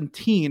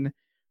 2017,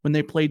 when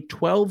they played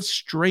 12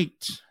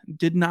 straight,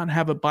 did not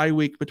have a bye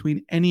week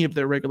between any of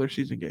their regular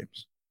season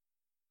games.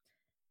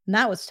 And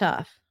that was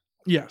tough.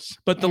 Yes,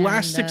 but the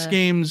last 6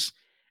 games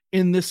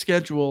in this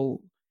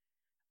schedule,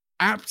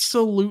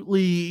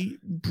 absolutely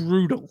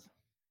brutal.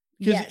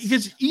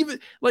 Because even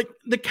like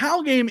the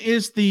Cal game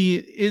is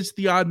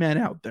the odd man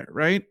out there,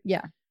 right?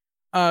 Yeah.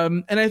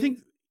 And I think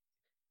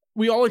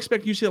we all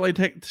expect UCLA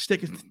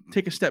to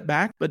take a step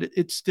back, but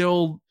it's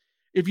still,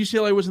 if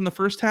UCLA was in the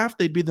first half,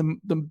 they'd be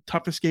the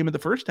toughest game of the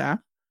first half.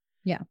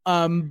 Yeah.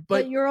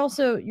 But you're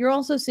also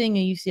seeing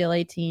a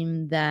UCLA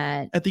team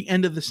that at the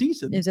end of the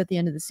season is at the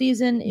end of the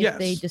season. If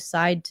they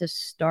decide to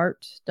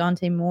start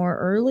Dante Moore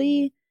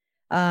early,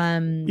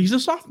 he's a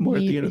sophomore at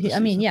the end of the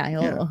season. I mean,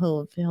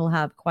 he'll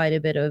have quite a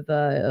bit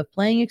of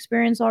playing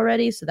experience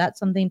already, so that's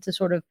something to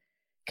sort of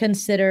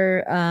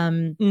consider.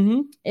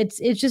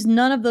 It's just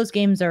none of those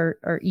games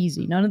are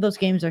easy. None of those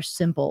games are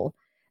simple.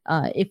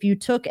 If you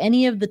took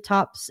any of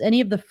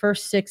the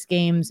first 6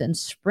 games and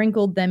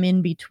sprinkled them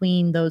in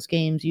between those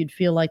games, you'd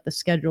feel like the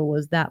schedule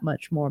was that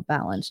much more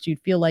balanced.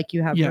 You'd feel like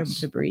you have room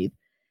to breathe.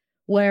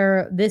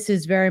 Where this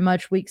is very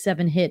much week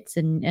 7 hits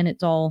and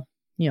it's all,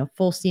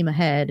 full steam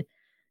ahead.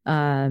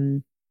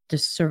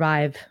 Just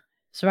survive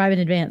in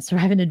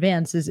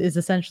advance is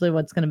essentially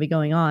what's going to be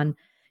going on.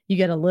 You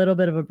get a little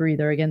bit of a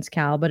breather against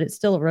Cal, but it's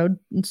still a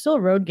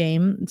road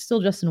game. It's still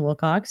Justin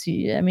Wilcox.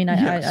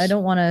 I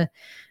don't want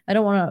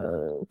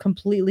to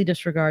completely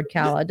disregard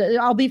Cal.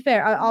 I'll be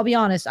fair. I'll be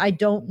honest. I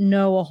don't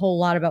know a whole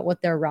lot about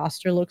what their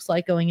roster looks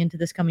like going into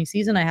this coming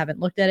season. I haven't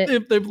looked at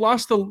it. They've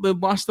lost a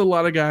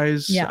lot of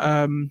guys.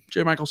 Yeah.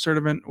 J. Michael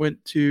Sturdivant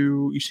went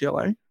to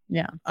UCLA.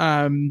 Yeah.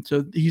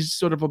 So he's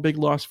sort of a big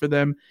loss for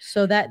them.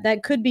 So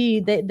that could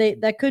be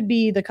that could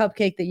be the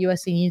cupcake that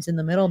USC needs in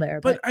the middle there.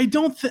 But I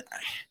don't think.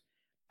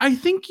 I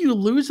think you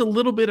lose a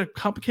little bit of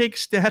cupcake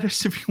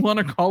status, if you want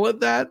to call it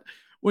that,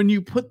 when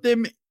you put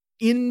them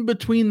in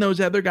between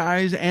those other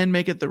guys and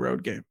make it the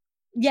road game.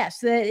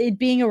 Yes, it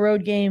being a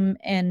road game,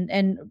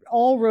 and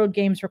all road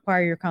games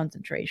require your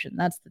concentration.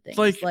 That's the thing.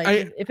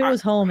 If it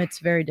was home, it's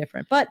very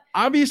different. But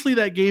obviously,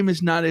 that game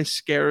is not as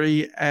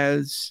scary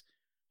as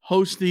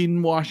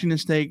hosting Washington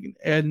State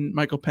and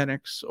Michael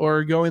Penix,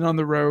 or going on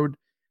the road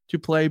to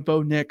play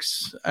Bo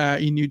Nix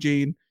in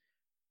Eugene.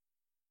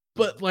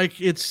 But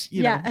it's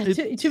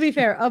to be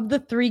fair, of the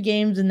 3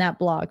 games in that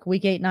block,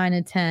 week 8, 9,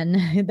 and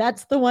 10,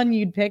 that's the one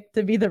you'd pick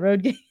to be the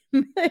road game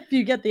if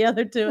you get the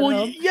other 2 at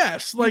home.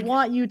 Yes, you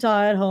want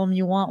Utah at home,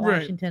 you want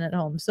Washington at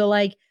home. So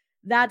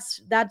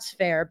that's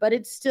fair, but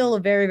it's still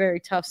a very, very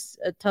tough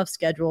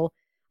schedule.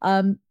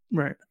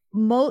 Right.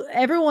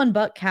 Everyone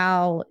but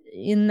Cal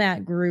in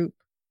that group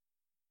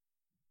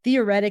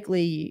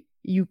theoretically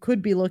you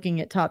could be looking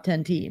at top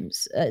 10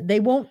 teams. They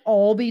won't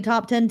all be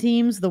top 10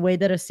 teams the way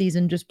that a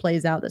season just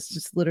plays out. That's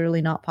just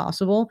literally not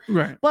possible.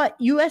 Right. But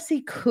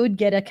USC could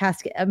get a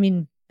cascade. I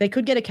mean, they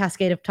could get a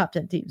cascade of top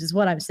 10 teams is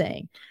what I'm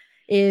saying.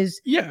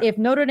 If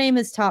Notre Dame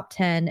is top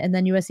 10 and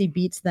then USC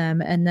beats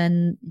them and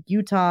then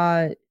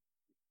Utah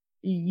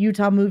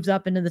moves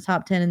up into the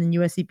top 10 and then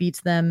USC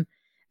beats them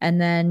and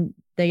then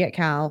they get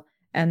Cal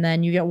and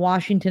then you get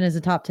Washington as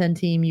a top 10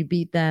 team, you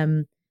beat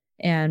them.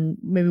 And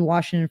maybe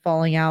Washington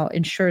falling out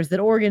ensures that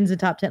Oregon's a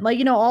top 10.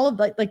 Like, all of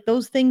like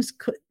those things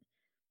could.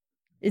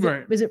 Is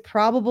it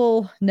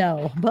probable?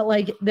 No, but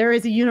like there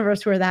is a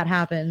universe where that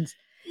happens.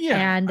 Yeah,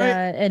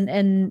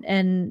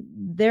 and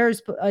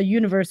there's a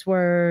universe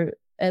where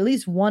at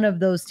least one of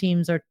those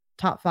teams are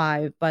top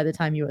 5 by the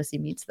time USC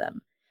meets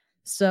them.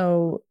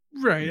 So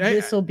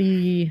this will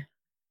be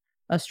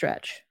a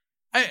stretch.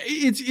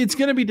 It's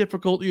going to be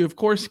difficult. You of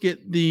course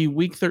get the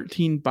Week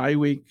 13 bye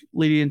week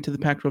leading into the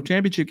Pac-12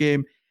 championship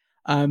game.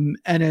 And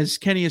as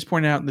Kenny has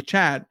pointed out in the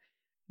chat,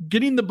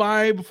 getting the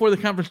bye before the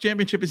conference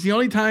championship is the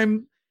only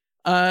time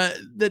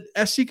that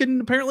SC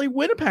can apparently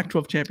win a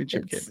Pac-12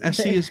 championship game.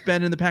 SC has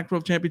been in the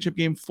Pac-12 championship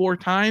game 4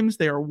 times.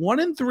 They are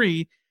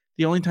 1-3.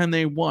 The only time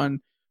they won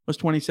was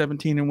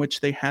 2017, in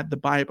which they had the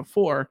bye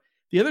before.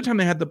 The other time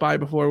they had the bye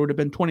before would have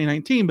been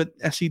 2019, but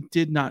SC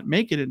did not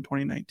make it in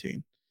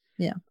 2019.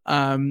 Yeah.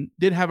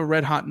 Did have a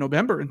red hot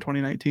November in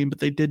 2019, but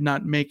they did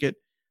not make it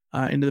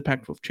into the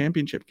Pac-12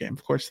 championship game.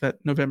 Of course, that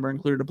November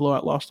included a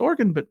blowout loss to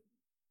Oregon, but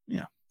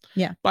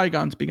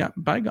bygones begot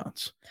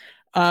bygones.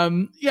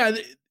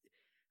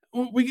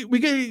 We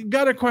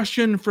got a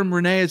question from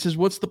Renee. It says,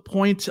 what's the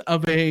point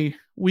of a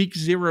Week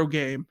 0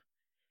 game?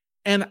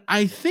 And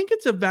I think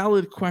it's a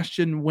valid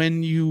question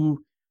when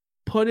you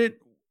put it,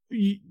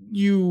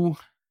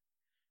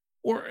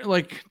 or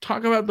like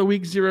talk about the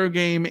Week 0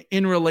 game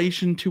in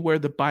relation to where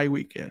the bye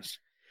week is.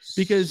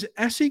 Because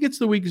SC gets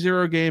the Week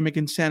 0 game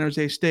against San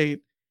Jose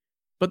State,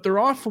 but they're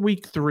off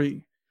Week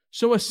 3.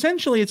 So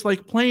essentially it's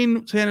like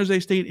playing San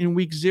Jose State in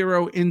Week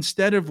 0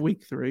 instead of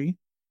Week 3.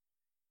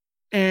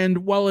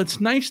 And while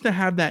it's nice to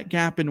have that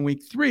gap in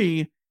Week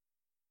 3,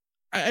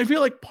 I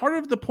feel like part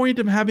of the point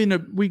of having a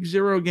Week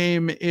 0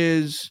 game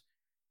is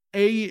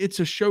it's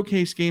a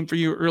showcase game for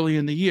you early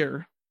in the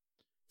year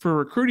for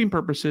recruiting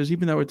purposes,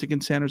 even though it's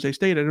against San Jose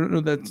State. I don't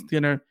know that's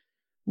going to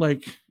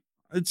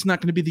it's not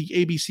going to be the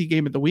ABC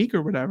game of the week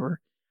or whatever.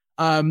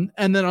 And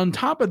then on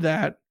top of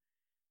that,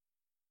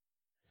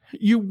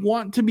 you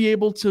want to be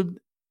able to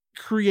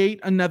create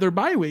another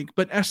bye week,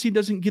 but SC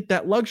doesn't get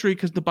that luxury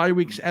because the bye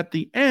week's at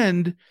the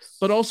end,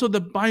 but also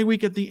the bye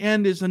week at the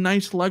end is a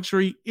nice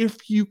luxury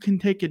if you can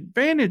take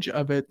advantage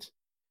of it.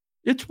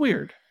 It's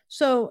weird.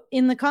 So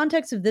in the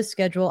context of this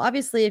schedule,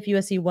 obviously if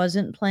USC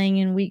wasn't playing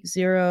in Week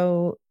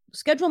 0,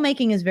 schedule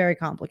making is very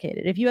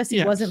complicated. If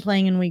USC wasn't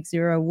playing in Week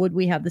 0, would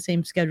we have the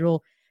same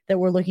schedule that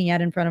we're looking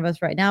at in front of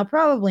us right now?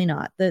 Probably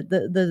not.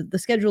 The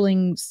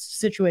scheduling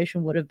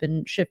situation would have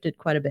been shifted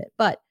quite a bit.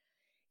 But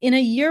in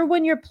a year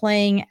when you're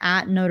playing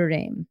at Notre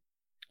Dame,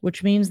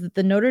 which means that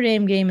the Notre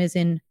Dame game is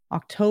in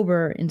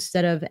October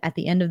instead of at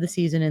the end of the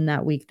season in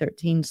that Week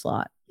 13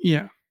 slot.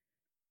 Yeah.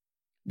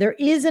 There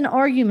is an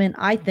argument,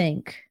 I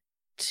think,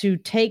 to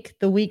take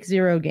the Week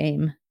 0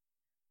 game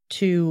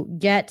to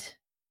get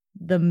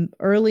the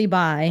early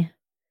bye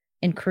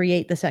and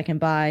create the second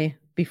bye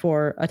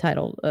before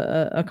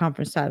a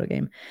conference title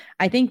game.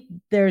 I think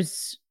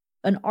there's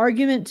an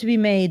argument to be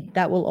made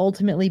that will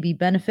ultimately be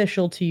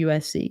beneficial to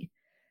USC.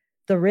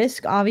 The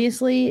risk,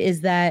 obviously,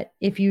 is that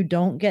if you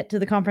don't get to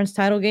the conference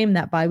title game,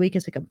 that bye week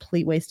is a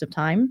complete waste of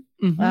time.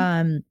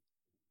 Mm-hmm.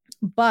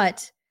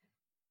 But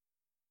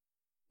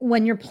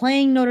when you're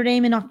playing Notre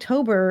Dame in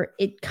October,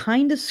 it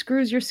kind of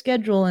screws your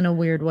schedule in a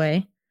weird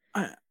way.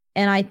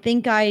 And I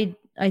think I'm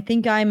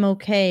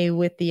okay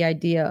with the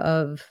idea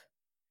of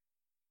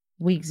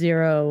Week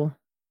 0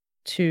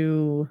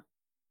 to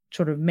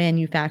sort of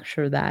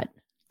manufacture that.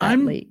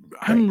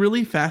 I'm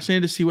really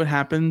fascinated to see what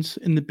happens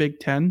in the Big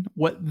Ten,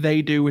 what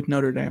they do with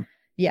Notre Dame.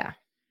 Yeah.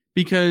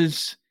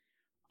 Because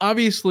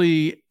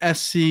obviously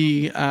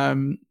SC,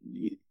 has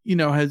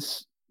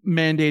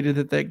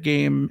mandated that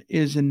game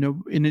is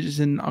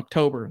in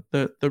October,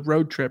 the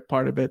road trip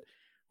part of it.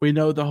 We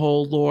know the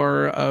whole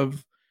lore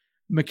of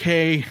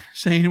McKay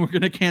saying we're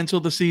going to cancel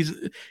the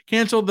season,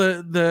 cancel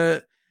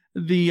the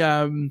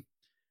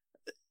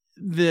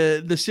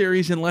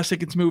series unless it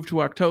gets moved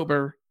to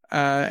October.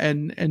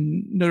 And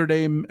Notre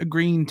Dame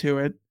agreeing to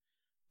it.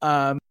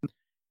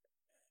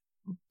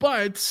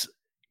 But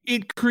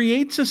it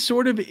creates a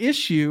sort of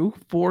issue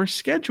for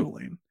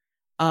scheduling,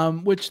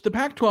 which the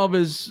Pac-12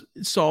 is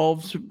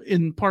solved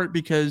in part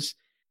because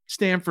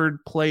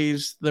Stanford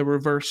plays the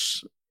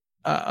reverse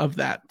of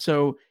that.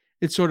 So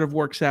it sort of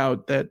works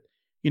out that,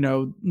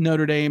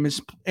 Notre Dame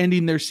is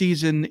ending their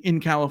season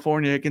in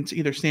California against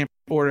either Stanford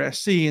or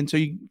SC. And so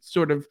you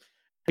sort of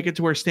make it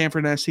to where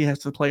Stanford and SC has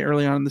to play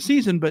early on in the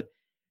season, but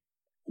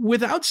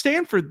without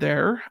Stanford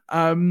there,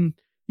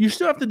 you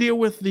still have to deal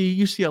with the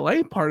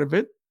UCLA part of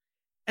it.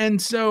 And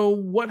so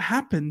what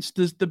happens?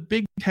 Does the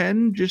Big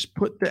Ten just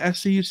put the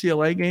SC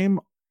UCLA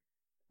game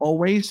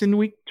always in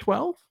week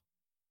 12?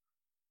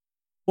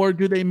 Or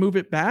do they move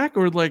it back?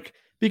 Or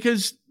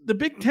because the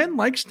Big Ten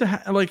likes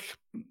to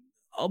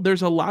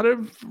there's a lot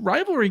of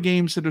rivalry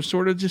games that are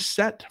sort of just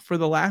set for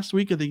the last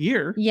week of the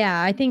year.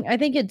 Yeah, I think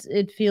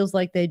it feels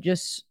like they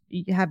just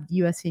have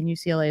USC and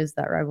UCLA as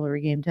that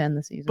rivalry game to end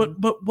the season.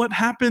 But what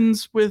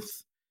happens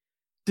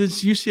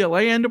does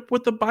UCLA end up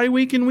with the bye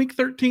week in week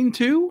 13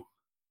 too?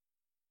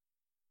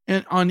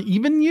 And on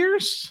even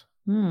years?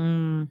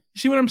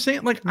 See what I'm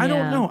saying? I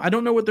don't know. I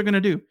don't know what they're going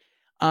to do.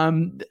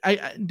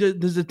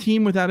 Does a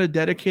team without a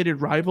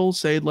dedicated rival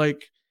say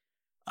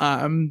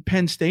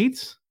Penn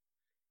State?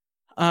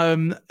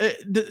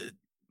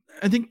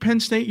 I think Penn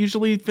State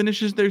usually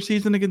finishes their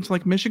season against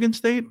Michigan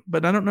State,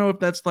 but I don't know if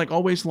that's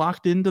always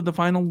locked into the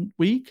final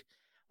week.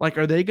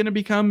 Are they going to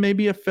become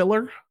maybe a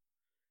filler?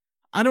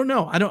 I don't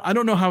know. I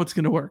don't know how it's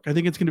going to work. I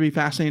think it's going to be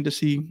fascinating to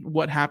see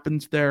what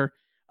happens there.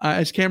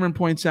 As Cameron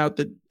points out,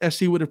 that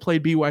SC would have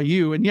played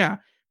BYU, and yeah,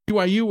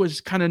 BYU was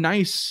kind of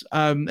nice,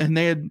 and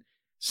they had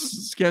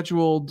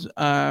scheduled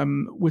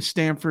with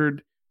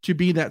Stanford to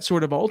be that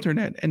sort of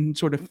alternate and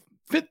sort of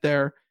fit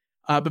there.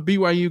 But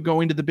BYU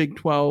going to the Big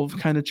 12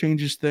 kind of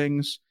changes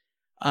things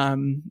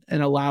and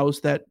allows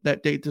that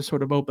date to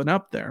sort of open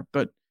up there.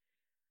 But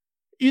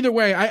either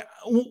way,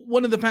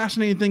 one of the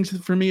fascinating things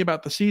for me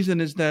about the season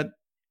is that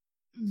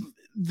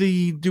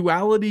the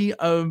duality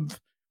of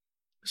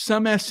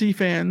some SC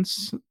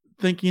fans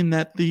thinking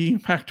that the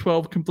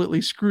Pac-12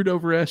 completely screwed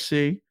over SC,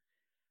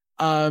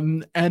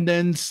 and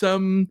then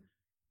some,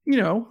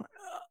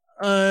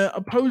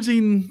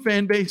 opposing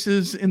fan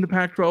bases in the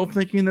Pac-12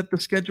 thinking that the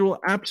schedule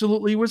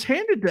absolutely was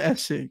handed to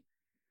SC.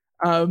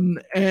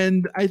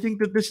 And I think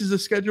that this is a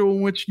schedule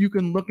in which you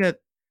can look at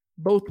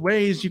both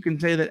ways. You can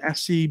say that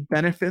SC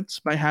benefits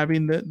by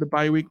having the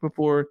bye week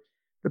before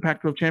the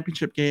Pac-12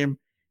 championship game,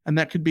 and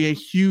that could be a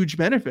huge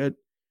benefit,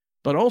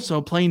 but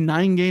also playing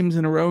 9 games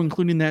in a row,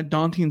 including that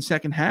daunting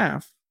second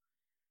half.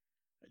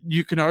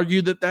 You can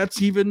argue that that's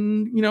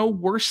even,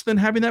 worse than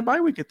having that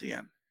bye week at the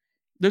end.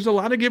 There's a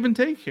lot of give and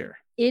take here.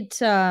 It's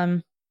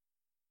having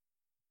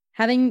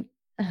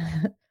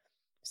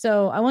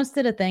so I once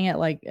did a thing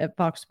at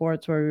Fox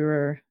Sports where we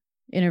were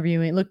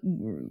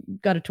interviewing,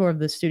 got a tour of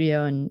the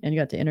studio and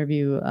got to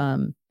interview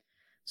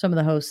some of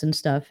the hosts and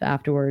stuff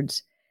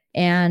afterwards.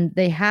 And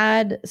they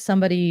had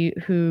somebody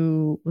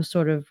who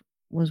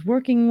was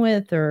working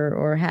with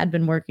or had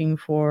been working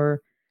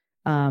for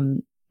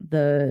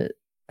the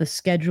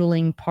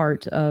scheduling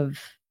part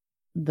of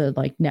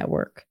the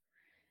network,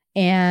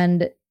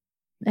 and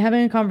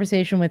having a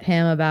conversation with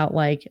him about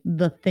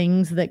the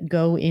things that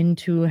go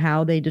into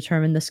how they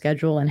determine the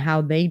schedule and how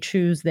they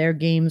choose their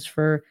games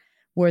for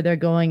where they're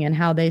going, and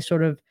how they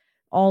sort of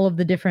all of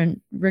the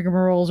different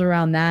rigmaroles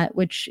around that,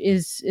 which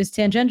is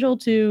tangential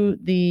to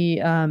the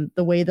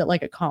way that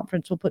a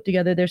conference will put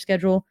together their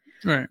schedule.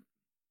 Right.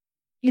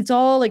 It's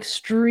all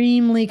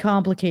extremely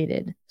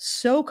complicated.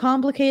 So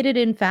complicated,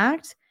 in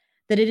fact,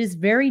 that it is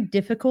very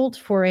difficult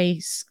for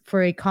a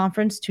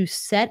conference to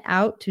set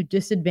out to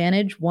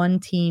disadvantage one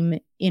team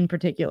in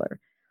particular.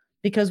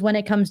 Because when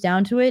it comes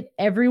down to it,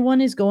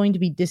 everyone is going to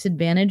be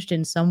disadvantaged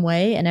in some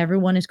way, and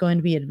everyone is going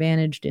to be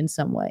advantaged in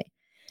some way.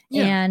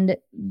 Yeah. And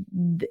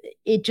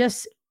it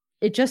just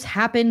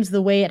happens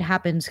the way it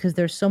happens because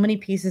there's so many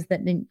pieces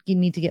that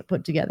need to get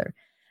put together.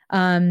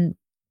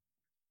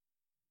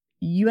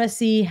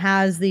 USC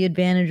has the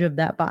advantage of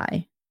that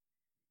bye.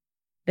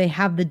 They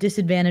have the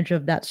disadvantage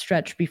of that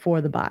stretch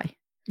before the bye.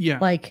 Yeah.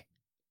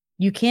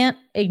 You can't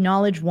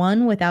acknowledge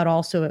one without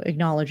also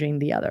acknowledging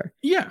the other.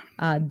 Yeah.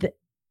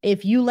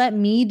 If you let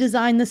me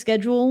design the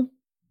schedule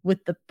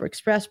with the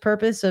express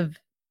purpose of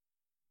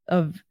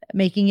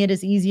making it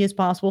as easy as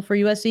possible for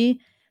USC,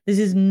 this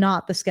is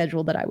not the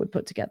schedule that I would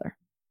put together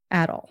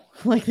at all.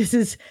 This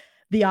is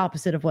the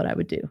opposite of what I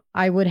would do.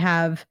 I would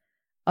have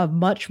a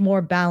much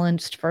more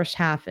balanced first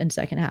half and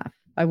second half.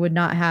 I would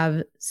not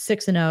have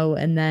 6-0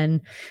 and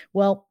then,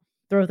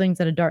 throw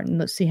things at a dart and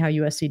let's see how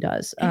USC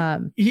does.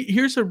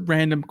 Here's a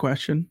random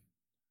question.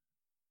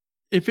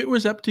 If it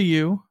was up to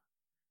you,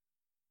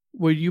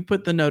 would you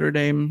put the Notre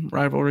Dame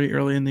rivalry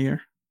early in the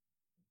year?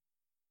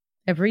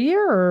 Every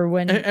year or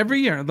when?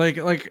 Every year.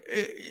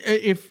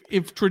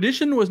 If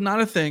tradition was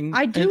not a thing.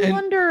 I do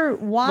wonder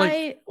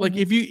why.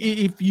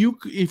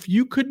 If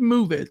you could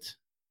move it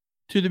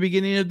to the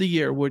beginning of the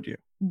year, would you?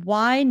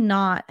 Why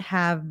not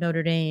have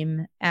Notre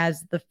Dame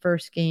as the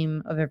first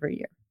game of every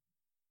year?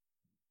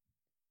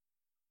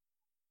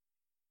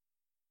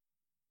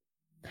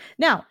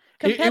 Now,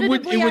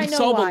 competitively, it would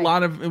solve a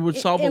lot of. It would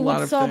solve a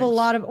lot of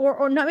things.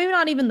 Or not, maybe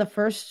not even the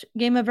first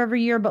game of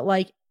every year, but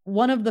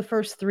one of the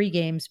first 3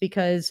 games,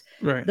 because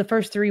the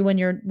first 3 when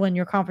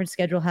your conference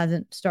schedule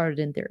hasn't started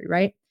in theory,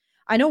 right?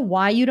 I know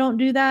why you don't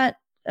do that.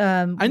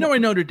 I know why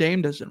Notre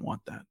Dame doesn't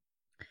want that.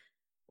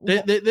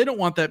 They don't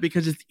want that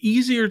because it's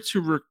easier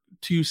to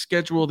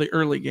schedule the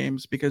early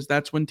games because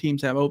that's when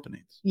teams have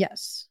openings.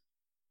 Yes.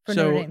 For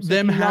so Notre Dame.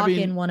 Them having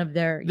in one of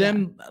their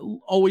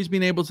always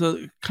being able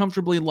to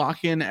comfortably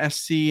lock in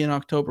SC in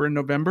October and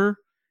November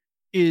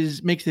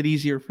makes it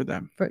easier for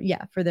them. For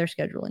their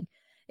scheduling.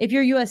 if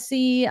you're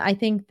USC, I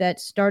think that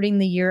starting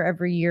the year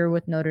every year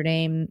with Notre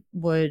Dame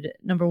would,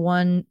 number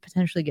one,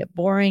 potentially get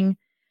boring.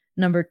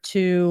 Number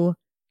two,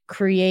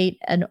 create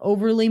an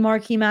overly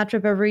marquee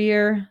matchup every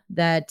year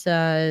that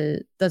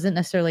doesn't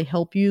necessarily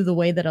help you the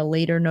way that a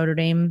later Notre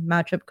Dame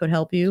matchup could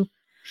help you.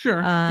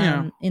 Sure.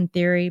 In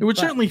theory. It would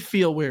certainly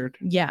feel weird.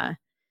 Yeah.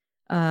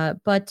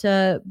 But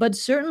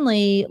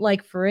certainly,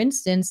 like, for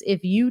instance,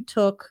 if you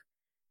took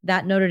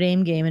that Notre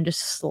Dame game and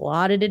just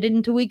slotted it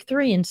into week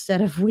 3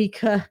 instead of week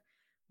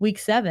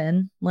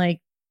 7,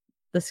 like,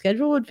 the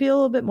schedule would feel a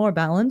little bit more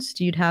balanced.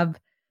 You'd have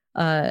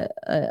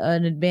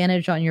an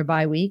advantage on your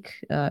bye week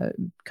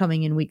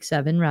coming in week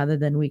 7 rather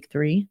than week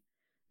 3.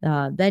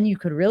 Then you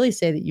could really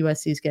say that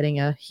USC is getting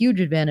a huge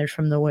advantage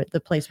from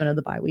the placement of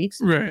the bye weeks.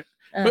 Right.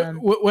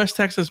 But West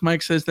Texas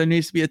Mike says there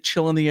needs to be a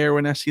chill in the air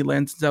when SC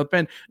lands in South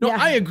Bend. No, yeah.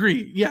 I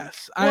agree.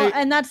 Yes.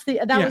 And was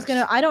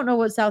I don't know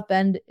what South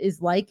Bend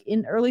is like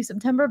in early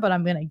September, but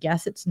I'm gonna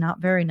guess it's not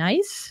very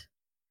nice.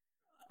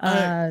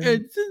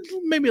 It's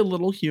maybe a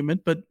little humid,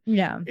 but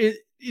yeah,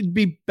 it'd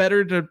be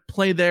better to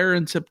play there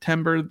in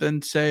September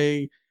than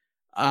say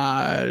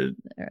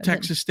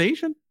Texas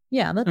Station.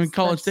 Yeah,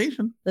 College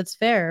Station. That's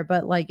fair,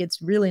 but like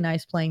it's really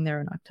nice playing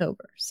there in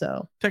October.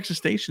 So Texas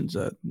Station's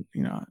a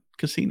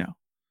casino.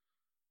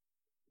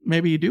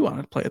 Maybe you do want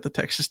to play at the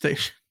Texas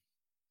Station.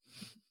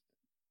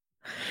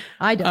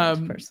 I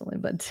don't personally,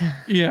 but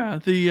yeah,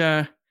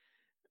 the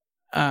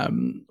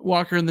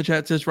Walker in the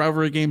chat says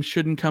rivalry games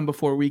shouldn't come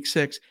before week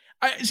 6.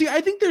 I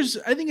think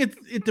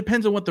it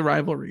depends on what the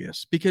rivalry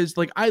is, because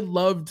like I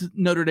loved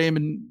Notre Dame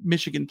and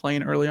Michigan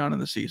playing early on in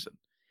the season.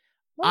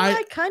 Well,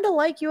 I kind of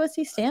like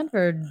USC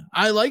Stanford.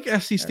 I like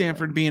SC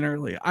Stanford being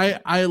early.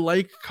 I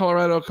like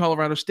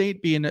Colorado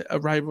State being a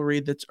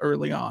rivalry that's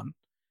early on.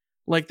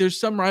 Like there's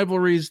some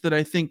rivalries that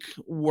I think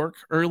work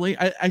early.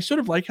 I sort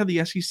of like how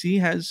the SEC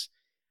has,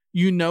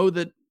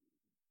 that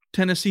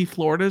Tennessee,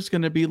 Florida is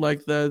going to be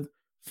like the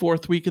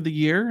 4th week of the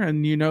year.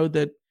 And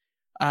that,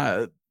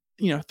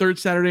 third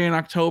Saturday in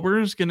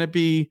October is going to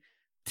be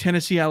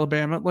Tennessee,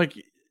 Alabama. Like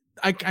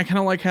I kind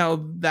of like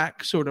how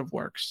that sort of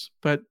works.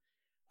 But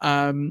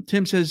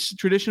Tim says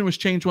tradition was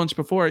changed once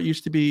before. It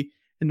used to be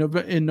in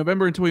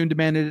November until we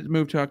demanded it to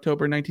move to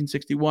October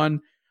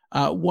 1961.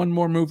 One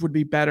more move would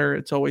be better.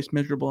 It's always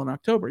miserable in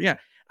October. Yeah.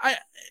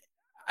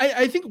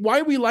 I think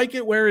why we like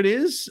it where it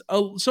is,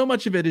 so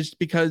much of it is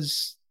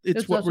because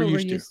it's what we're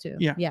used to.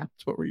 Yeah.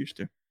 It's what we're used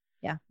to.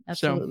 Yeah,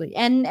 absolutely. So,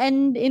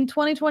 and in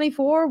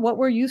 2024, what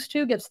we're used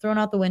to gets thrown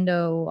out the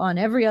window on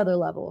every other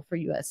level for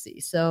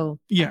USC. So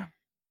yeah,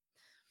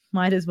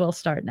 might as well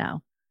start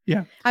now.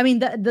 Yeah. I mean,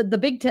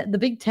 the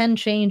Big Ten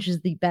change is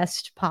the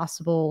best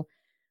possible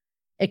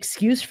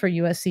excuse for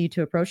USC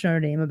to approach Notre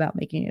Dame about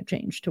making a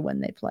change to when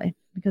they play,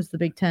 because the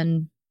Big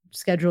Ten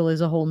schedule is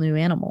a whole new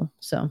animal.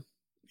 So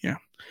yeah.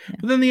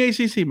 But then the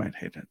ACC might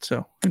hate it.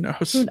 So who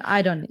knows?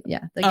 I don't.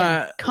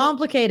 Yeah.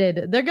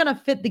 Complicated. They're going to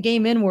fit the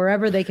game in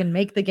wherever they can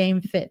make the game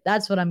fit.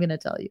 That's what I'm going to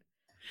tell you.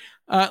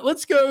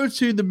 Let's go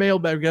to the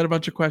mailbag. We've got a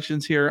bunch of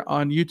questions here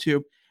on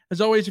YouTube. As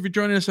always, if you're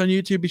joining us on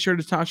YouTube, be sure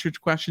to toss your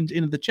questions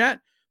into the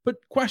chat. Put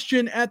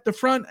question at the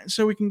front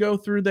so we can go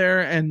through there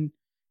and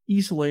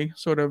easily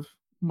sort of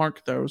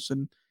mark those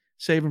and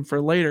save them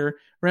for later.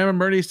 Rama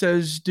Murdy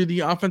says, do the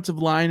offensive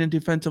line and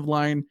defensive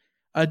line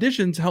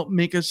additions help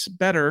make us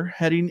better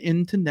heading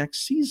into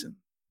next season?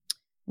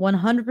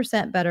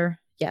 100% better.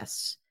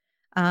 Yes.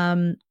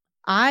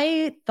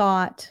 I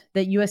thought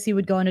that USC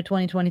would go into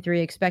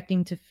 2023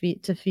 expecting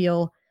to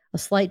feel a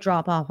slight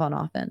drop off on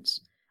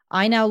offense.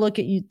 I now look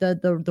at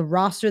the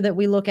roster that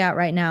we look at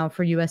right now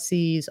for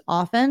USC's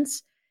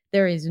offense.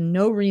 There is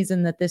no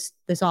reason that this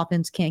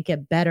offense can't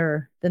get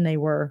better than they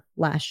were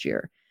last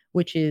year,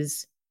 which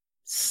is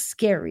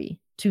scary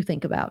to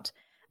think about.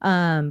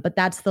 But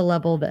that's the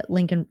level that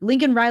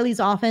Lincoln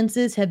Riley's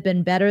offenses have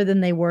been better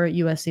than they were at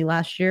USC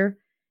last year.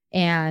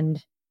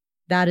 And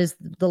that is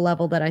the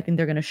level that I think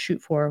they're going to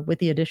shoot for with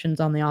the additions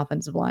on the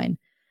offensive line.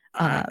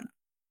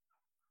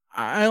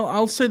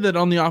 I'll say that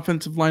on the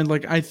offensive line,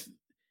 like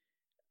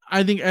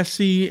I think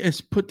SC has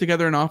put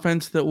together an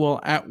offense that will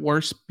at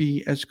worst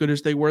be as good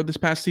as they were this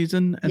past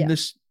season. And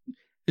this,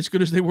 as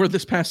good as they were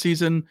this past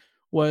season,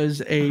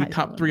 was a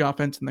top 3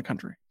 offense in the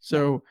country.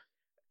 So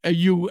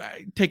you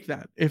take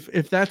that.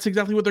 If that's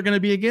exactly what they're going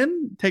to be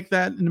again, take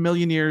that in a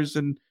million years.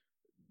 And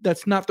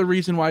that's not the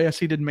reason why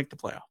SC didn't make the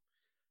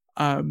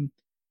playoff.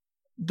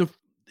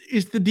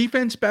 Is the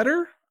defense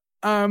better?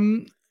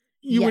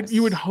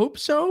 You would hope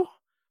so,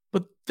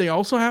 but they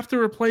also have to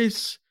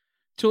replace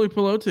Tuli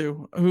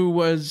Pelotu, who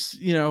was,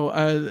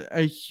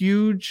 a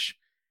huge,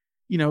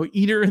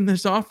 eater in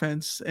this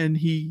offense, and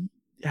he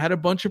had a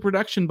bunch of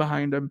production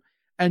behind him.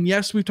 And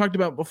yes, we've talked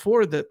about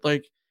before that,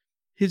 like,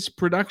 his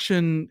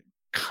production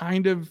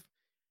kind of,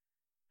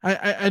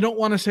 I don't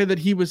want to say that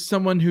he was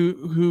someone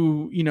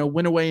who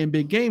went away in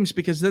big games,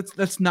 because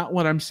that's not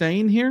what I'm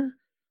saying here.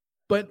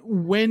 But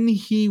when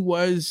he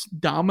was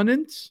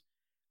dominant,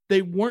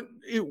 they weren't.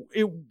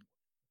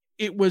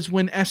 It was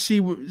when SC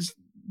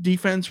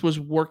defense was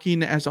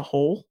working as a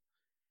whole,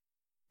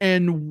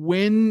 and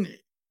when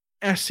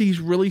SC's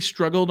really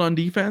struggled on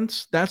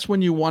defense, that's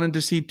when you wanted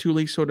to see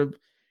Thule sort of,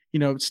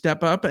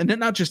 step up. And then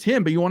not just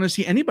him, but you want to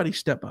see anybody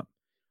step up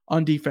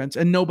on defense.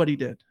 And nobody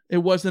did.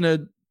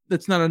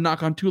 That's not a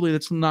knock on Thule.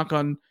 That's a knock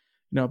on,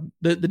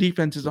 the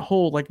defense as a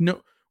whole. Like,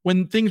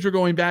 when things were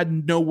going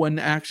bad, no one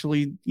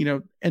actually,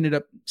 ended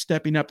up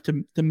stepping up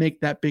to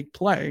make that big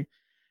play.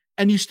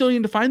 And you still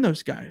need to find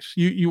those guys.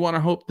 You want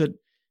to hope that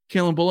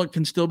Kalen Bullock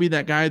can still be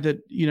that guy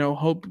that,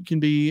 hope can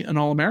be an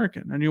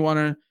All-American. And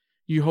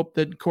you hope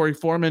that Corey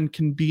Foreman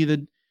can be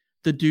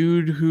the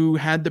dude who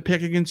had the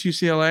pick against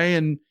UCLA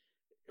and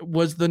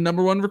was the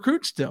number one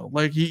recruit still.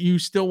 Like, you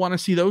still want to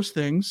see those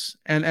things,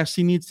 and SC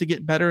needs to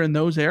get better in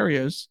those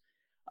areas.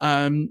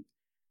 Going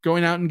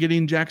out and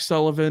getting Jack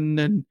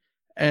Sullivan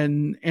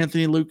and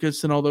Anthony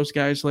Lucas and all those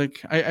guys,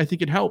 like, I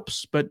think it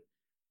helps, but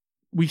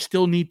we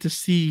still need to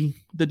see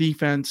the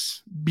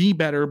defense be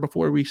better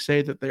before we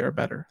say that they are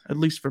better, at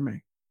least for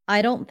me.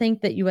 I don't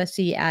think that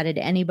USC added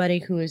anybody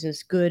who is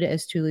as good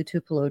as Tuli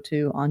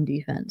Tuipulotu on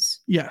defense.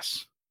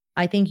 Yes.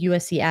 I think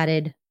USC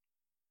added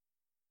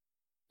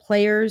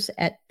players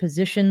at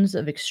positions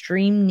of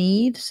extreme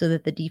need so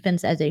that the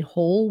defense as a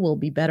whole will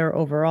be better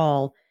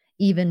overall,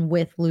 even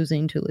with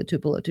losing Tuli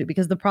Tuipulotu.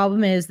 Because the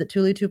problem is that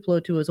Tuli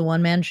Tuipulotu was a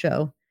one-man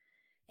show,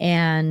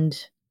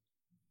 and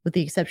with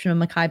the exception of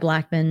Mekhi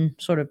Blackman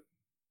sort of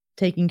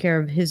taking care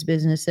of his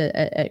business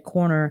at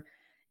corner,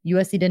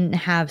 USC didn't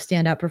have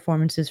standout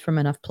performances from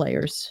enough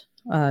players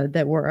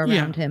that were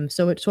around him.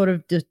 So it sort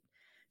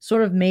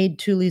of made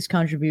Tuli's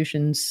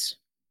contributions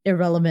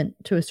irrelevant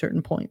to a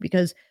certain point,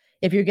 because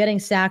if you're getting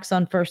sacks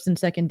on first and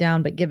second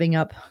down, but giving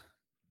up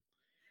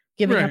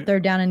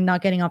third down and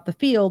not getting off the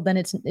field, then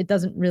it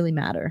doesn't really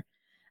matter.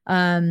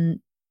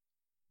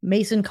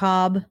 Mason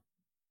Cobb,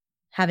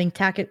 having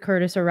Tackett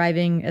Curtis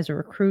arriving as a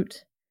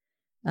recruit,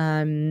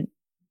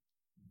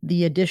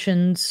 the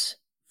additions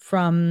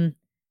from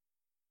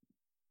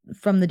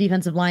the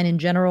defensive line in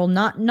general,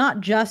 not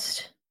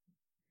just,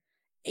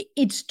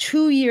 it's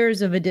 2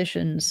 years of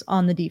additions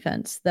on the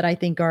defense that I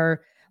think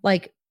are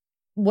like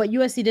what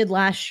USC did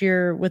last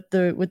year with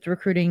the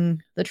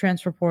recruiting, the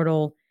transfer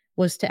portal,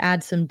 was to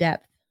add some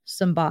depth,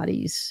 some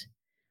bodies.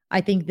 I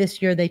think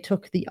this year they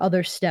took the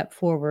other step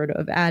forward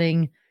of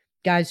adding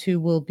guys who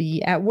will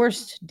be at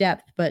worst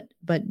depth, but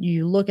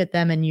you look at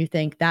them and you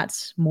think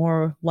that's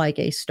more like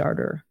a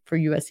starter for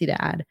USC to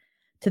add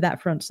to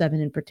that front seven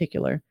in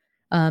particular.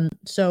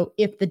 So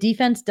if the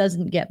defense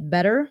doesn't get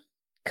better,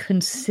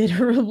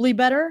 considerably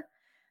better,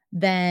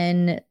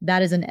 then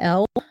that is an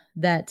L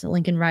that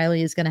Lincoln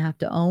Riley is going to have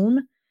to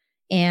own.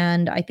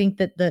 And I think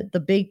that the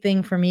big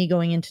thing for me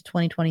going into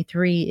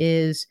 2023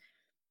 is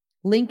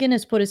Lincoln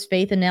has put his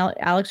faith in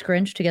Alex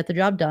Grinch to get the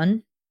job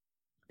done.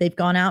 They've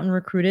gone out and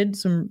recruited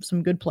some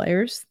good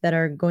players that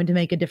are going to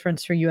make a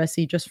difference for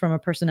USC just from a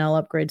personnel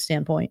upgrade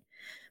standpoint,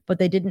 but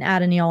they didn't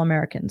add any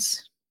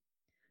All-Americans.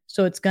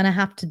 So it's going to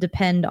have to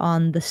depend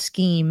on the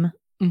scheme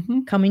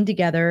coming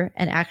together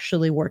and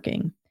actually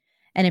working.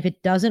 And if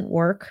it doesn't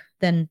work,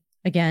 then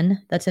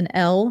again, that's an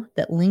L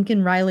that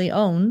Lincoln Riley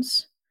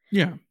owns.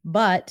 Yeah.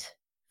 But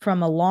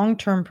from a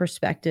long-term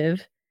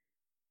perspective,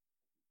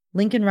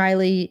 Lincoln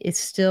Riley is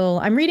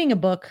still, I'm reading a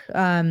book,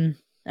 by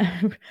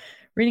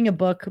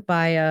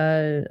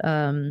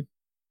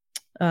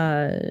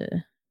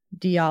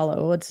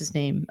Diallo. What's his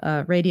name?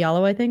 Ray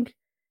Diallo, I think,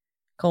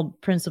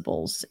 called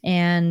Principles.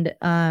 And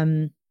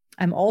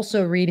I'm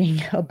also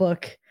reading a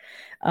book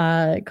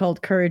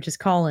called Courage is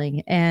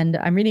Calling. And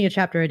I'm reading a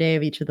chapter a day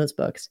of each of those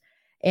books.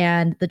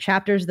 And the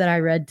chapters that I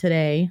read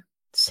today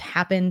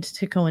happened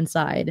to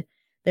coincide.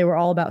 They were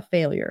all about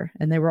failure,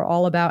 and they were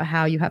all about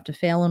how you have to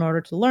fail in order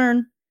to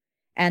learn,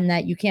 and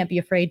that you can't be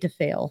afraid to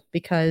fail,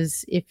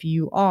 because if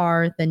you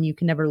are, then you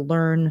can never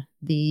learn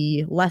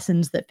the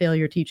lessons that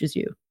failure teaches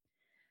you.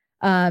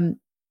 I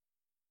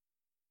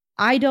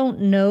don't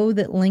know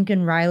that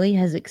Lincoln Riley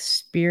has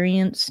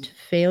experienced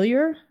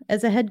failure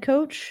as a head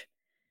coach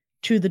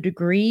to the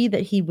degree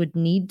that he would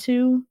need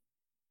to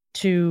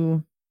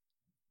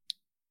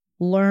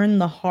learn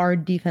the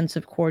hard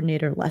defensive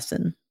coordinator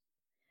lesson.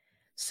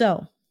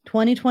 So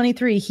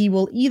 2023, he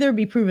will either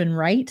be proven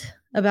right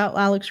about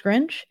Alex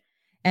Grinch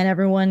and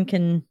everyone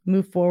can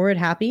move forward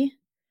happy,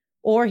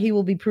 or he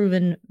will be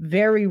proven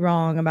very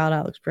wrong about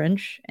Alex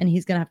Grinch and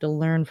he's going to have to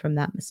learn from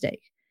that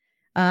mistake.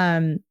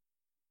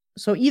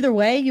 So either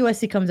way,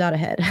 USC comes out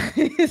ahead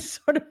is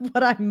sort of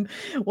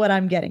what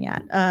I'm getting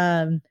at.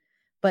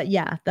 But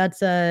yeah,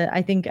 that's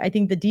I think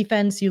the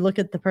defense, you look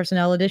at the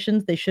personnel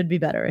additions, they should be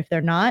better. If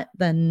they're not,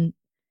 then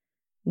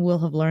we'll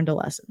have learned a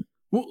lesson.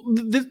 Well,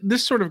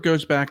 this sort of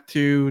goes back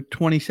to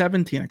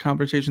 2017, a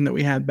conversation that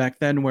we had back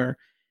then where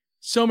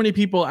so many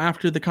people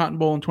after the Cotton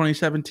Bowl in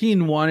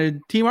 2017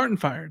 wanted T. Martin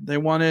fired. They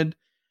wanted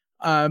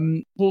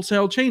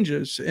wholesale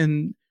changes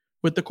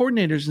with the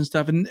coordinators and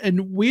stuff.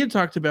 And we had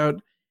talked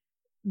about,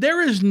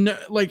 there is no,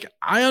 like,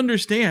 I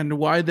understand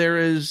why there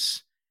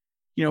is,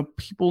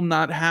 people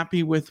not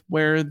happy with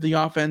where the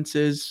offense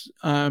is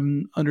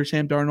under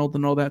Sam Darnold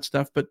and all that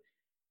stuff. But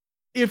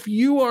if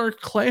you are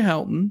Clay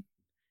Helton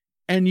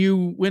and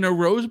you win a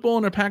Rose Bowl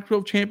and a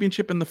Pac-12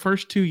 championship in the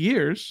first 2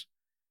 years,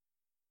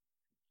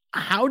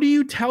 how do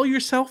you tell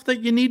yourself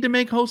that you need to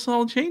make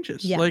wholesale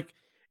changes? Yeah. Like,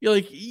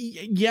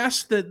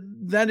 yes,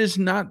 that is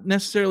not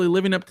necessarily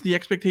living up to the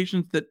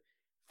expectations that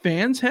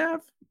fans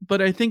have,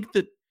 but I think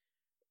that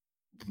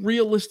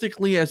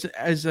realistically, as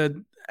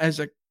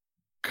a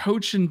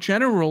coach in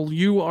general,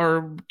 you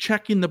are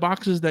checking the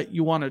boxes that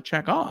you want to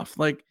check off.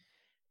 Like,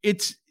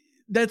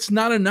 that's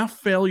not enough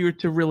failure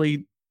to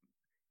really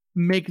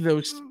make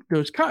those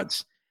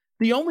cuts.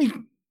 The only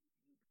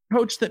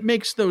coach that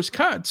makes those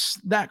cuts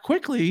that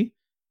quickly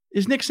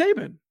is Nick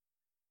Saban.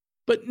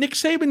 But Nick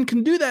Saban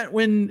can do that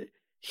when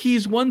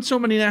he's won so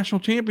many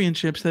national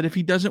championships that if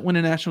he doesn't win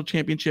a national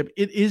championship,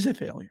 it is a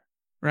failure,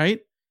 right?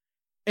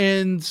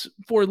 And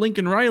for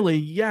Lincoln Riley,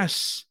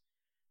 yes,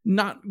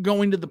 not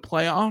going to the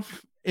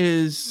playoff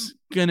is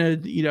gonna,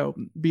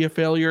 be a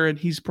failure, and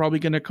he's probably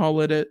gonna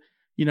call it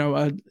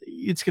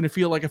it's gonna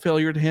feel like a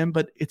failure to him,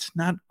 but it's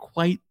not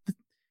quite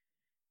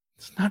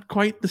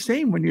the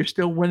same when you're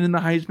still winning the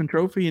Heisman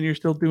Trophy and you're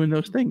still doing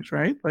those things,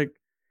 right? Like,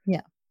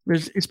 yeah,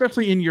 there's,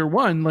 especially in year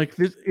one, like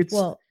this, it's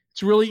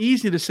really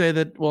easy to say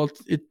that, well,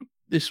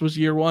 this was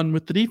year one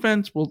with the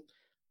defense. Well,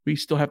 we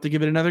still have to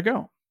give it another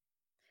go.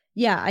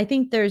 Yeah, I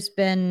think there's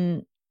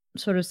been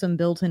sort of some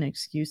built-in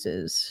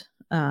excuses.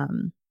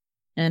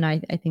 And I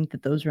think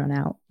that those run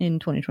out in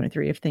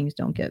 2023 if things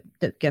don't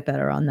get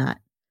better on that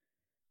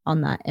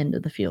end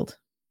of the field.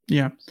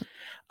 Yeah.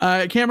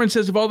 Cameron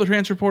says, of all the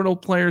transfer portal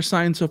players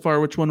signed so far,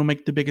 which one will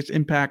make the biggest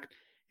impact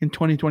in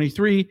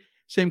 2023?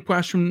 Same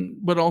question,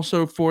 but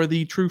also for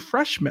the true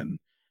freshman.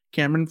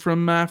 Cameron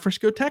from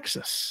Frisco,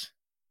 Texas.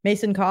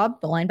 Mason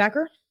Cobb, the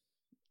linebacker.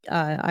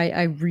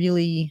 I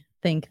really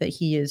think that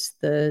he is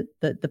the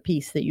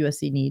piece that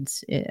USC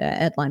needs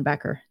at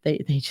linebacker.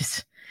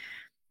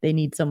 They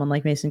need someone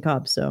like Mason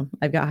Cobb. So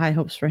I've got high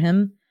hopes for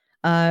him.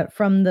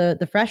 From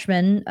the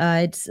freshman,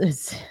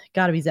 it's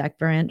got to be Zach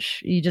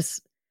Branch.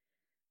 Is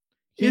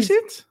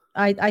it?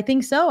 I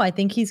think so. I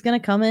think he's going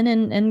to come in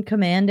and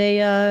command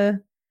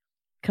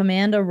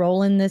a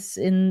role in this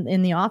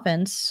in the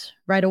offense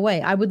right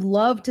away. I would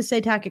love to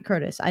say Tackett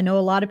Curtis. I know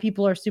a lot of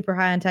people are super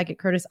high on Tackett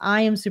Curtis.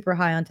 I am super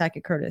high on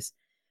Tackett Curtis,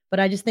 but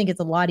I just think it's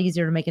a lot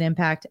easier to make an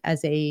impact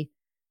as a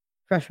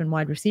freshman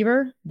wide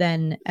receiver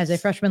than as a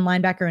freshman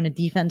linebacker in a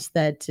defense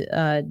that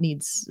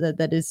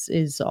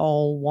is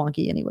all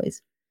wonky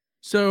anyways.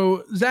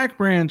 So Zach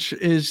Branch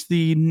is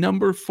the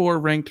number 4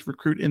 ranked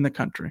recruit in the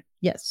country.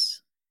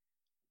 Yes.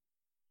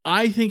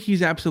 I think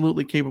he's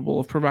absolutely capable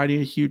of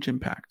providing a huge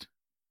impact.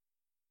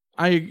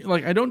 I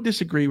don't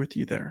disagree with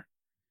you there.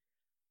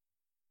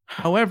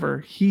 However,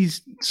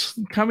 he's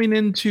coming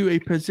into a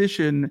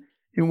position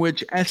in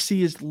which SC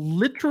is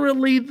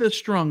literally the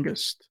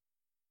strongest.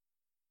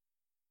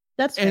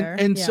 That's fair.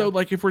 And so,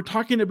 like, if we're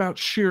talking about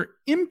sheer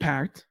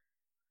impact,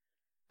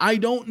 I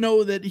don't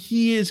know that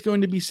he is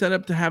going to be set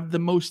up to have the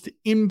most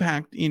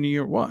impact in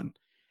year one.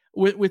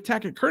 With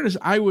Tackett Curtis,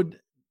 I would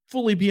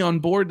fully be on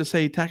board to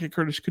say Tackett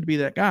Curtis could be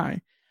that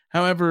guy.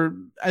 However,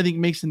 I think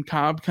Mason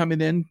Cobb coming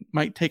in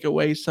might take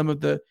away some of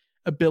the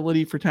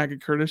ability for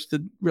Tackett Curtis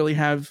to really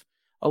have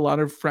a lot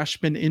of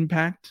freshman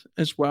impact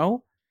as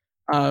well.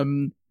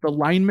 The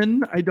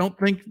linemen, I don't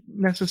think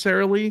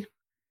necessarily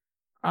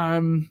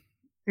in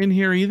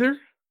here either.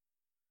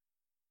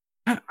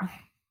 I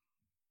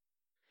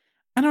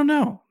don't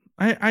know.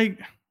 I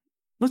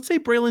let's say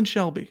Braylon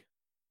Shelby.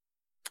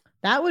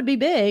 That would be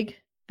big.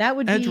 That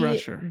would Edge be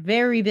rusher.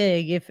 Very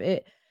big if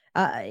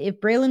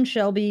Braylon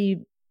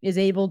Shelby is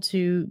able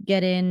to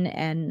get in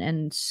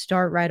and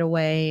start right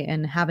away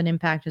and have an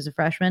impact as a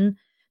freshman.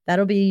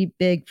 That'll be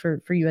big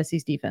for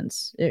USC's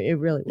defense. It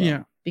really will.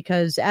 Yeah.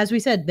 Because as we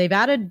said, they've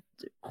added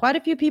quite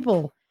a few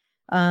people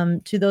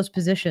to those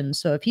positions.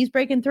 So if he's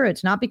breaking through,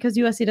 it's not because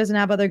USC doesn't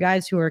have other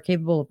guys who are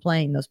capable of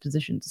playing those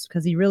positions,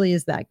 because he really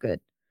is that good.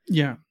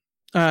 Yeah.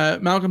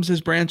 Malcolm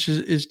says Branch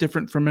is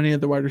different from many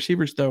of the wide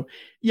receivers, though.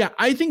 Yeah,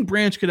 I think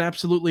Branch could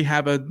absolutely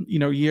have a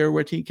year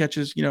where he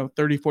catches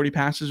 30, 40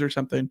 passes or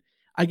something.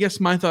 I guess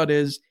my thought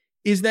is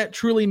that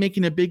truly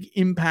making a big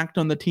impact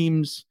on the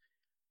team's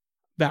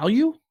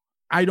value?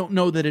 I don't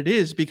know that it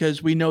is,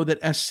 because we know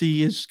that SC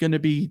is going to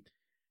be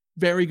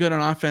very good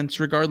on offense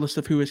regardless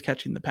of who is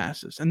catching the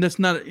passes. And that's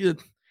not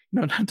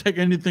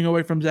taking anything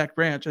away from Zach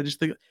Branch. I just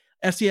think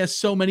SC has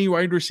so many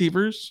wide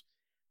receivers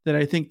that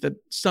I think that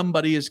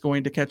somebody is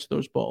going to catch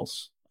those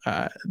balls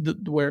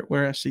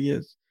where SC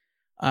is.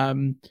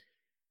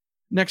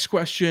 Next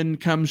question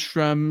comes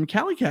from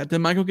Cali Cat. Did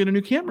Michael get a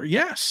new camera?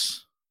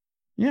 Yes.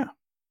 Yeah.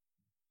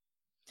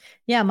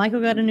 Yeah,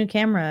 Michael got a new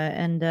camera,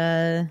 and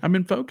I'm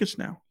in focus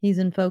now. He's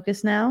in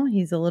focus now.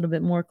 He's a little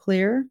bit more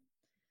clear.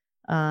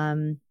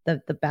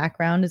 The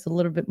background is a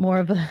little bit more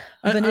of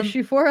an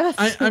issue for us.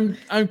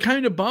 I'm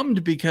kind of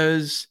bummed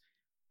because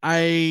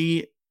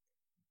I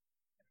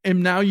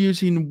am now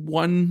using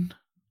one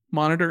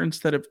monitor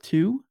instead of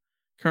two.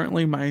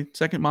 Currently, my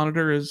second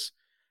monitor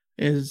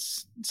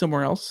is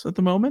somewhere else at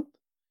the moment.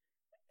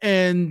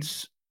 And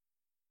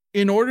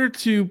in order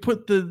to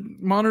put the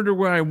monitor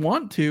where I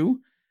want to,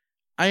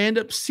 I end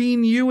up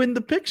seeing you in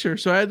the picture.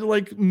 So I had to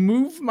like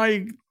move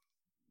my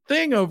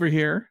thing over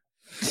here.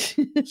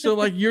 So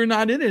like you're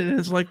not in it.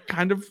 It's like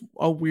kind of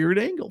a weird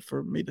angle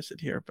for me to sit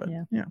here, but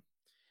yeah.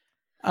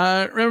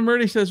 Remember,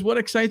 Murdy says, what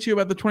excites you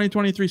about the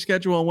 2023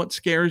 schedule and what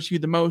scares you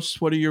the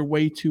most? What are your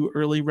way too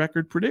early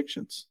record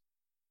predictions?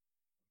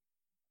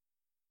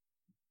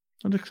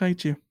 What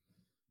excites you?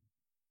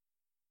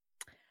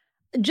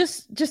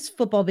 Just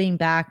football being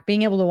back,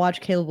 being able to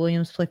watch Caleb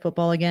Williams play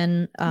football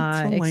again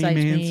excites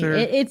me.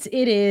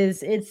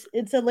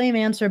 It's a lame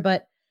answer,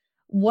 but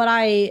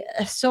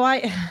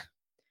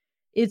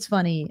it's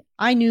funny.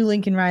 I knew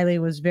Lincoln Riley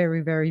was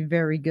very, very,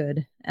 very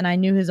good, and I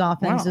knew his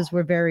offenses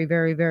were very,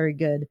 very, very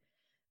good.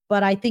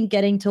 But I think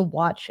getting to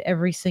watch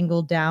every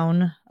single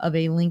down of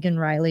a Lincoln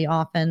Riley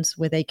offense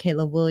with a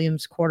Caleb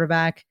Williams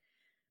quarterback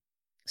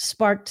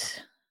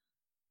sparked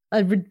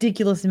a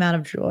ridiculous amount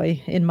of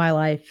joy in my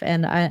life.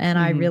 And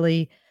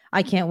I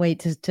can't wait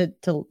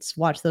to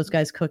watch those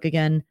guys cook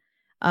again.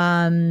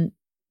 It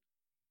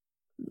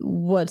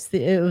was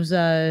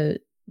a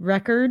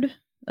record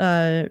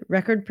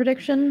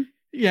prediction.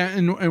 Yeah.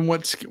 And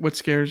what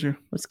scares you?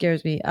 What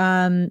scares me?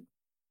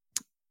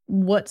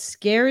 What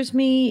scares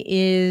me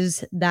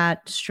is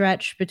that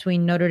stretch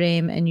between Notre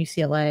Dame and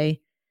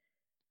UCLA.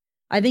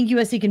 I think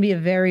USC can be a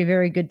very,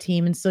 very good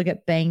team and still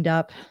get banged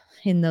up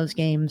in those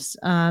games.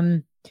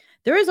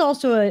 There is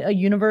also a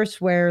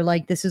universe where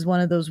like this is one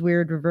of those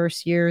weird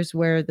reverse years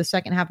where the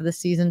second half of the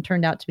season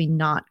turned out to be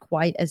not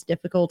quite as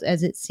difficult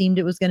as it seemed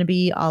it was going to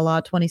be, a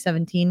la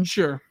 2017.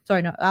 Sure.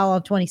 Sorry, no, a la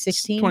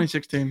 2016.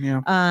 2016,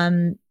 yeah.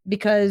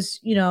 Because,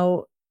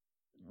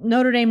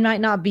 Notre Dame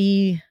might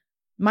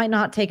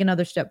not take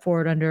another step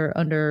forward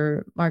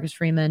under Marcus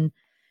Freeman.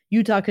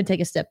 Utah could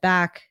take a step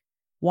back.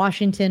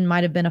 Washington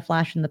might have been a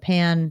flash in the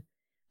pan.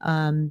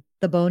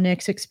 The Bo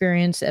Nix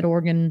experience at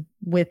Oregon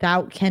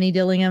without Kenny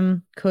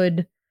Dillingham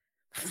could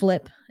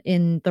flip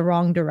in the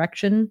wrong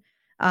direction.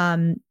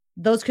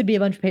 Those could be a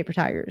bunch of paper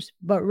tigers,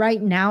 but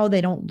right now they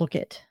don't look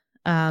it.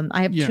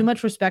 I have too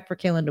much respect for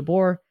Kalen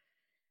DeBoer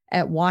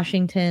at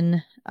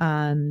Washington.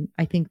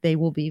 I think they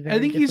will be very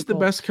difficult. He's the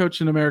best coach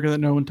in America that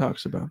no one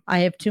talks about. I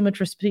have too much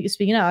respect.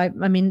 Speaking of,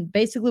 I mean,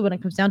 basically when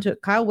it comes down to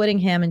it, Kyle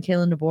Whittingham and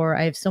Kalen DeBoer,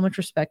 I have so much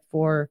respect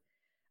for.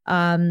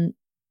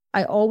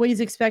 I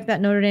always expect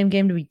that Notre Dame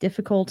game to be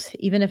difficult.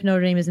 Even if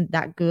Notre Dame isn't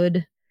that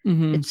good,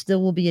 it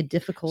still will be a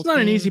difficult game. It's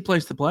not an easy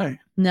place to play.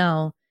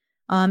 No.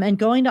 And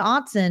going to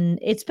Autzen,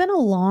 it's been a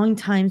long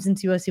time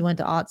since USC went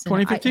to Autzen.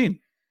 2015.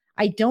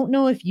 I don't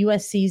know if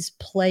USC's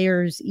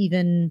players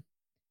even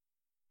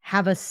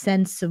have a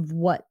sense of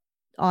what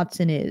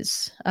Autzen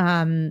is.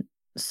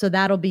 So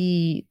that'll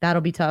be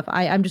tough.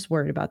 I'm just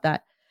worried about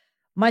that.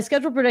 My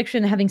schedule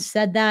prediction, having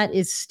said that,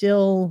 is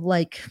still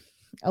like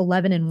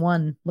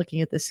 11-1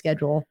 looking at this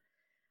schedule.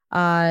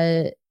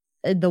 The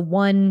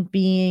one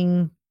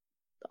being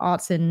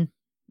Autzen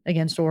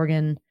against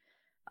Oregon.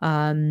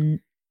 I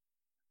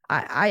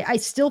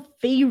still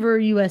favor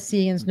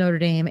USC against Notre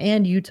Dame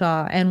and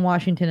Utah and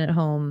Washington at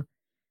home.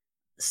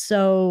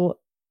 So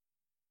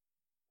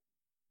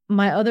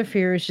my other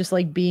fear is just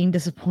like being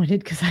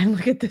disappointed because I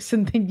look at this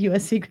and think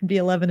USC could be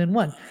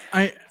 11-1.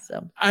 I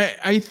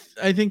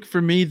think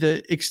for me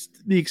the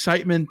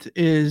excitement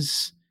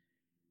is.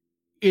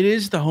 It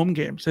is the home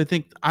games. I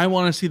think I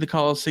want to see the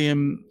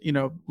Coliseum,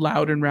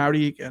 loud and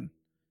rowdy again.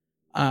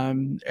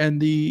 And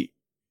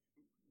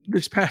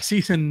this past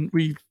season,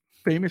 we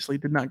famously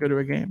did not go to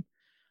a game.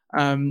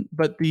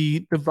 But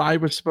the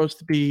vibe was supposed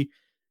to be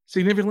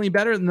significantly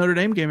better than the Notre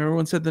Dame game.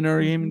 Everyone said the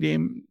Notre Dame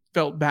game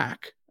felt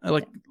back,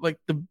 like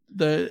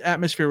the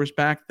atmosphere was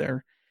back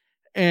there.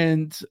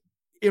 And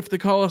if the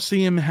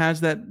Coliseum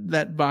has that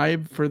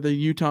vibe for the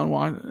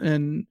Utah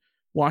and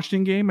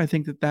Washington game, I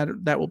think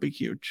that will be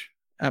huge.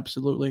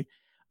 Absolutely.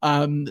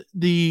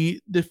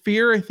 The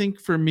fear, I think,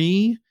 for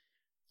me,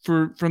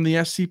 from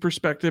the SC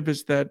perspective,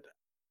 is that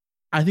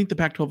I think the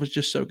Pac-12 is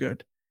just so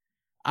good.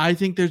 I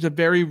think there's a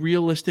very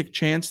realistic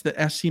chance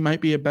that SC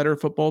might be a better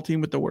football team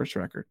with the worst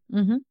record.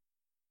 Mm-hmm.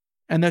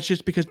 And that's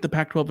just because the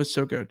Pac-12 is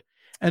so good.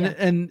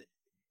 And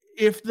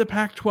if the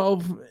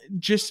Pac-12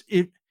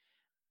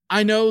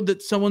 I know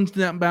that someone's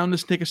not bound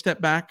to take a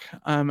step back.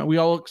 We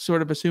all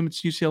sort of assume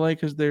it's UCLA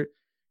because they're,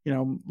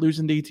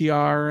 losing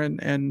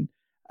DTR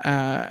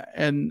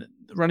and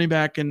running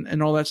back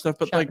and all that stuff,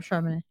 but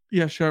Charbonnet.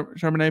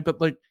 Charbonnet,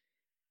 but like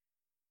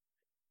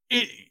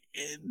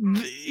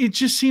it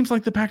just seems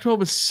like the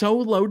Pac-12 is so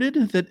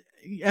loaded that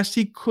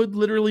SC could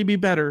literally be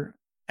better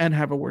and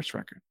have a worse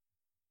record.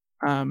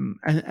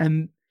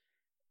 And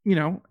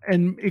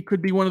it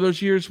could be one of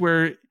those years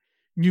where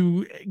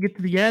you get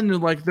to the end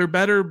and like they're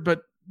better,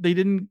 but they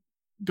didn't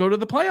go to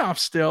the playoffs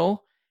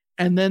still,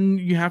 and then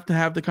you have to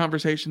have the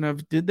conversation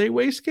of did they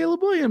waste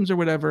Caleb Williams or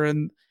whatever,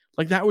 and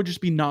like that would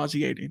just be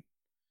nauseating.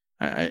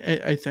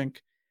 I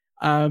think.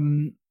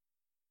 Walker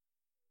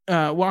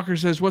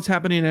says, "What's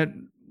happening at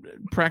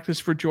practice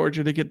for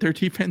Georgia to get their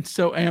defense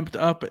so amped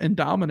up and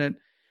dominant?"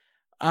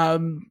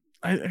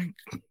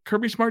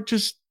 Kirby Smart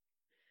just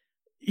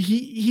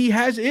he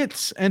has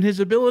its, and his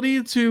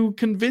ability to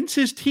convince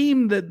his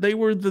team that they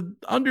were the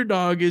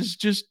underdog is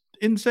just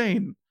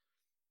insane.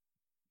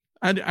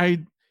 I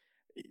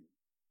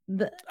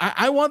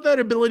want that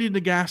ability to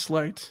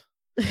gaslight.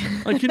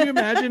 Like, can you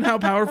imagine how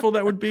powerful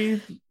that would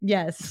be?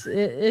 Yes,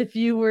 if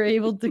you were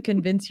able to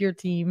convince your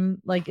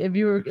team, like if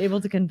you were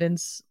able to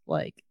convince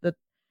the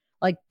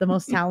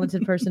most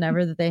talented person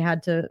ever that they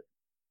had to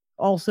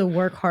also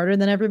work harder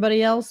than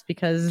everybody else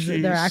because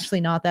they're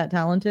actually not that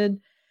talented.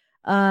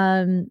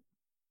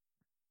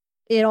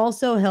 It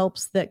also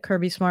helps that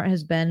Kirby Smart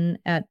has been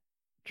at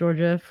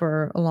Georgia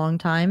for a long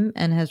time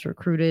and has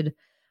recruited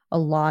a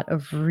lot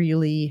of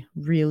really,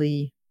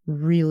 really,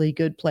 really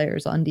good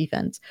players on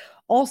defense.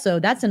 Also,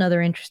 that's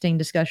another interesting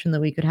discussion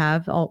that we could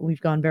have.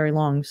 We've gone very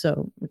long,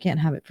 so we can't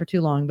have it for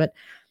too long. But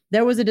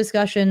there was a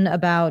discussion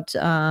about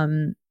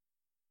the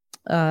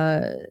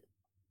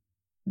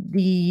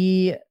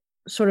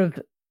sort of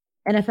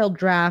NFL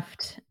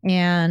draft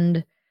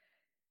and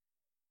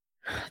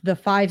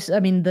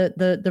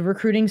the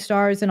recruiting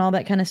stars and all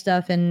that kind of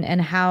stuff,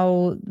 and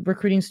how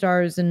recruiting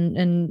stars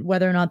and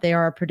whether or not they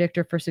are a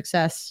predictor for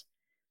success.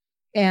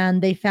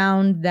 And they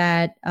found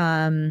that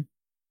on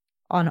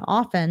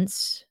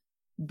offense,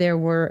 there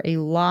were a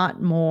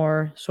lot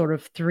more sort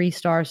of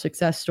 3-star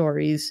success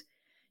stories.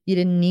 You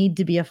didn't need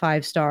to be a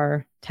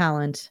 5-star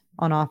talent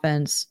on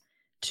offense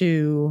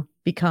to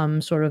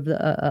become sort of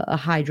a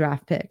high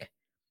draft pick.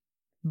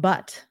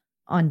 But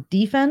on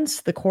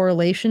defense, the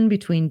correlation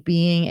between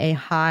being a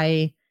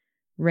highly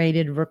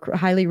rated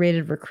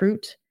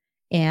recruit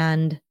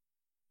and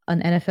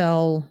an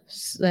NFL,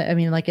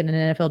 like an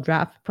NFL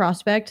draft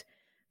prospect,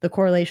 the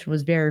correlation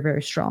was very,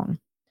 very strong.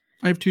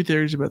 I have 2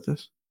 theories about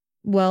this.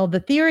 Well, the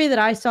theory that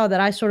I saw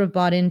that I sort of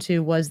bought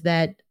into was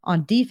that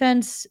on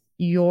defense,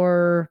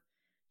 your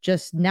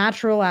just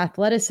natural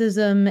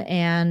athleticism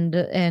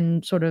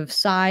and sort of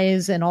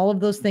size and all of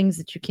those things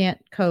that you can't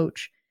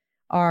coach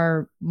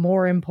are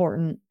more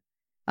important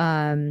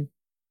than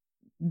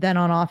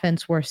on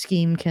offense, where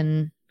scheme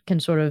can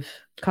sort of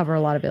cover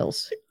a lot of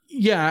bills.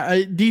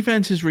 Yeah,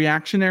 defense is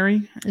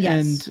reactionary.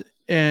 Yes.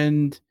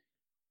 And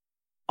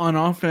on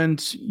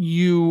offense,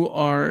 you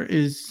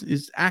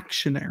is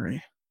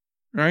actionary,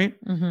 right?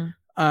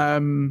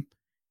 Mm-hmm.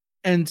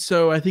 And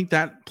so I think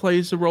that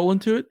plays a role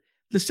into it.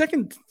 The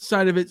second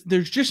side of it,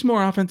 there's just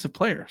more offensive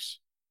players.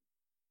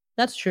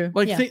 That's true.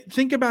 Like, yeah.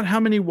 think about how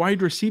many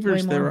wide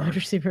receivers there are. Wide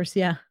receivers,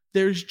 yeah.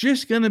 There's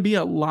just going to be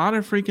a lot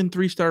of freaking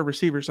 3-star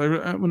receivers.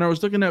 When I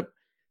was looking up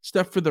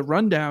stuff for the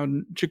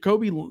rundown,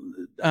 Jacoby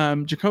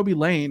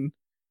Lane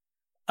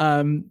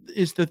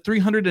is the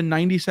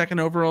 392nd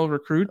overall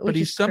recruit, but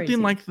he's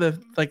something like the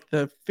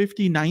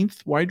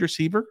 59th wide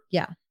receiver.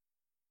 Yeah.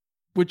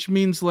 Which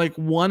means like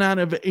 1 out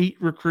of 8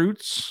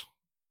 recruits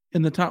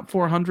in the top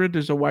 400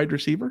 is a wide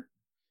receiver.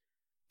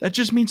 That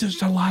just means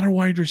there's a lot of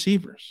wide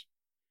receivers.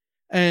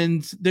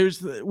 And he's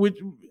still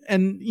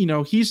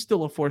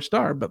a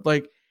 4-star, but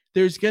like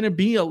there's going to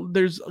be a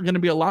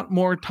lot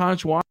more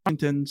Taj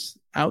Washingtons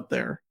out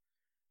there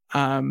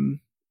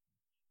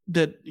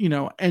that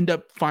end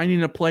up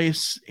finding a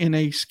place in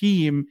a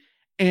scheme.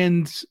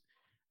 And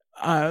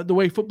the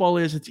way football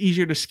is, it's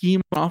easier to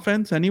scheme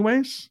offense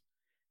anyways.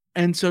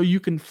 And so you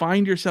can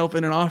find yourself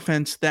in an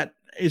offense that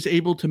is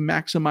able to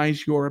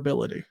maximize your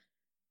ability.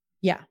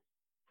 Yeah.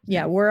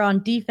 Yeah. We're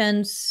on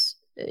defense,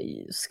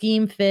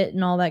 scheme fit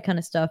and all that kind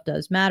of stuff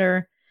does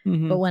matter.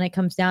 Mm-hmm. But when it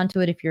comes down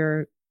to it, if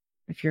you're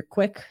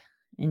quick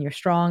and you're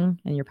strong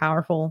and you're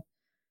powerful,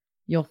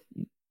 you're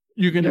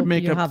going to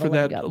make up for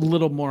that a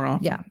little more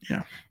often. Yeah.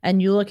 Yeah.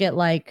 And you look at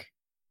like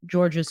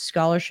Georgia's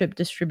scholarship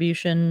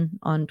distribution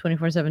on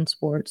 24/7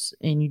 Sports,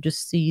 and you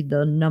just see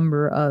the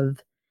number of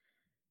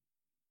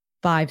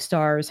 5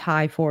 stars,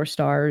 high 4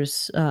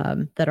 stars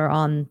that are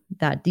on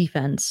that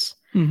defense.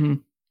 Mm-hmm.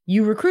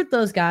 You recruit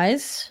those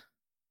guys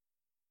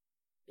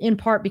in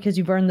part because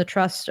you've earned the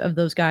trust of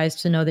those guys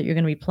to know that you're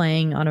going to be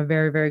playing on a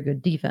very, very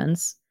good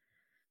defense.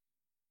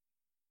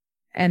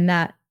 And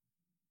that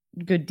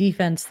good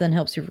defense then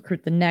helps you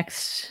recruit the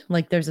next.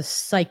 Like, there's a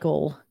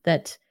cycle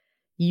that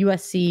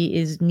USC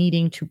is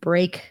needing to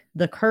break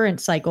the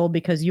current cycle,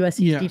 because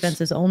USC's defense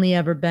has only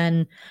ever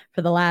been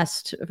for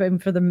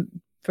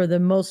the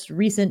most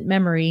recent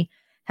memory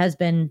has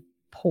been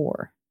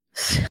poor.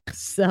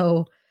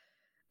 So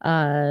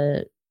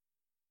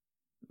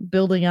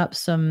building up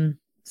some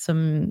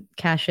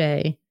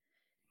cachet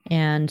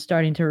and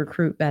starting to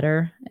recruit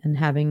better and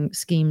having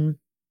scheme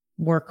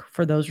work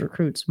for those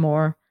recruits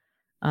more,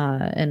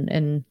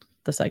 and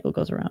the cycle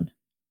goes around.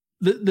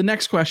 The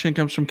next question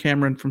comes from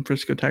Cameron from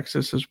Frisco,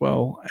 Texas as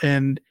well.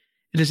 And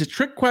it is a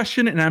trick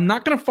question, and I'm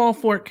not going to fall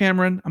for it,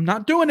 Cameron. I'm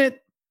not doing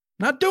it.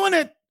 Not doing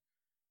it.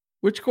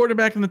 Which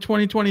quarterback in the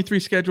 2023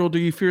 schedule do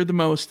you fear the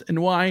most, and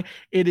why?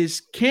 It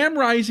is Cam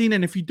Rising,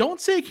 and if you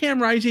don't say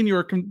Cam Rising, you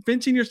are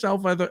convincing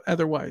yourself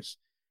otherwise.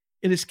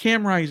 It is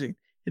Cam Rising.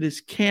 It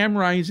is Cam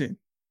Rising.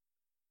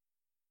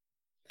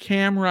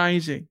 Cam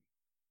Rising.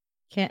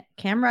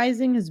 Cam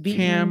Rising has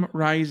beaten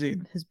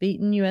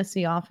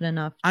USC often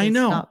enough. I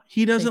know stop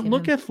he doesn't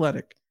look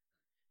athletic.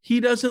 he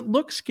doesn't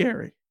look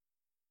scary.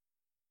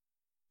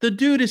 The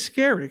dude is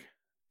scary.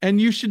 And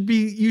you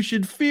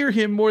should fear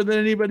him more than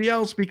anybody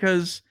else,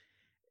 because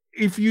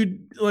if you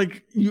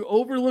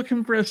overlook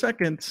him for a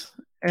second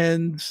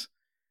and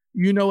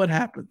you know what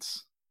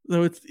happens.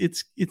 So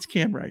it's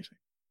Cam Rising.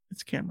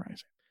 It's Cam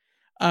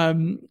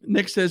Rising.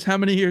 Nick says, how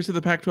many years have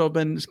the Pac-12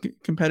 been as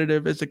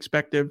competitive as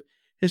expected?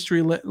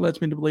 History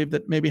lets me to believe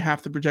that maybe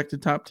half the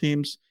projected top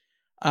teams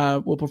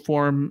will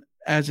perform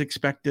as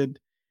expected.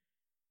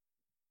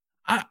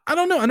 I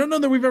don't know. I don't know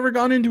that we've ever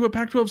gone into a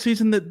Pac-12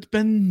 season that's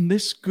been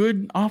this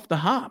good off the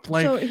hop.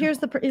 Like, so here's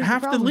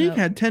half the league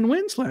had 10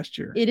 wins last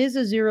year. It is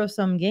a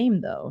zero-sum game,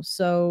 though.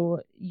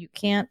 So you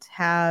can't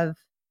have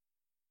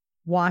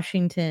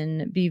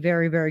Washington be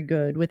very, very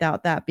good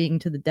without that being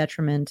to the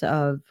detriment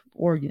of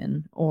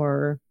Oregon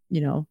or,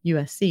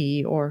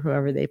 USC or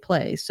whoever they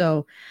play.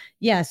 So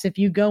yes, if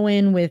you go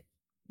in with,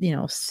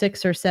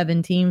 6 or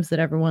 7 teams that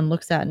everyone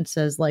looks at and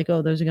says like,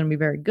 oh, those are going to be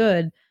very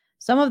good,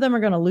 some of them are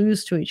going to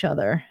lose to each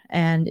other,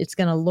 and it's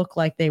going to look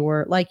like they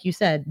were, like you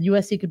said,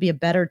 USC could be a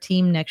better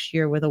team next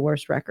year with a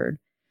worse record.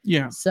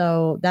 Yeah.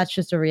 So that's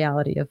just a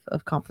reality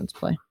of conference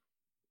play.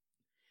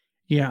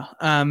 Yeah.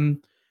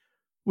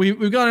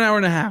 We've got an hour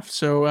and a half,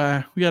 so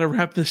we got to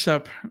wrap this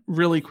up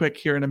really quick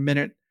here in a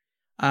minute.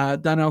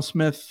 Donnell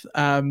Smith,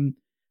 how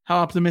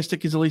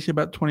optimistic is Alicia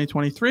about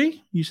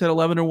 2023? You said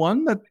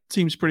 11-1. That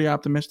seems pretty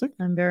optimistic.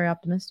 I'm very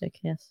optimistic.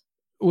 Yes.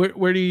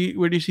 Where do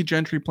you see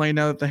Gentry playing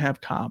now that they have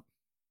Cobb?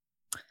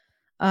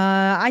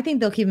 I think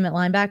they'll keep him at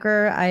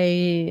linebacker.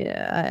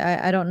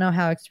 I don't know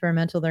how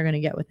experimental they're going to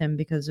get with him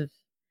because of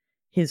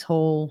his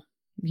whole,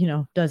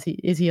 is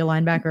he a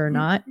linebacker or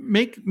not?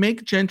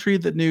 Make Gentry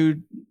the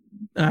new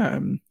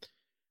Deion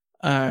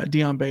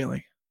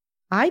Bailey.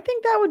 I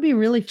think that would be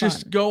really fun.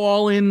 Just go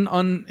all in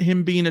on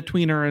him being a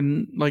tweener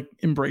and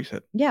embrace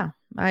it. Yeah,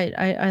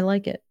 I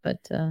like it,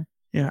 but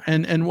yeah.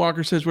 And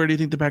Walker says, where do you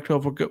think the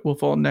Pac-12 will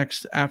fall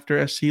next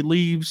after SC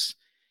leaves?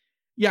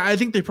 Yeah, I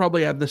think they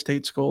probably add the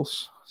state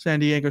schools, San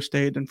Diego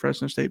State and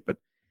Fresno State. But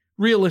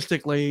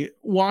realistically,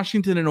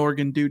 Washington and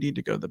Oregon do need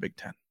to go to the Big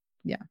Ten.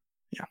 Yeah.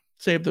 Yeah.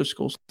 Save those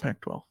schools to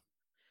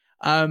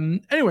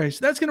Pac-12. Anyways,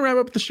 that's going to wrap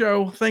up the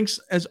show. Thanks,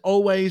 as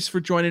always, for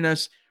joining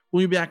us.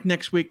 We'll be back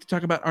next week to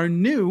talk about our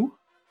new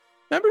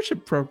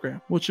membership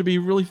program, which will be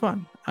really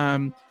fun.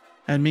 And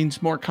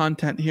means more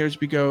content here as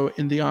we go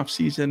in the off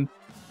season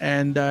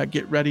and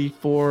get ready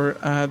for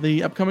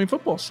the upcoming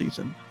football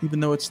season,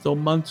 even though it's still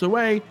months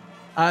away.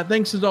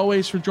 Thanks as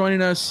always for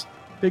joining us.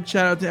 Big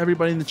shout out to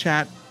everybody in the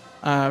chat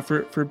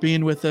for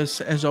being with us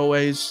as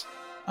always.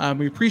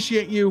 We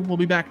appreciate you. We'll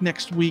be back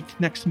next week,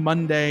 next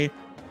Monday,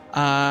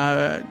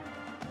 on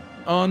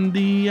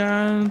the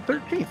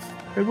 13th,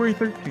 February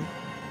 13th.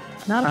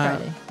 Not a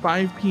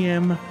Friday. 5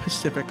 p.m.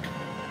 Pacific.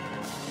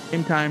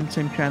 Same time,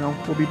 same channel.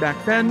 We'll be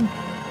back then.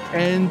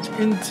 And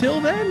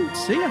until then,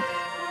 see ya.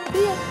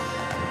 See ya.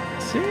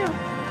 See ya.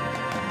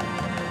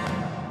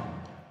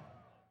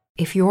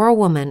 If you're a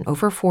woman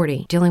over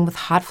 40 dealing with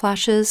hot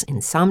flashes,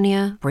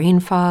 insomnia, brain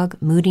fog,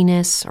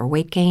 moodiness, or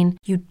weight gain,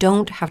 you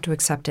don't have to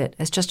accept it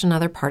as just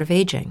another part of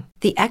aging.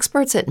 The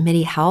experts at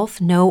MIDI Health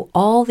know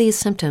all these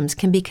symptoms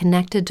can be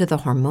connected to the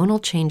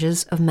hormonal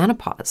changes of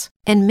menopause.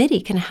 And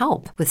MIDI can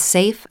help with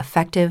safe,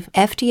 effective,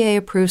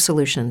 FDA-approved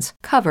solutions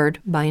covered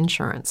by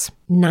insurance.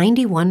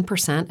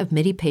 91% of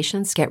MIDI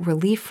patients get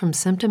relief from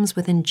symptoms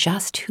within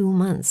just 2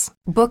 months.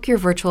 Book your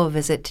virtual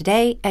visit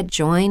today at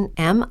joinmidi.com.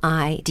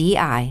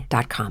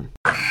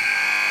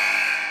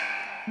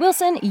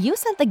 Wilson, you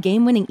sent the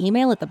game-winning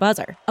email at the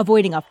buzzer,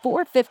 avoiding a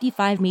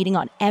 4:55 meeting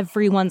on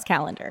everyone's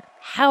calendar.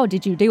 How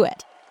did you do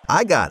it?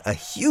 I got a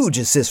huge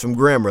assist from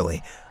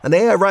Grammarly, an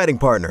AI writing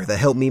partner that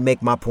helped me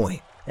make my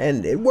point.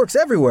 And it works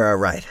everywhere I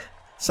write.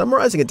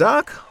 Summarizing a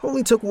doc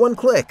only took 1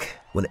 click.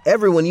 When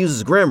everyone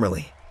uses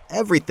Grammarly,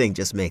 everything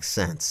just makes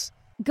sense.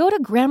 Go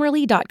to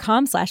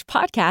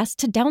Grammarly.com/podcast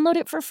to download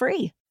it for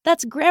free.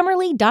 That's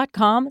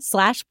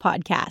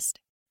Grammarly.com/podcast.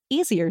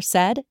 Easier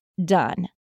said, done.